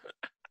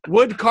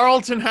 Would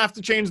Carlton have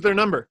to change their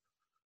number?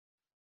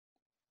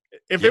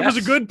 If it was a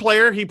Yes. good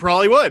player, he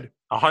probably would.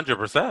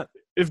 100%.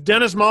 If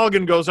Dennis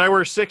Mulligan goes, I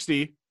wear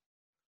 60,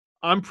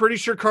 I'm pretty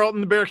sure Carlton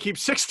the Bear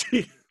keeps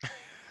 60.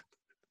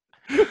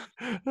 I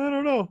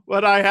don't know.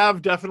 But I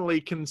have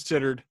definitely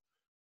considered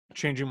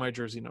changing my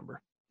jersey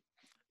number.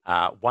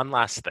 One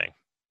last thing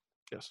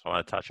Yes. I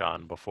want to touch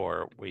on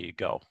before we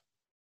go.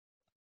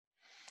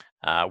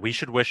 We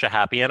should wish a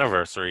happy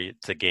anniversary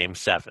to Game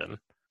 7,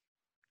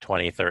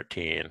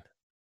 2013,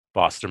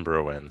 Boston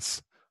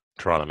Bruins,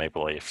 Toronto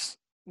Maple Leafs.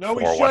 No,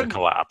 we 4-1 shouldn't.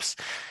 collapse.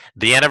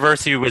 The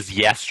anniversary was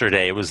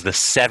yesterday. It was the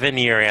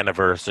 7-year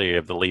anniversary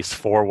of the Leafs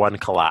 4-1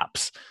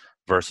 collapse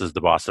versus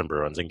the Boston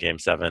Bruins in Game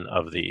 7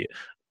 of the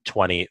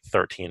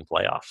 2013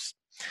 playoffs.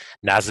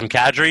 Nazem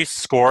Kadri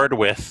scored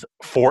with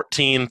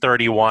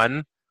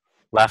 14:31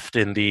 left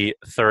in the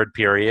third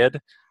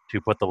period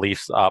to put the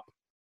Leafs up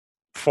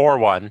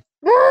 4-1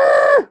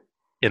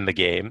 in the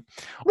game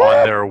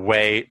on their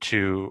way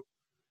to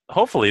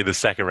hopefully the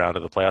second round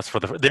of the playoffs.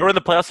 They were in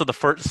the playoffs for the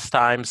first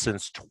time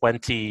since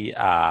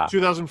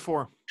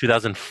 2004.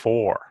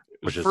 2004,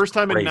 which is First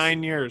time crazy. in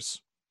 9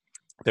 years.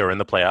 They were in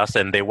the playoffs,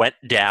 and they went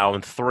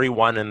down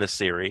 3-1 in the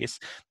series.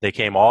 They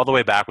came all the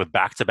way back with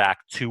back-to-back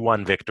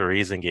 2-1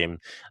 victories in Game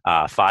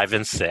 5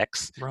 and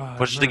 6.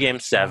 Pushed to Game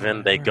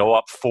 7. They go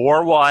up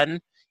 4-1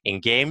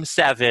 in Game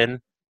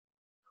 7.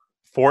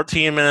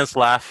 14 minutes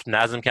left.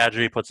 Nazem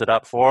Kadri puts it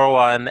up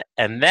 4-1.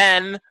 And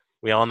then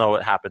we all know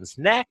what happens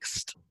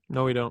next.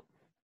 No, we don't.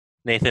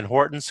 Nathan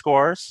Horton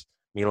scores.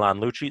 Milan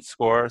Lucic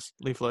scores.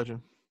 Leaf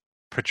legend.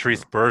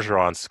 Patrice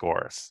Bergeron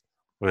scores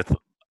with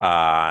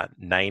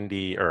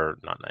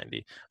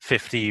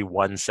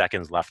 51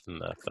 seconds left in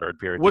the third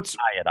period to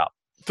tie it up.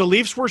 The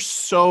Leafs were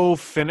so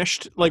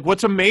finished. Like,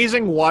 what's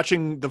amazing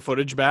watching the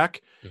footage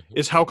back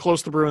is how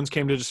close the Bruins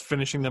came to just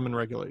finishing them in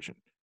regulation.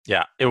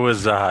 Yeah, it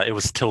was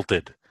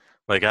tilted.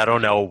 Like, I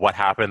don't know what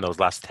happened those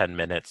last 10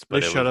 minutes,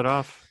 but They shut it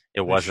off.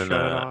 It wasn't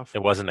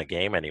a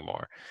game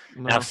anymore.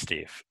 No. Now,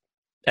 Steve.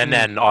 And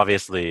then,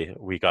 obviously,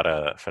 we got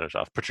to finish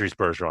off. Patrice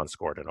Bergeron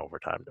scored in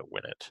overtime to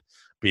win it,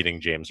 beating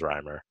James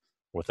Reimer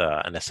with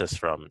an assist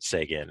from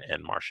Sagan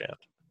and Marchand,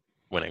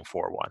 winning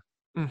 4-1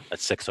 at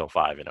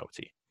 6:05 in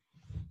OT.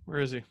 Where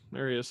is he?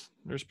 There he is.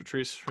 There's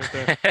Patrice right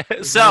there.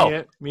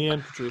 So, me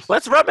and Patrice.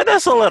 let's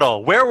reminisce a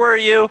little. Where were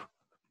you?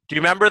 Do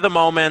you remember the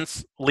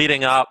moments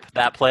leading up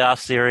that playoff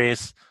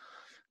series?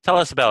 Tell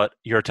us about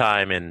your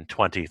time in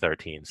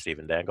 2013,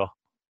 Stephen Dangle.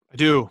 I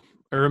do.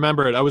 I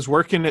remember it. I was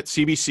working at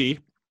CBC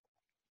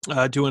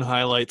doing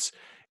highlights,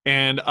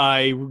 and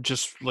I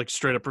just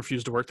straight up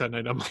refused to work that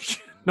night. I'm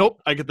like, nope,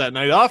 I get that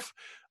night off.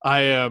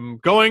 I am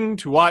going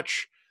to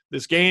watch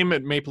this game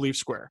at Maple Leaf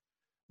Square.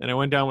 And I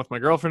went down with my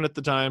girlfriend at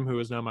the time, who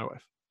is now my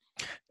wife.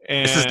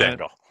 And Mrs.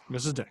 Dangle.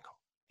 Mrs. Dangle.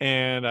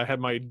 And I had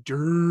my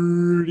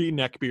dirty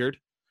neck beard.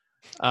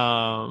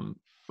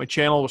 My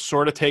channel was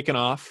sort of taken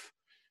off.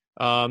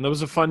 That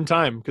was a fun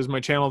time because my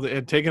channel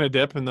had taken a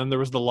dip, and then there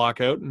was the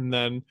lockout, and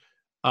then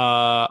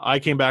I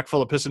came back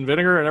full of piss and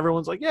vinegar, and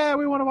everyone's like, "Yeah,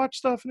 we want to watch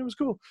stuff," and it was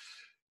cool.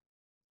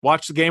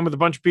 Watched the game with a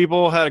bunch of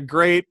people, had a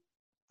great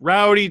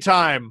rowdy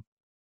time,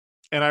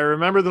 and I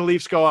remember the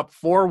Leafs go up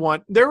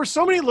 4-1. There were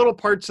so many little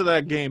parts of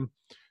that game,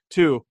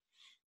 too.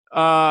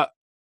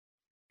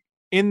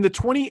 In the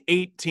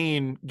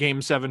 2018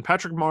 Game 7,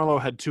 Patrick Marleau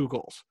had 2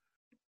 goals.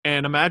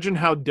 And imagine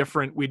how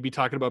different we'd be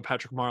talking about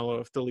Patrick Marleau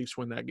if the Leafs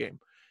win that game.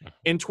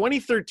 In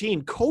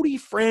 2013, Cody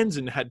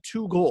Franzen had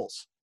 2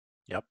 goals.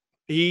 Yep.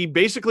 He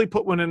basically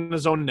put one in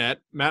his own net.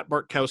 Matt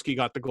Bartkowski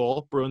got the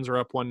goal. Bruins are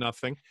up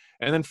 1-0.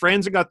 And then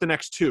Franzen got the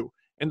next 2.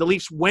 And the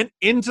Leafs went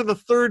into the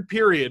third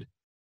period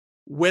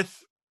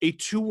with a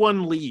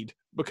 2-1 lead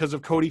because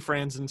of Cody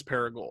Franzen's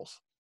pair of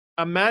goals.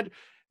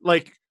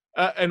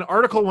 An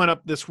article went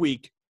up this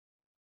week.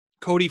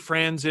 Cody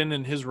Franzen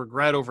and his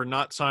regret over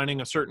not signing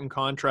a certain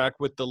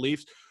contract with the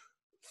Leafs.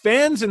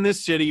 Fans in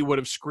this city would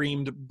have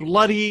screamed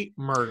bloody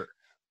murder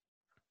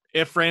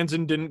if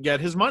Franzen didn't get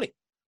his money.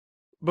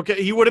 Because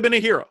he would have been a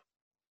hero.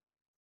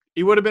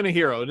 He would have been a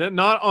hero.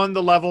 Not on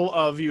the level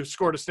of you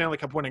scored a Stanley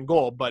Cup winning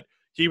goal, but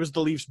he was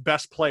the Leafs'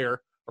 best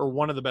player, or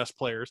one of the best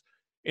players,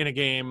 in a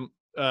game,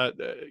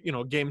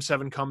 Game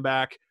 7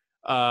 comeback.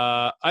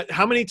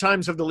 How many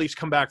times have the Leafs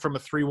come back from a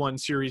 3-1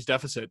 series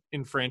deficit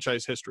in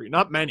franchise history?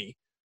 Not many.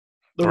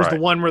 There was the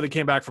one where they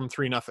came back from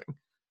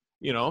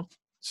 3-0,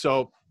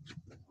 So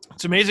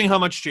it's amazing how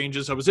much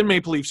changes. I was in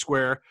Maple Leaf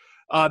Square.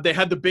 They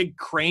had the big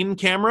crane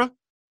camera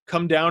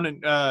come down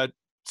and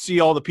see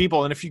all the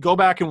people. And if you go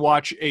back and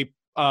watch a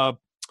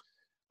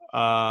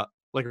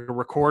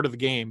record of the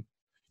game,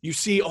 you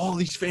see all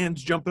these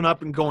fans jumping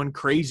up and going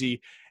crazy.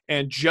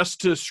 And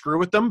just to screw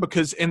with them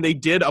and they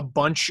did a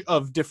bunch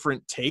of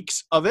different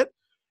takes of it.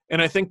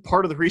 And I think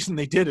part of the reason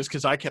they did is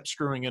because I kept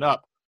screwing it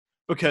up.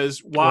 Because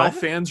while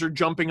fans are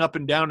jumping up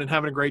and down and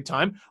having a great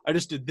time, I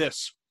just did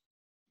this.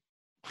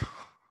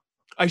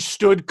 I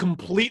stood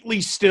completely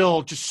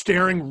still, just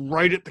staring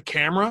right at the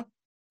camera.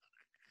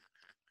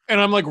 And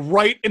I'm like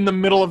right in the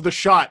middle of the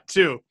shot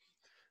too.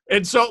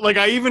 And so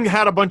I even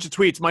had a bunch of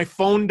tweets. My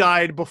phone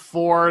died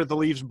before the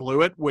Leafs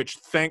blew it, which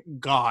thank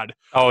God.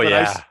 Oh,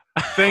 yeah.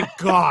 Thank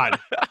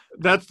God.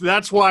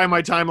 That's why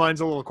my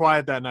timeline's a little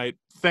quiet that night.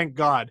 Thank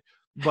God.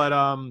 But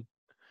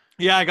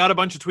yeah, I got a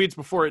bunch of tweets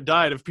before it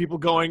died of people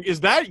going, "Is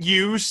that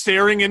you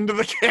staring into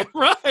the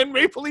camera in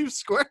Maple Leaf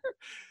Square?"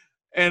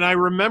 And I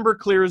remember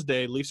clear as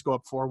day, Leafs go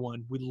up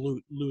 4-1. We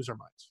lose our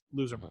minds.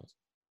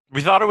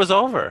 We thought it was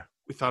over.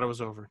 We thought it was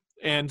over.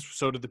 And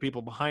so did the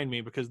people behind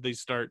me because they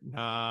start,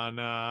 nah,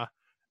 nah,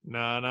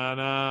 nah, nah,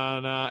 nah,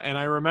 nah. And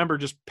I remember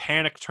just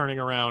panic turning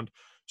around,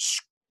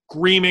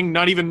 screaming,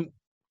 not even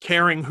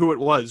caring who it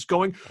was,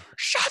 going,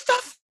 "Shut the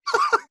f***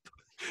 up!"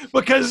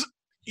 Because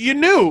you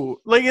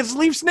knew, it's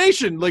Leafs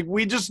Nation.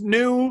 We just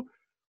knew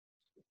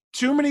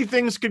too many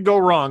things could go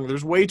wrong.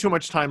 There's way too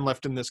much time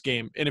left in this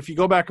game. And if you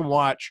go back and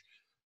watch,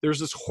 there's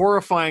this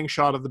horrifying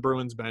shot of the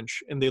Bruins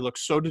bench, and they look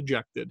so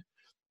dejected.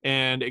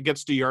 And it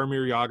gets to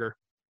Jaromir Jagr,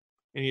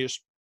 and he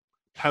just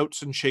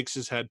pouts and shakes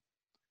his head.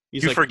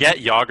 You forget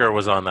Jagr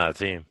was on that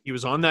team. He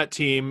was on that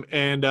team.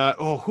 And,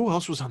 who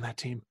else was on that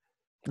team?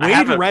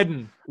 Wade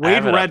Redden.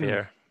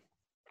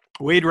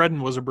 Wade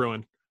Redden was a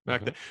Bruin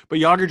back then. But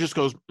Jagr just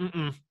goes,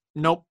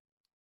 nope.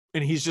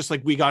 And he's just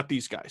like, we got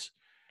these guys.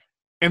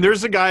 And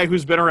there's a guy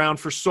who's been around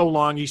for so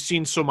long. He's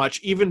seen so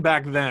much, even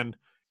back then.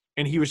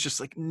 And he was just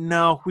like,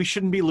 no, we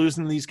shouldn't be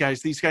losing these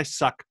guys. These guys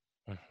suck.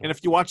 And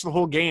if you watch the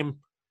whole game,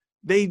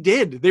 they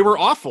did. They were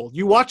awful.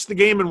 You watch the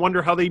game and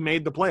wonder how they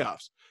made the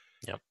playoffs.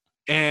 Yep.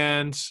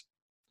 And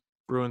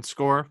Bruins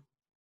score.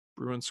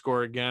 Bruins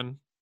score again.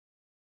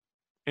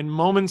 And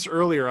moments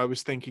earlier, I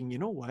was thinking, you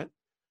know what?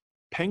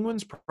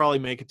 Penguins probably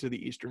make it to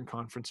the Eastern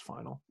Conference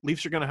Final.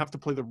 Leafs are going to have to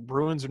play the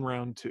Bruins in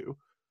round 2.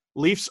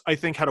 Leafs, I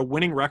think, had a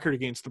winning record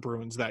against the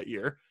Bruins that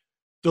year.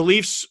 The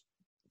Leafs,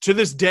 to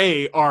this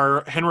day,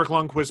 are Henrik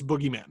Lundqvist's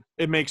boogeyman.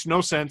 It makes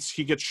no sense.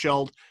 He gets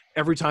shelled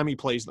every time he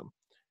plays them.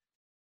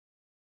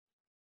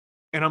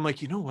 And I'm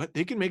like, you know what?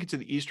 They can make it to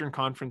the Eastern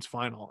Conference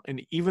Final.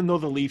 And even though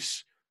the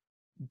Leafs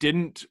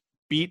didn't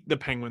beat the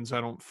Penguins,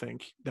 I don't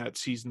think, that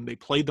season, they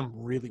played them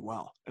really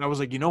well. And I was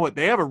like, you know what?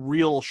 They have a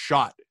real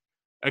shot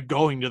at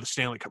going to the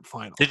Stanley Cup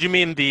Final. Did you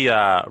mean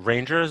the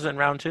Rangers in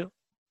round 2?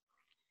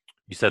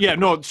 You said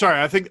sorry.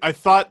 I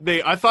thought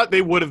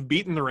they would have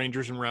beaten the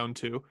Rangers in round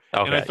 2. Okay,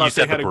 and I thought you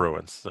said the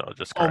Bruins, so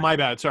just correct. Oh, my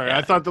bad. Sorry. Yeah.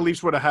 I thought the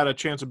Leafs would have had a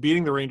chance of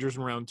beating the Rangers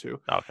in round 2.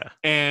 Okay.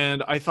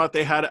 And I thought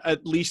they had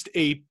at least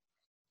a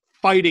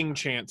fighting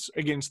chance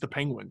against the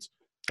Penguins.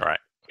 All right.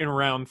 In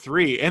round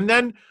 3. And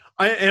then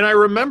I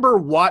remember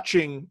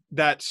watching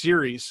that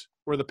series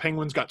where the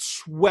Penguins got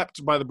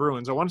swept by the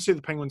Bruins. I want to say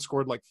the Penguins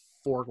scored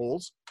 4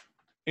 goals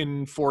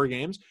in 4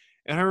 games.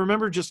 And I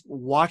remember just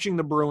watching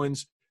the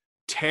Bruins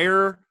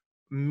tear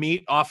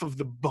meat off of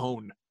the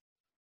bone,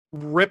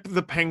 rip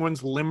the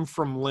Penguins limb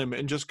from limb,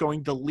 and just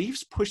going, the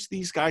Leafs push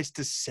these guys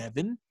to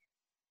 7?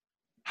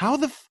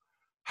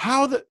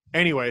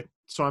 Anyway,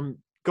 so I'm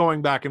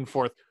going back and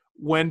forth.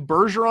 When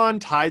Bergeron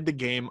tied the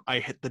game, I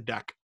hit the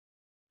deck.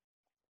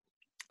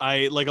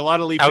 I like a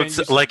lot of Leaf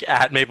fans. Like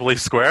at Maple Leaf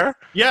Square?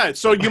 Yeah,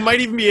 so you might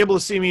even be able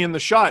to see me in the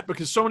shot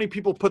because so many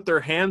people put their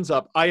hands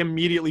up. I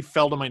immediately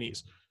fell to my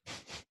knees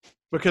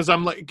because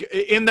I'm like,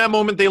 in that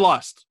moment they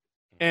lost,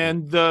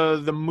 and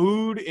the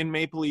mood in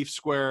Maple Leaf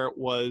Square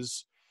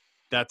was,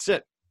 that's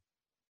it,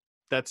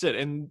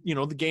 and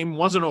the game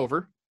wasn't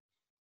over.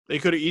 They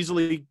could have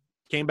easily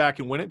came back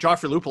and win it.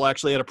 Joffrey Lupul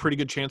actually had a pretty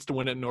good chance to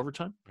win it in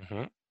overtime,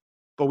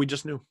 but we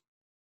just knew.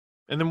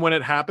 And then when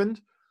it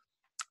happened,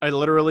 I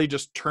literally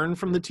just turned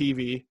from the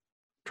TV,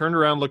 turned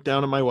around, looked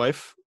down at my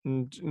wife,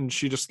 and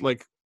she just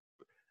like,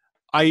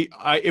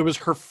 it was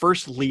her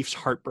first Leafs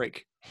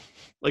heartbreak.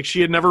 Like she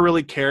had never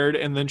really cared,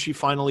 and then she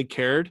finally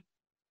cared,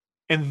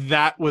 and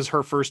that was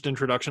her first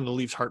introduction to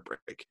Leafs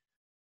heartbreak.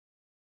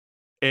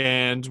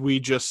 And we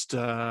just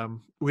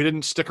we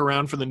didn't stick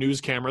around for the news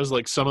cameras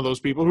like some of those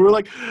people who were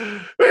like,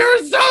 we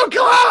were so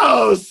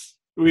close.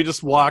 We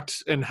just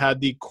walked and had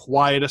the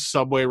quietest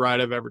subway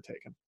ride I've ever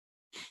taken.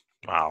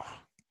 Wow.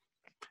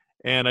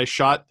 And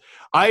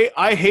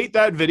I hate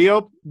that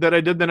video that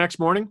I did the next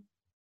morning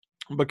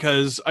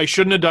because I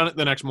shouldn't have done it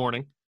the next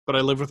morning, but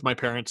I lived with my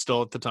parents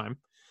still at the time.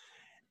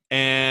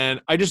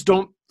 And I just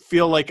don't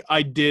feel like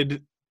I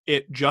did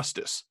it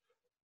justice.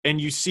 And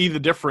you see the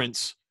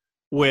difference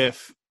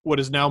with what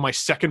is now my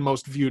second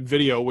most viewed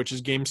video, which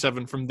is Game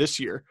 7 from this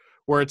year,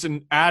 where it's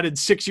an added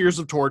 6 years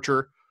of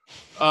torture.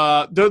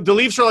 The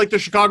Leafs are like the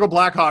Chicago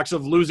Blackhawks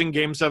of losing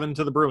Game 7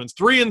 to the Bruins.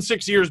 3 in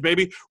 6 years,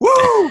 baby.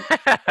 Woo!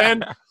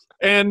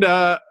 And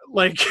I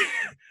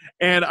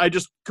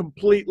just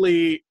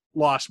completely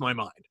lost my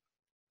mind.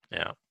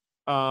 Yeah.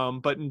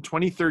 But in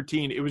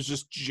 2013, it was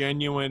just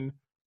genuine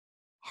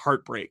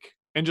heartbreak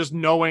and just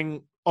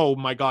knowing, oh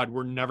my God,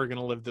 we're never going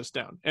to live this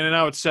down. And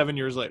now it's 7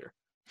 years later.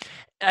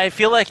 I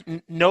feel like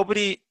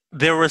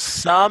there was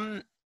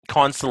some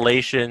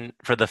consolation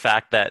for the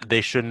fact that they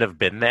shouldn't have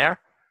been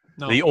there.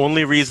 No. The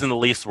only reason the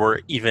Leafs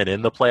were even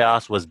in the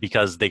playoffs was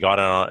because they got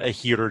on a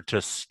heater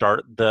to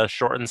start the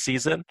shortened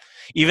season.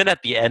 Even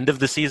at the end of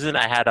the season,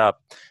 I had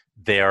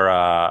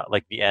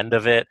the end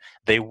of it.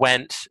 They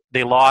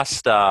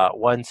lost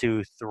 1,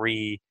 2,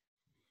 3.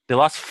 They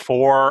lost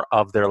 4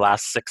 of their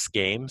last 6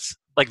 games.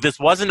 Like this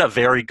wasn't a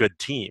very good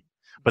team,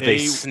 but they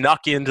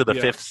snuck into the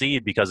 5th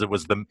seed because it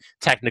was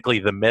technically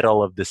the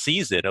middle of the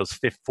season. It was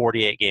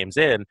 48 games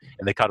in,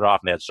 and they cut it off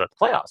and they had to start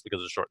the playoffs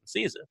because of the shortened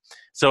season.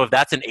 So if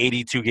that's an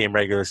 82-game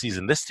regular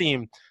season, this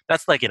team,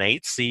 that's like an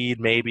 8 seed,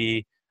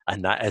 maybe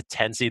a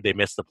 10 seed. They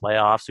missed the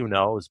playoffs. Who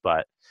knows?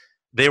 But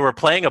they were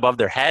playing above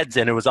their heads,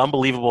 and it was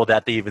unbelievable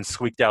that they even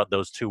squeaked out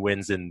those 2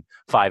 wins in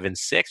 5 and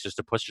 6 just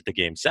to push it to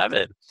Game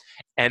 7.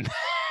 And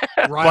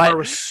Reimer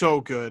was so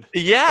good.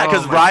 Yeah,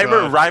 because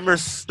Reimer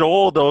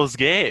stole those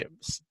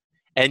games.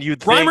 And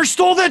Reimer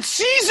stole that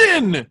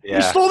season. Yeah.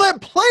 He stole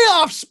that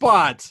playoff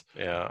spot.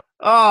 Yeah.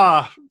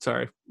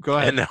 Sorry. Go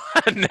ahead.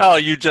 And no,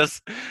 you'd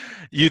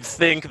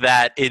think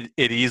that it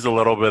eased a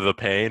little bit of the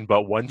pain,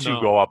 but once you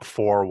go up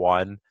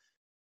 4-1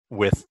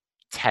 with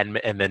 10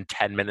 and then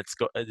 10 minutes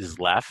is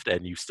left,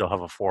 and you still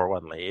have a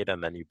 4-1 lead,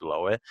 and then you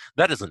blow it,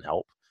 that doesn't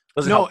help.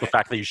 Doesn't help the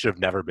fact that you should have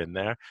never been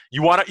there.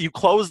 You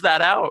close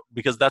that out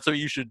because that's what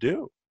you should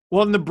do.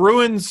 Well, in the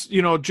Bruins,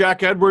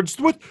 Jack Edwards,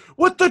 with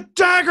the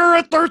dagger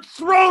at their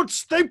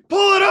throats, they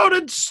pull it out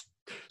and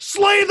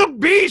slay the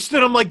beast.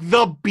 And I'm like,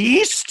 the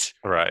beast?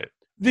 Right.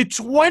 The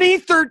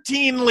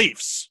 2013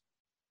 Leafs.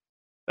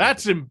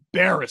 That's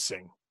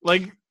embarrassing.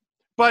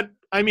 But,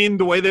 I mean,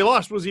 the way they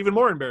lost was even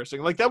more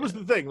embarrassing. That was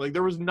the thing.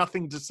 There was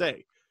nothing to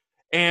say.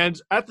 And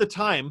at the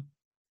time,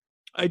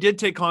 I did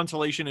take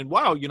consolation in,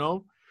 wow,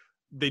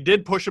 they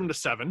did push them to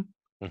 7.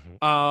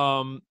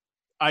 Mm-hmm.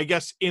 I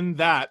guess in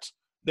that,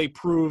 they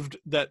proved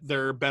that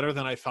they're better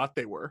than I thought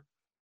they were.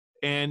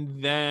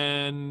 And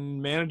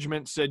then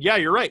management said, yeah,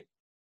 you're right.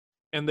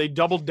 And they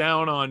doubled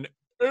down on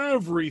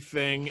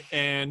everything,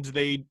 and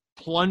they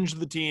plunged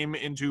the team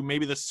into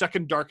maybe the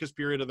second darkest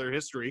period of their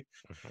history,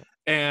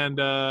 and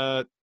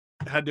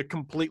had to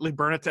completely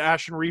burn it to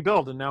ash and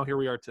rebuild. And now here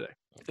we are today.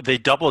 They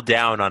doubled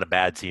down on a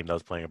bad team that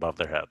was playing above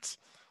their heads.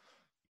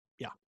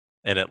 Yeah.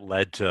 And it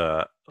led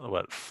to,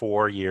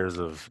 4 years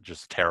of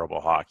just terrible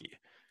hockey.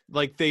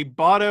 They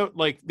bought out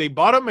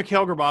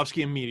Mikhail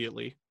Grabovski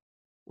immediately,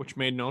 which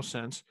made no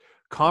sense.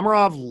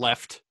 Komarov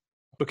left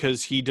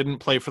because he didn't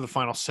play for the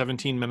final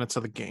 17 minutes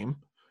of the game.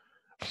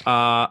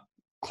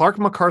 Clark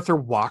MacArthur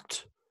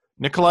walked.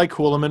 Nikolai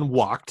Kulemin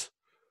walked.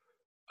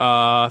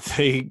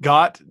 They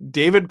got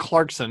David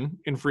Clarkson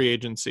in free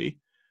agency.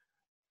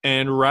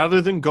 And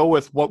rather than go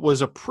with what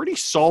was a pretty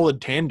solid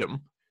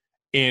tandem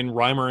in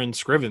Reimer and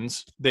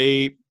Scrivens,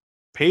 they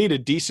paid a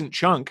decent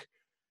chunk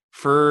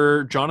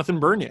for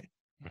Jonathan Bernier.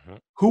 Mm-hmm.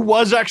 Who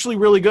was actually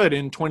really good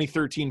in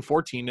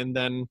 2013-14 and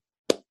then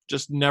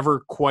just never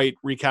quite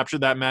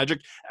recaptured that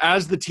magic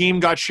as the team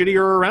got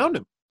shittier around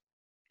him.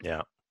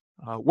 Yeah.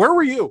 Where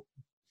were you?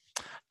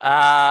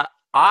 I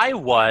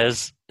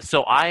was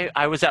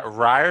at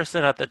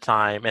Ryerson at the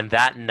time, and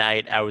that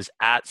night I was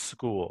at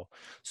school.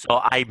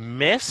 So I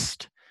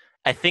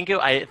think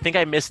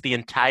I missed the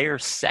entire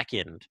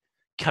second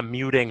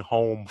commuting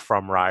home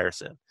from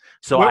Ryerson.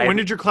 So when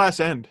did your class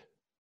end?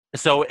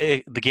 So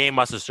the game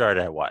must have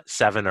started at what,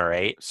 7 or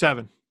 8?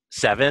 7.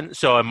 7.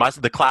 So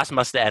the class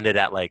must have ended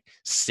at like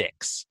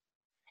 6.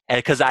 And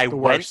because I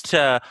went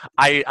to,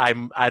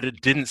 I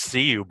didn't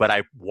see you, but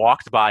I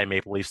walked by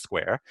Maple Leaf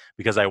Square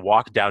because I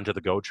walked down to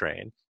the GO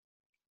train.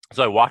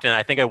 So I walked in.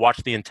 I think I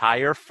watched the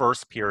entire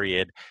first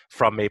period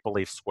from Maple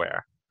Leaf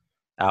Square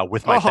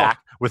with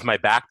my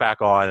backpack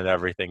on and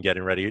everything,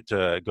 getting ready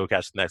to go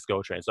catch the next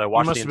GO train. So I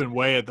watched. You must have been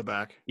way at the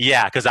back.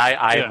 Yeah, because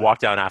I walked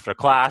down after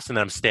class, and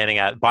then I'm standing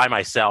by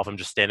myself. I'm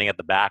just standing at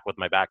the back with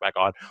my backpack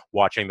on,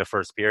 watching the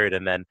first period,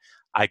 and then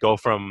I go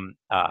from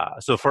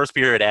so the first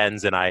period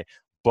ends, and I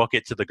book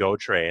it to the GO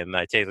train, and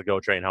I take the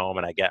GO train home,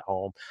 and I get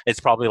home. It's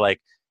probably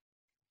like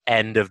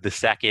end of the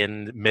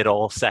second,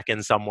 middle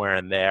second, somewhere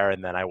in there,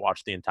 and then I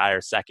watched the entire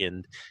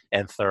second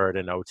and third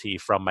in OT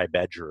from my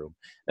bedroom.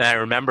 And I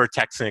remember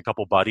texting a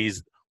couple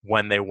buddies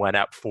when they went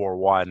up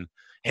 4-1,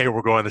 hey,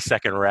 we're going the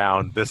second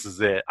round, this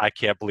is it, I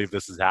can't believe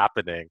this is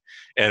happening.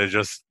 And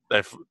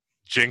I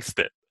jinxed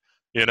it,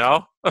 you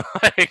know.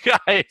 Like,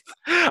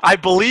 I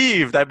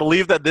believed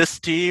that this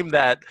team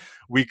that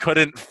we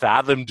couldn't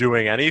fathom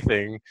doing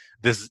anything,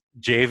 this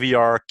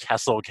JVR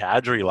Kessel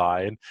Kadri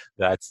line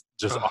that's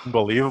just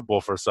unbelievable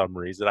for some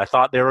reason, I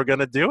thought they were going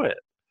to do it.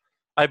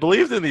 I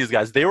believed in these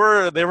guys. They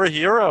were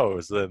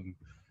heroes, and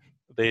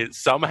they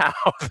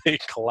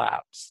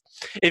collapsed.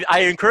 I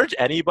encourage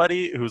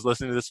anybody who's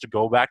listening to this to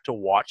go back to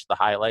watch the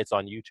highlights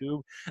on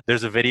YouTube.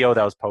 There's a video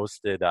that was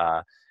posted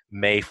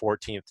May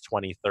 14th,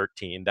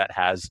 2013 that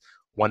has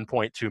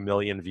 1.2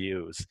 million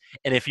views.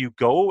 And if you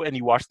go and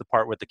you watch the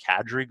part with the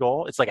Kadri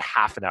goal, it's like a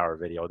half an hour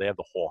video. They have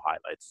the whole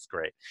highlights. It's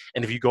great.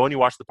 And if you go and you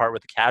watch the part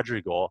with the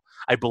Kadri goal,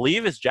 I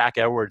believe it's Jack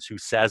Edwards who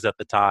says at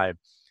the time,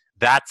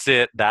 that's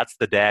it. That's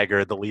the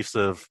dagger. The Leafs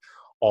have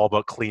all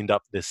but cleaned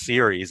up this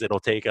series. It'll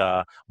take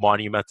a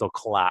monumental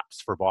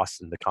collapse for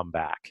Boston to come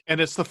back.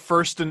 And it's the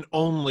first and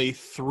only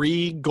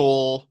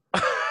 3-goal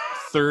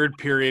third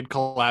period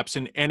collapse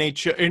in in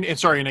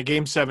a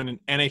Game 7 in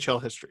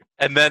NHL history.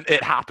 And then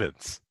it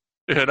happens.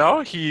 You know,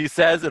 he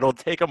says it'll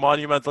take a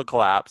monumental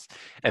collapse,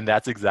 and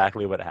that's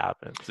exactly what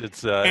happens.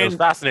 It was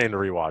fascinating to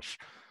rewatch.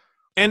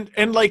 And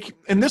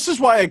this is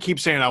why I keep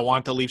saying I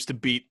want the Leafs to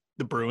beat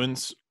the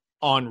Bruins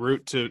en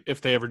route to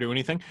if they ever do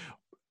anything.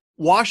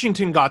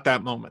 Washington got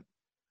that moment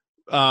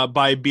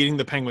by beating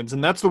the Penguins,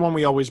 and that's the one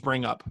we always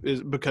bring up,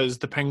 is because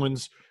the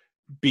Penguins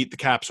beat the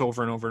Caps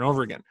over and over and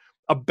over again.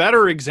 A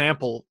better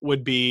example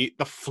would be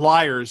the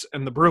Flyers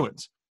and the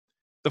Bruins.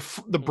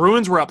 The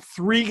Bruins were up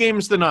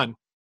 3-0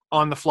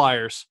 on the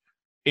Flyers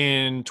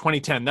in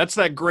 2010. That's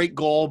that great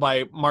goal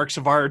by Mark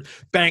Savard,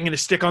 banging a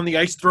stick on the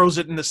ice, throws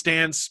it in the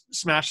stands,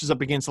 smashes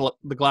up against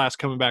the glass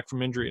coming back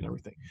from injury and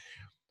everything.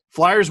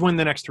 Flyers win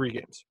the next 3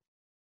 games.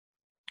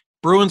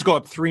 Bruins go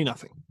up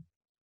 3-0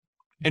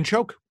 and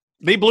choke.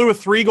 They blew a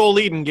 3-goal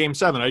lead in Game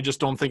 7. I just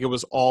don't think it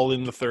was all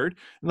in the third.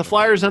 And the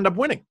Flyers end up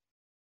winning.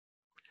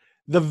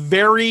 The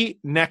very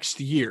next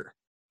year,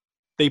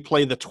 they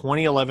play the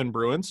 2011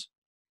 Bruins.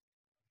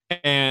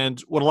 And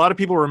what a lot of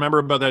people remember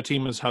about that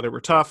team is how they were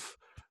tough.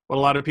 What a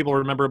lot of people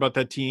remember about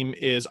that team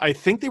is I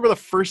think they were the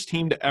first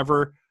team to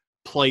ever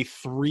play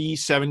 3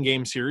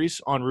 7-game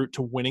series en route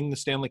to winning the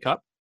Stanley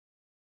Cup.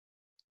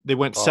 They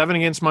went 7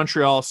 against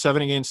Montreal,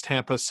 7 against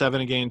Tampa,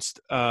 7 against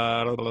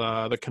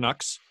the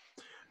Canucks.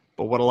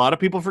 But what a lot of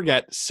people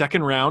forget,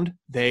 second round,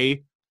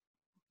 they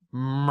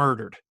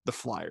murdered the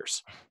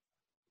Flyers.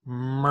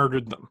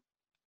 Murdered them.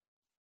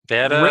 They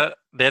had to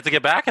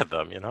get back at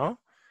them, you know?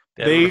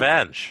 They had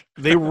revenge.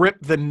 They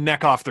ripped the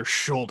neck off their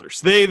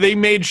shoulders. They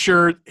made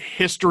sure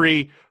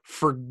history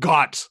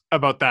forgot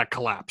about that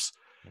collapse.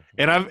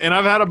 And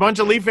I've had a bunch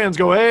of Leaf fans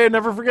go, hey,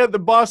 never forget the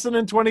Boston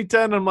in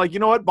 2010. I'm like, you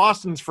know what?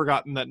 Boston's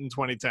forgotten that in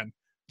 2010.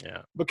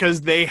 Yeah.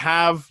 Because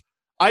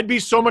I'd be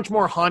so much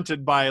more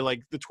haunted by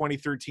like the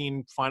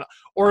 2013 final,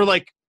 or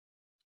like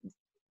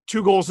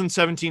 2 goals in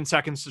 17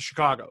 seconds to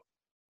Chicago.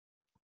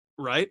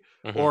 Right?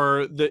 Mm-hmm.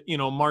 Or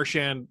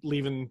Marchand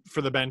leaving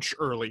for the bench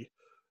early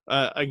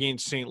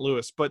against St.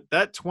 Louis. But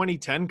that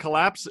 2010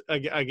 collapse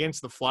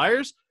against the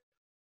Flyers,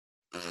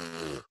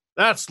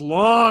 that's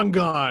long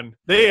gone.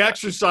 They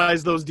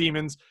exercised those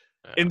demons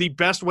in the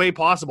best way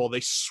possible.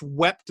 They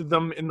swept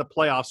them in the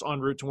playoffs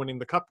en route to winning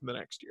the Cup the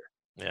next year.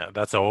 Yeah,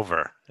 that's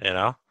over, you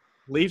know?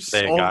 Leafs,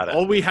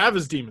 all we have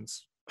is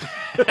demons.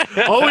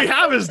 All we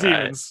have is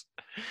demons.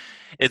 Right.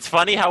 It's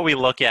funny how we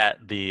look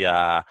at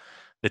the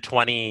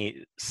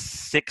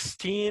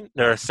 2016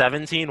 or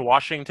 17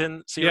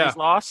 Washington series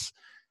loss,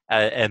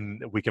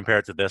 and we compare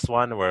it to this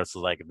one, where it's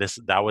like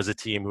that was a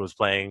team who was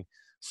playing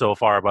so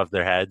far above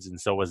their heads,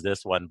 and so was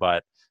this one.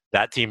 But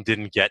that team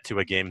didn't get to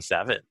a Game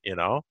 7. You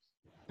know,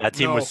 that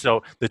team was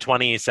the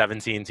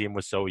 2017 team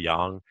was so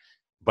young,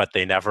 but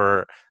they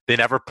never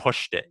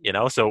pushed it. You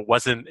know, so it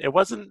wasn't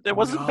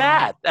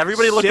bad.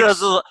 Everybody looked at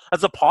it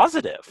as a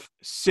positive.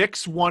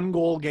 6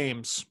 1-goal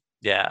games.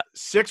 Yeah,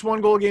 6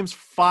 1-goal games,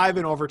 5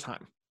 in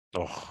overtime.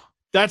 Oh,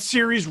 that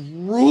series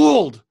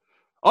ruled.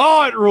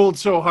 Oh, it ruled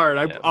so hard.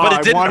 I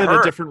wanted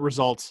a different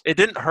result. It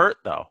didn't hurt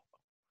though.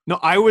 No,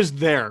 I was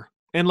there.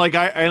 And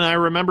I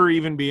remember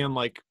even being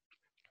like,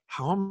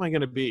 how am I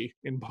going to be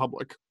in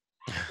public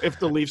if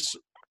the Leafs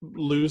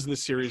lose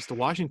this series to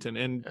Washington?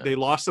 And they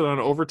lost it on an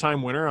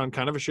overtime winner on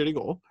kind of a shitty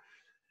goal.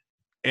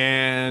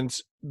 And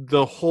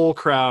the whole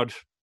crowd,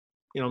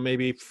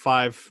 maybe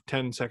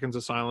 5-10 seconds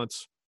of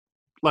silence,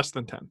 less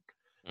than 10.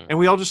 And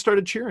we all just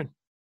started cheering.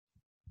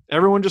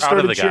 Everyone just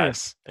started cheering.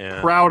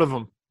 Yeah. Proud of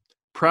them.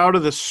 Proud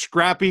of the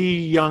scrappy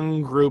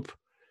young group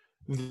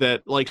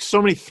that, like,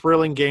 so many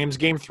thrilling games.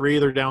 Game 3,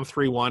 they're down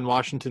 3-1.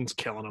 Washington's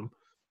killing them.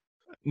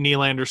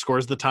 Nylander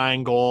scores the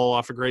tying goal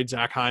off a great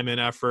Zach Hyman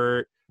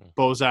effort.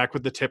 Bozak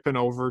with the tip in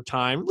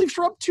overtime. Leafs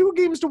were up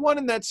 2-1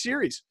 in that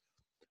series.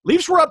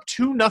 Leafs were up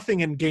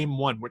 2-0 in game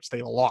 1, which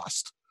they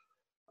lost.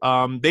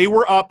 They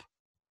were up.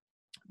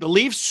 The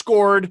Leafs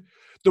scored.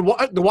 The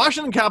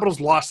Washington Capitals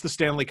lost the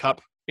Stanley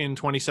Cup in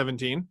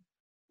 2017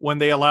 when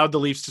they allowed the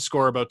Leafs to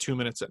score about 2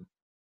 minutes in.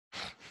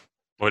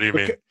 What do you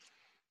mean?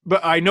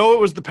 But I know it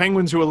was the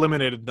Penguins who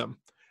eliminated them.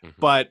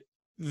 Mm-hmm. But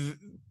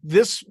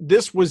this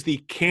was the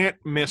can't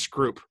miss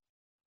group.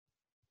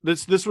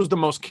 This was the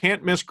most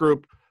can't miss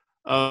group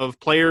of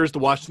players the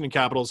Washington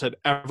Capitals had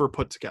ever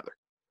put together.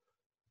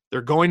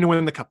 They're going to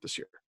win the Cup this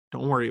year.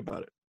 Don't worry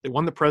about it. They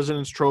won the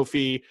President's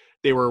Trophy.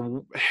 They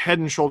were head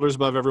and shoulders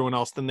above everyone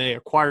else. Then they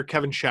acquired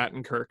Kevin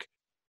Shattenkirk,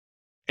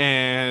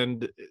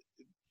 and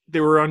they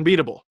were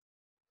unbeatable.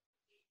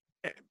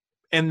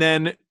 And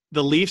then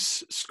the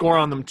Leafs score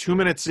on them 2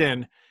 minutes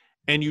in,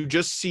 and you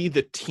just see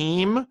the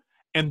team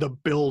and the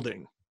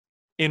building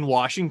in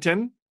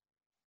Washington.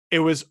 It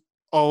was,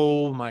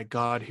 oh my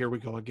God, here we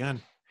go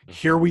again.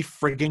 Here we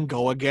friggin'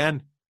 go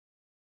again.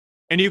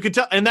 And you could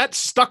tell, and that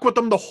stuck with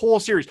them the whole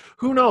series.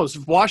 Who knows?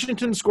 If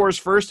Washington scores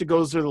first, it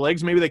goes to the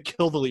legs. Maybe they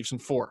kill the Leafs in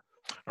 4.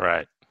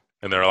 Right.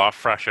 And they're a lot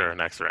fresher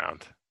next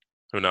round.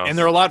 Who knows? And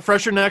they're a lot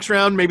fresher next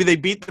round. Maybe they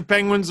beat the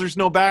Penguins. There's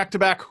no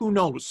back-to-back. Who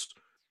knows?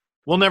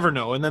 We'll never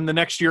know. And then the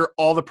next year,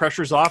 all the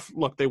pressure's off.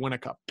 Look, they win a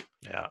cup.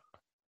 Yeah.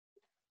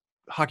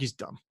 Hockey's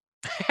dumb.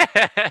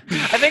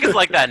 I think it's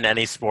like that in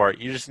any sport.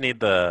 You just need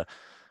the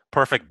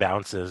perfect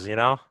bounces,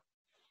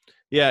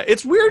 Yeah,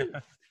 it's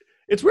weird.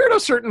 It's weird how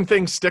certain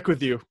things stick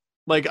with you.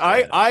 Like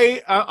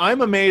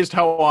I'm amazed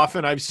how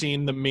often I've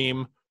seen the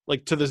meme,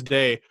 like to this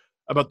day,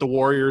 about the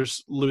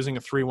Warriors losing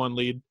a 3-1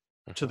 lead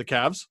to the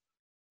Cavs.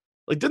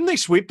 Like, didn't they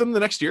sweep them the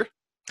next year?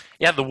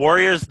 Yeah, the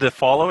Warriors the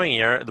following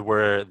year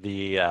were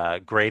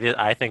the greatest.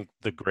 I think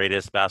the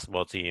greatest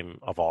basketball team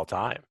of all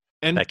time.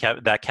 And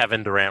that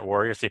Kevin Durant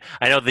Warriors team.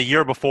 I know the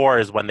year before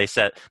is when they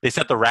set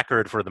the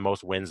record for the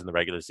most wins in the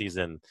regular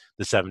season,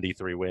 the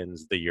 73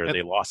 wins the year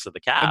they lost to the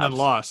Cavs. And then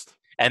lost.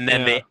 And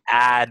then they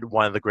add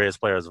one of the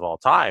greatest players of all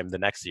time the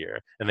next year,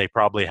 and they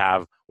probably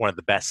have one of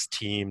the best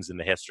teams in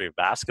the history of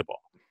basketball.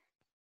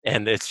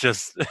 And it's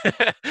just,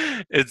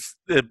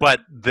 but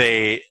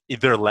their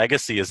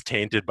legacy is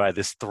tainted by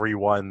this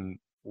 3-1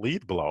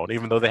 lead blown,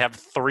 even though they have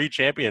 3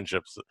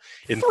 championships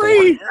in 4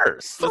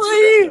 years.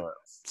 3.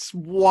 It's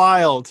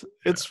wild.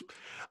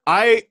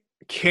 I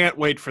can't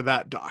wait for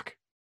that doc.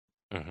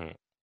 Mm-hmm.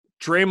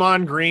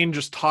 Draymond Green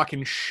just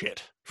talking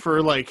shit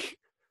for like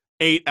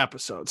 8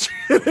 episodes.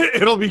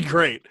 It'll be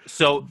great.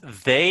 So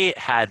they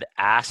had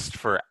asked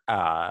for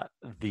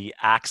the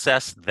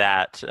access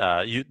that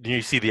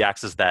you see the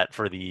access that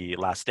for the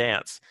Last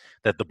Dance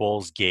that the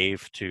Bulls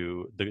gave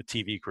to the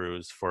TV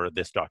crews for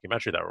this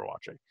documentary that we're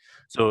watching.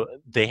 So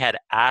they had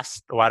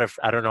asked, I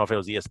don't know if it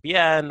was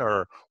ESPN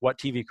or what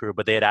TV crew,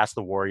 but they had asked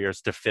the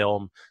Warriors to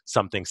film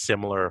something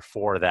similar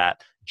for that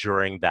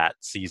during that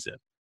season.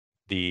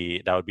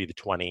 That would be the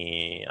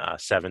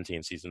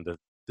 2017 season,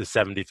 the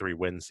 73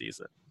 win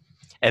season.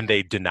 And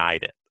they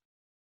denied it.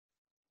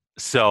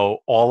 So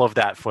all of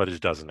that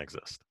footage doesn't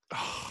exist.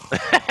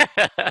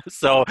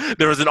 So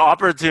there was an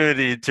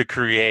opportunity to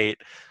create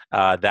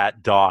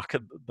that doc,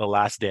 the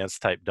Last Dance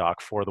type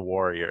doc for the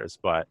Warriors,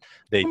 but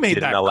they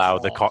didn't allow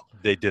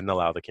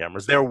the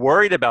cameras. They're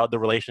worried about the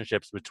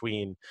relationships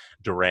between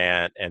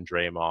Durant and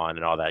Draymond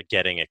and all that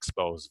getting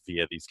exposed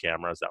via these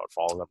cameras that would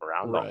follow them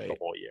around the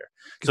whole year.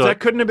 So that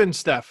couldn't have been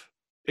Steph.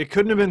 It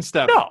couldn't have been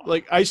Steph. No.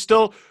 Like, I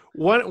still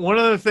one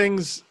of the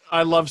things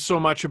I love so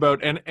much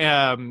about an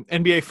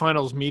NBA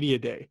Finals Media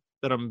Day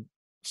that I'm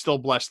still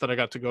blessed that I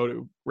got to go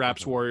to,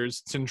 Raps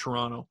Warriors. It's in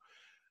Toronto.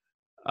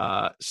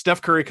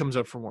 Steph Curry comes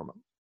out for warm-up,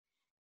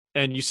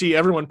 and you see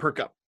everyone perk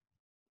up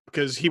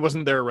because he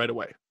wasn't there right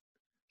away.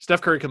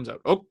 Steph Curry comes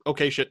out. Oh,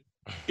 okay, shit.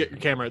 Get your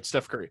camera at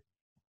Steph Curry.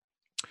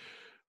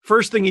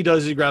 First thing he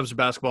does is he grabs a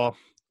basketball,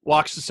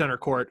 walks to center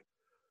court,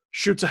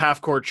 shoots a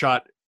half-court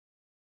shot,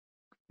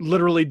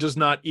 literally does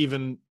not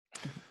even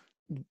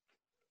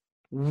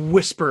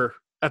whisper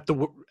at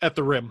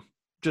the rim.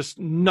 Just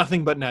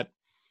nothing but net.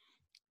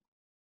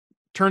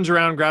 Turns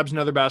around, grabs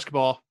another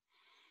basketball,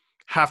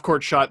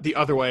 half-court shot the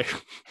other way.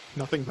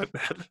 Nothing but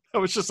net. I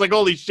was just like,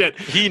 holy shit.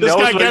 He knows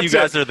what you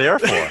guys are there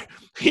for.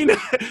 He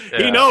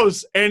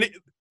knows. And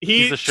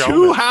he's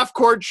 2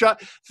 half-court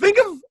shot. Think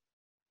of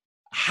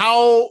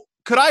how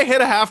 – could I hit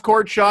a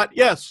half-court shot?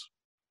 Yes.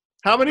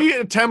 How many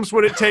attempts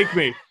would it take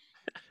me?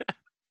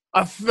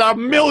 A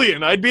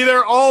million. I'd be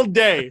there all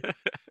day.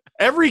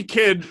 Every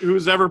kid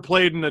who's ever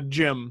played in a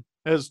gym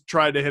has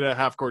tried to hit a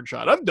half-court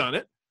shot. I've done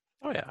it.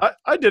 Oh, yeah.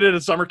 I did it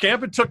at summer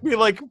camp. It took me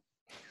like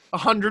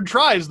 100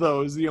 tries,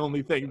 though, is the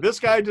only thing. This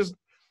guy just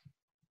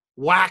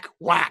whack.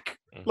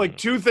 Mm-hmm. Like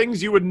two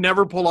things you would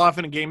never pull off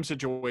in a game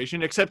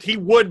situation, except he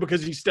would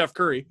because he's Steph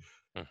Curry.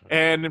 Mm-hmm.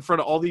 And in front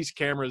of all these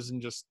cameras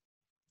and just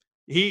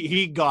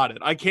he got it.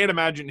 I can't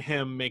imagine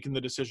him making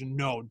the decision,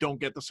 no, don't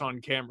get this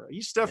on camera.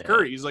 He's Steph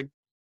Curry. He's like,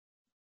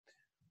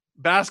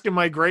 bask in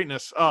my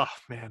greatness. Oh,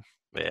 man.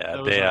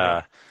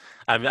 Yeah,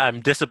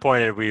 I'm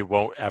disappointed we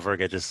won't ever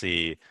get to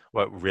see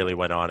what really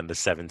went on in the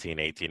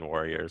 17-18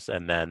 Warriors.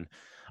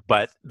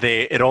 But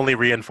it only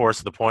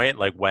reinforced the point,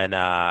 like when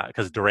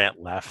because Durant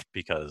left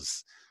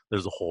because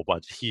there's a whole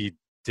bunch he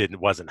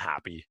wasn't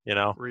happy,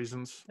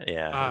 reasons.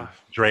 Yeah,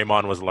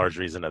 Draymond was a large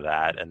reason of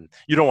that, and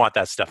you don't want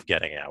that stuff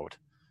getting out.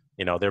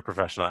 They're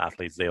professional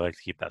athletes; they like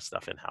to keep that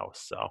stuff in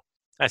house. So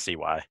I see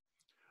why.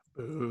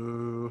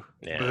 Boo.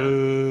 Yeah,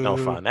 Boo. No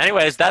fun.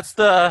 Anyways, that's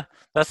the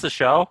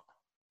show.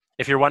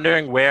 If you're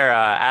wondering where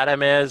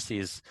Adam is,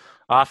 he's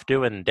off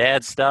doing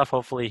dad stuff.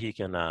 Hopefully he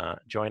can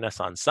join us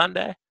on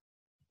Sunday.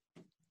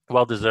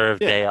 Well-deserved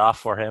day off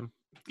for him.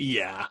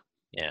 Yeah.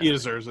 He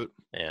deserves it.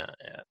 Yeah.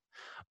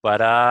 But,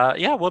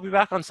 we'll be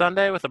back on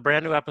Sunday with a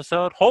brand new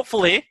episode.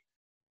 Hopefully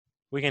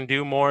we can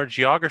do more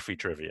geography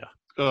trivia.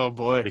 Oh,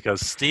 boy.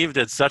 Because Steve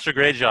did such a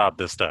great job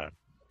this time.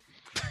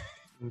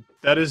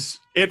 That is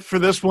it for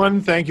this one.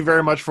 Thank you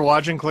very much for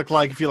watching. Click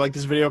like if you like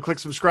this video. Click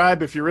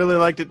subscribe if you really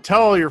liked it.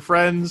 Tell all your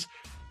friends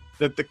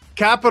that the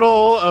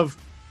capital of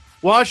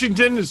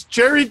Washington is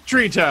Cherry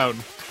Tree Town.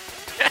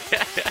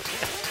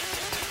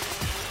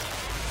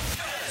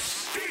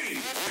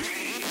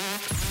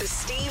 The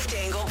Steve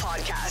Dangle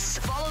Podcast.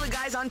 Follow the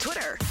guys on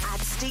Twitter at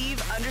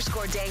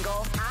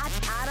Steve_Dangle, at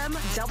Adam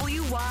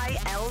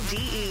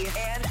WYLDE,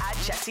 and at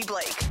Jesse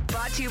Blake.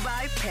 Brought to you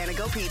by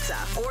Panago Pizza.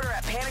 Order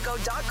at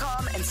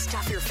panago.com and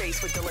stuff your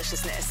face with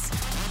deliciousness.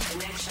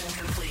 Connection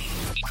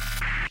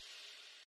complete.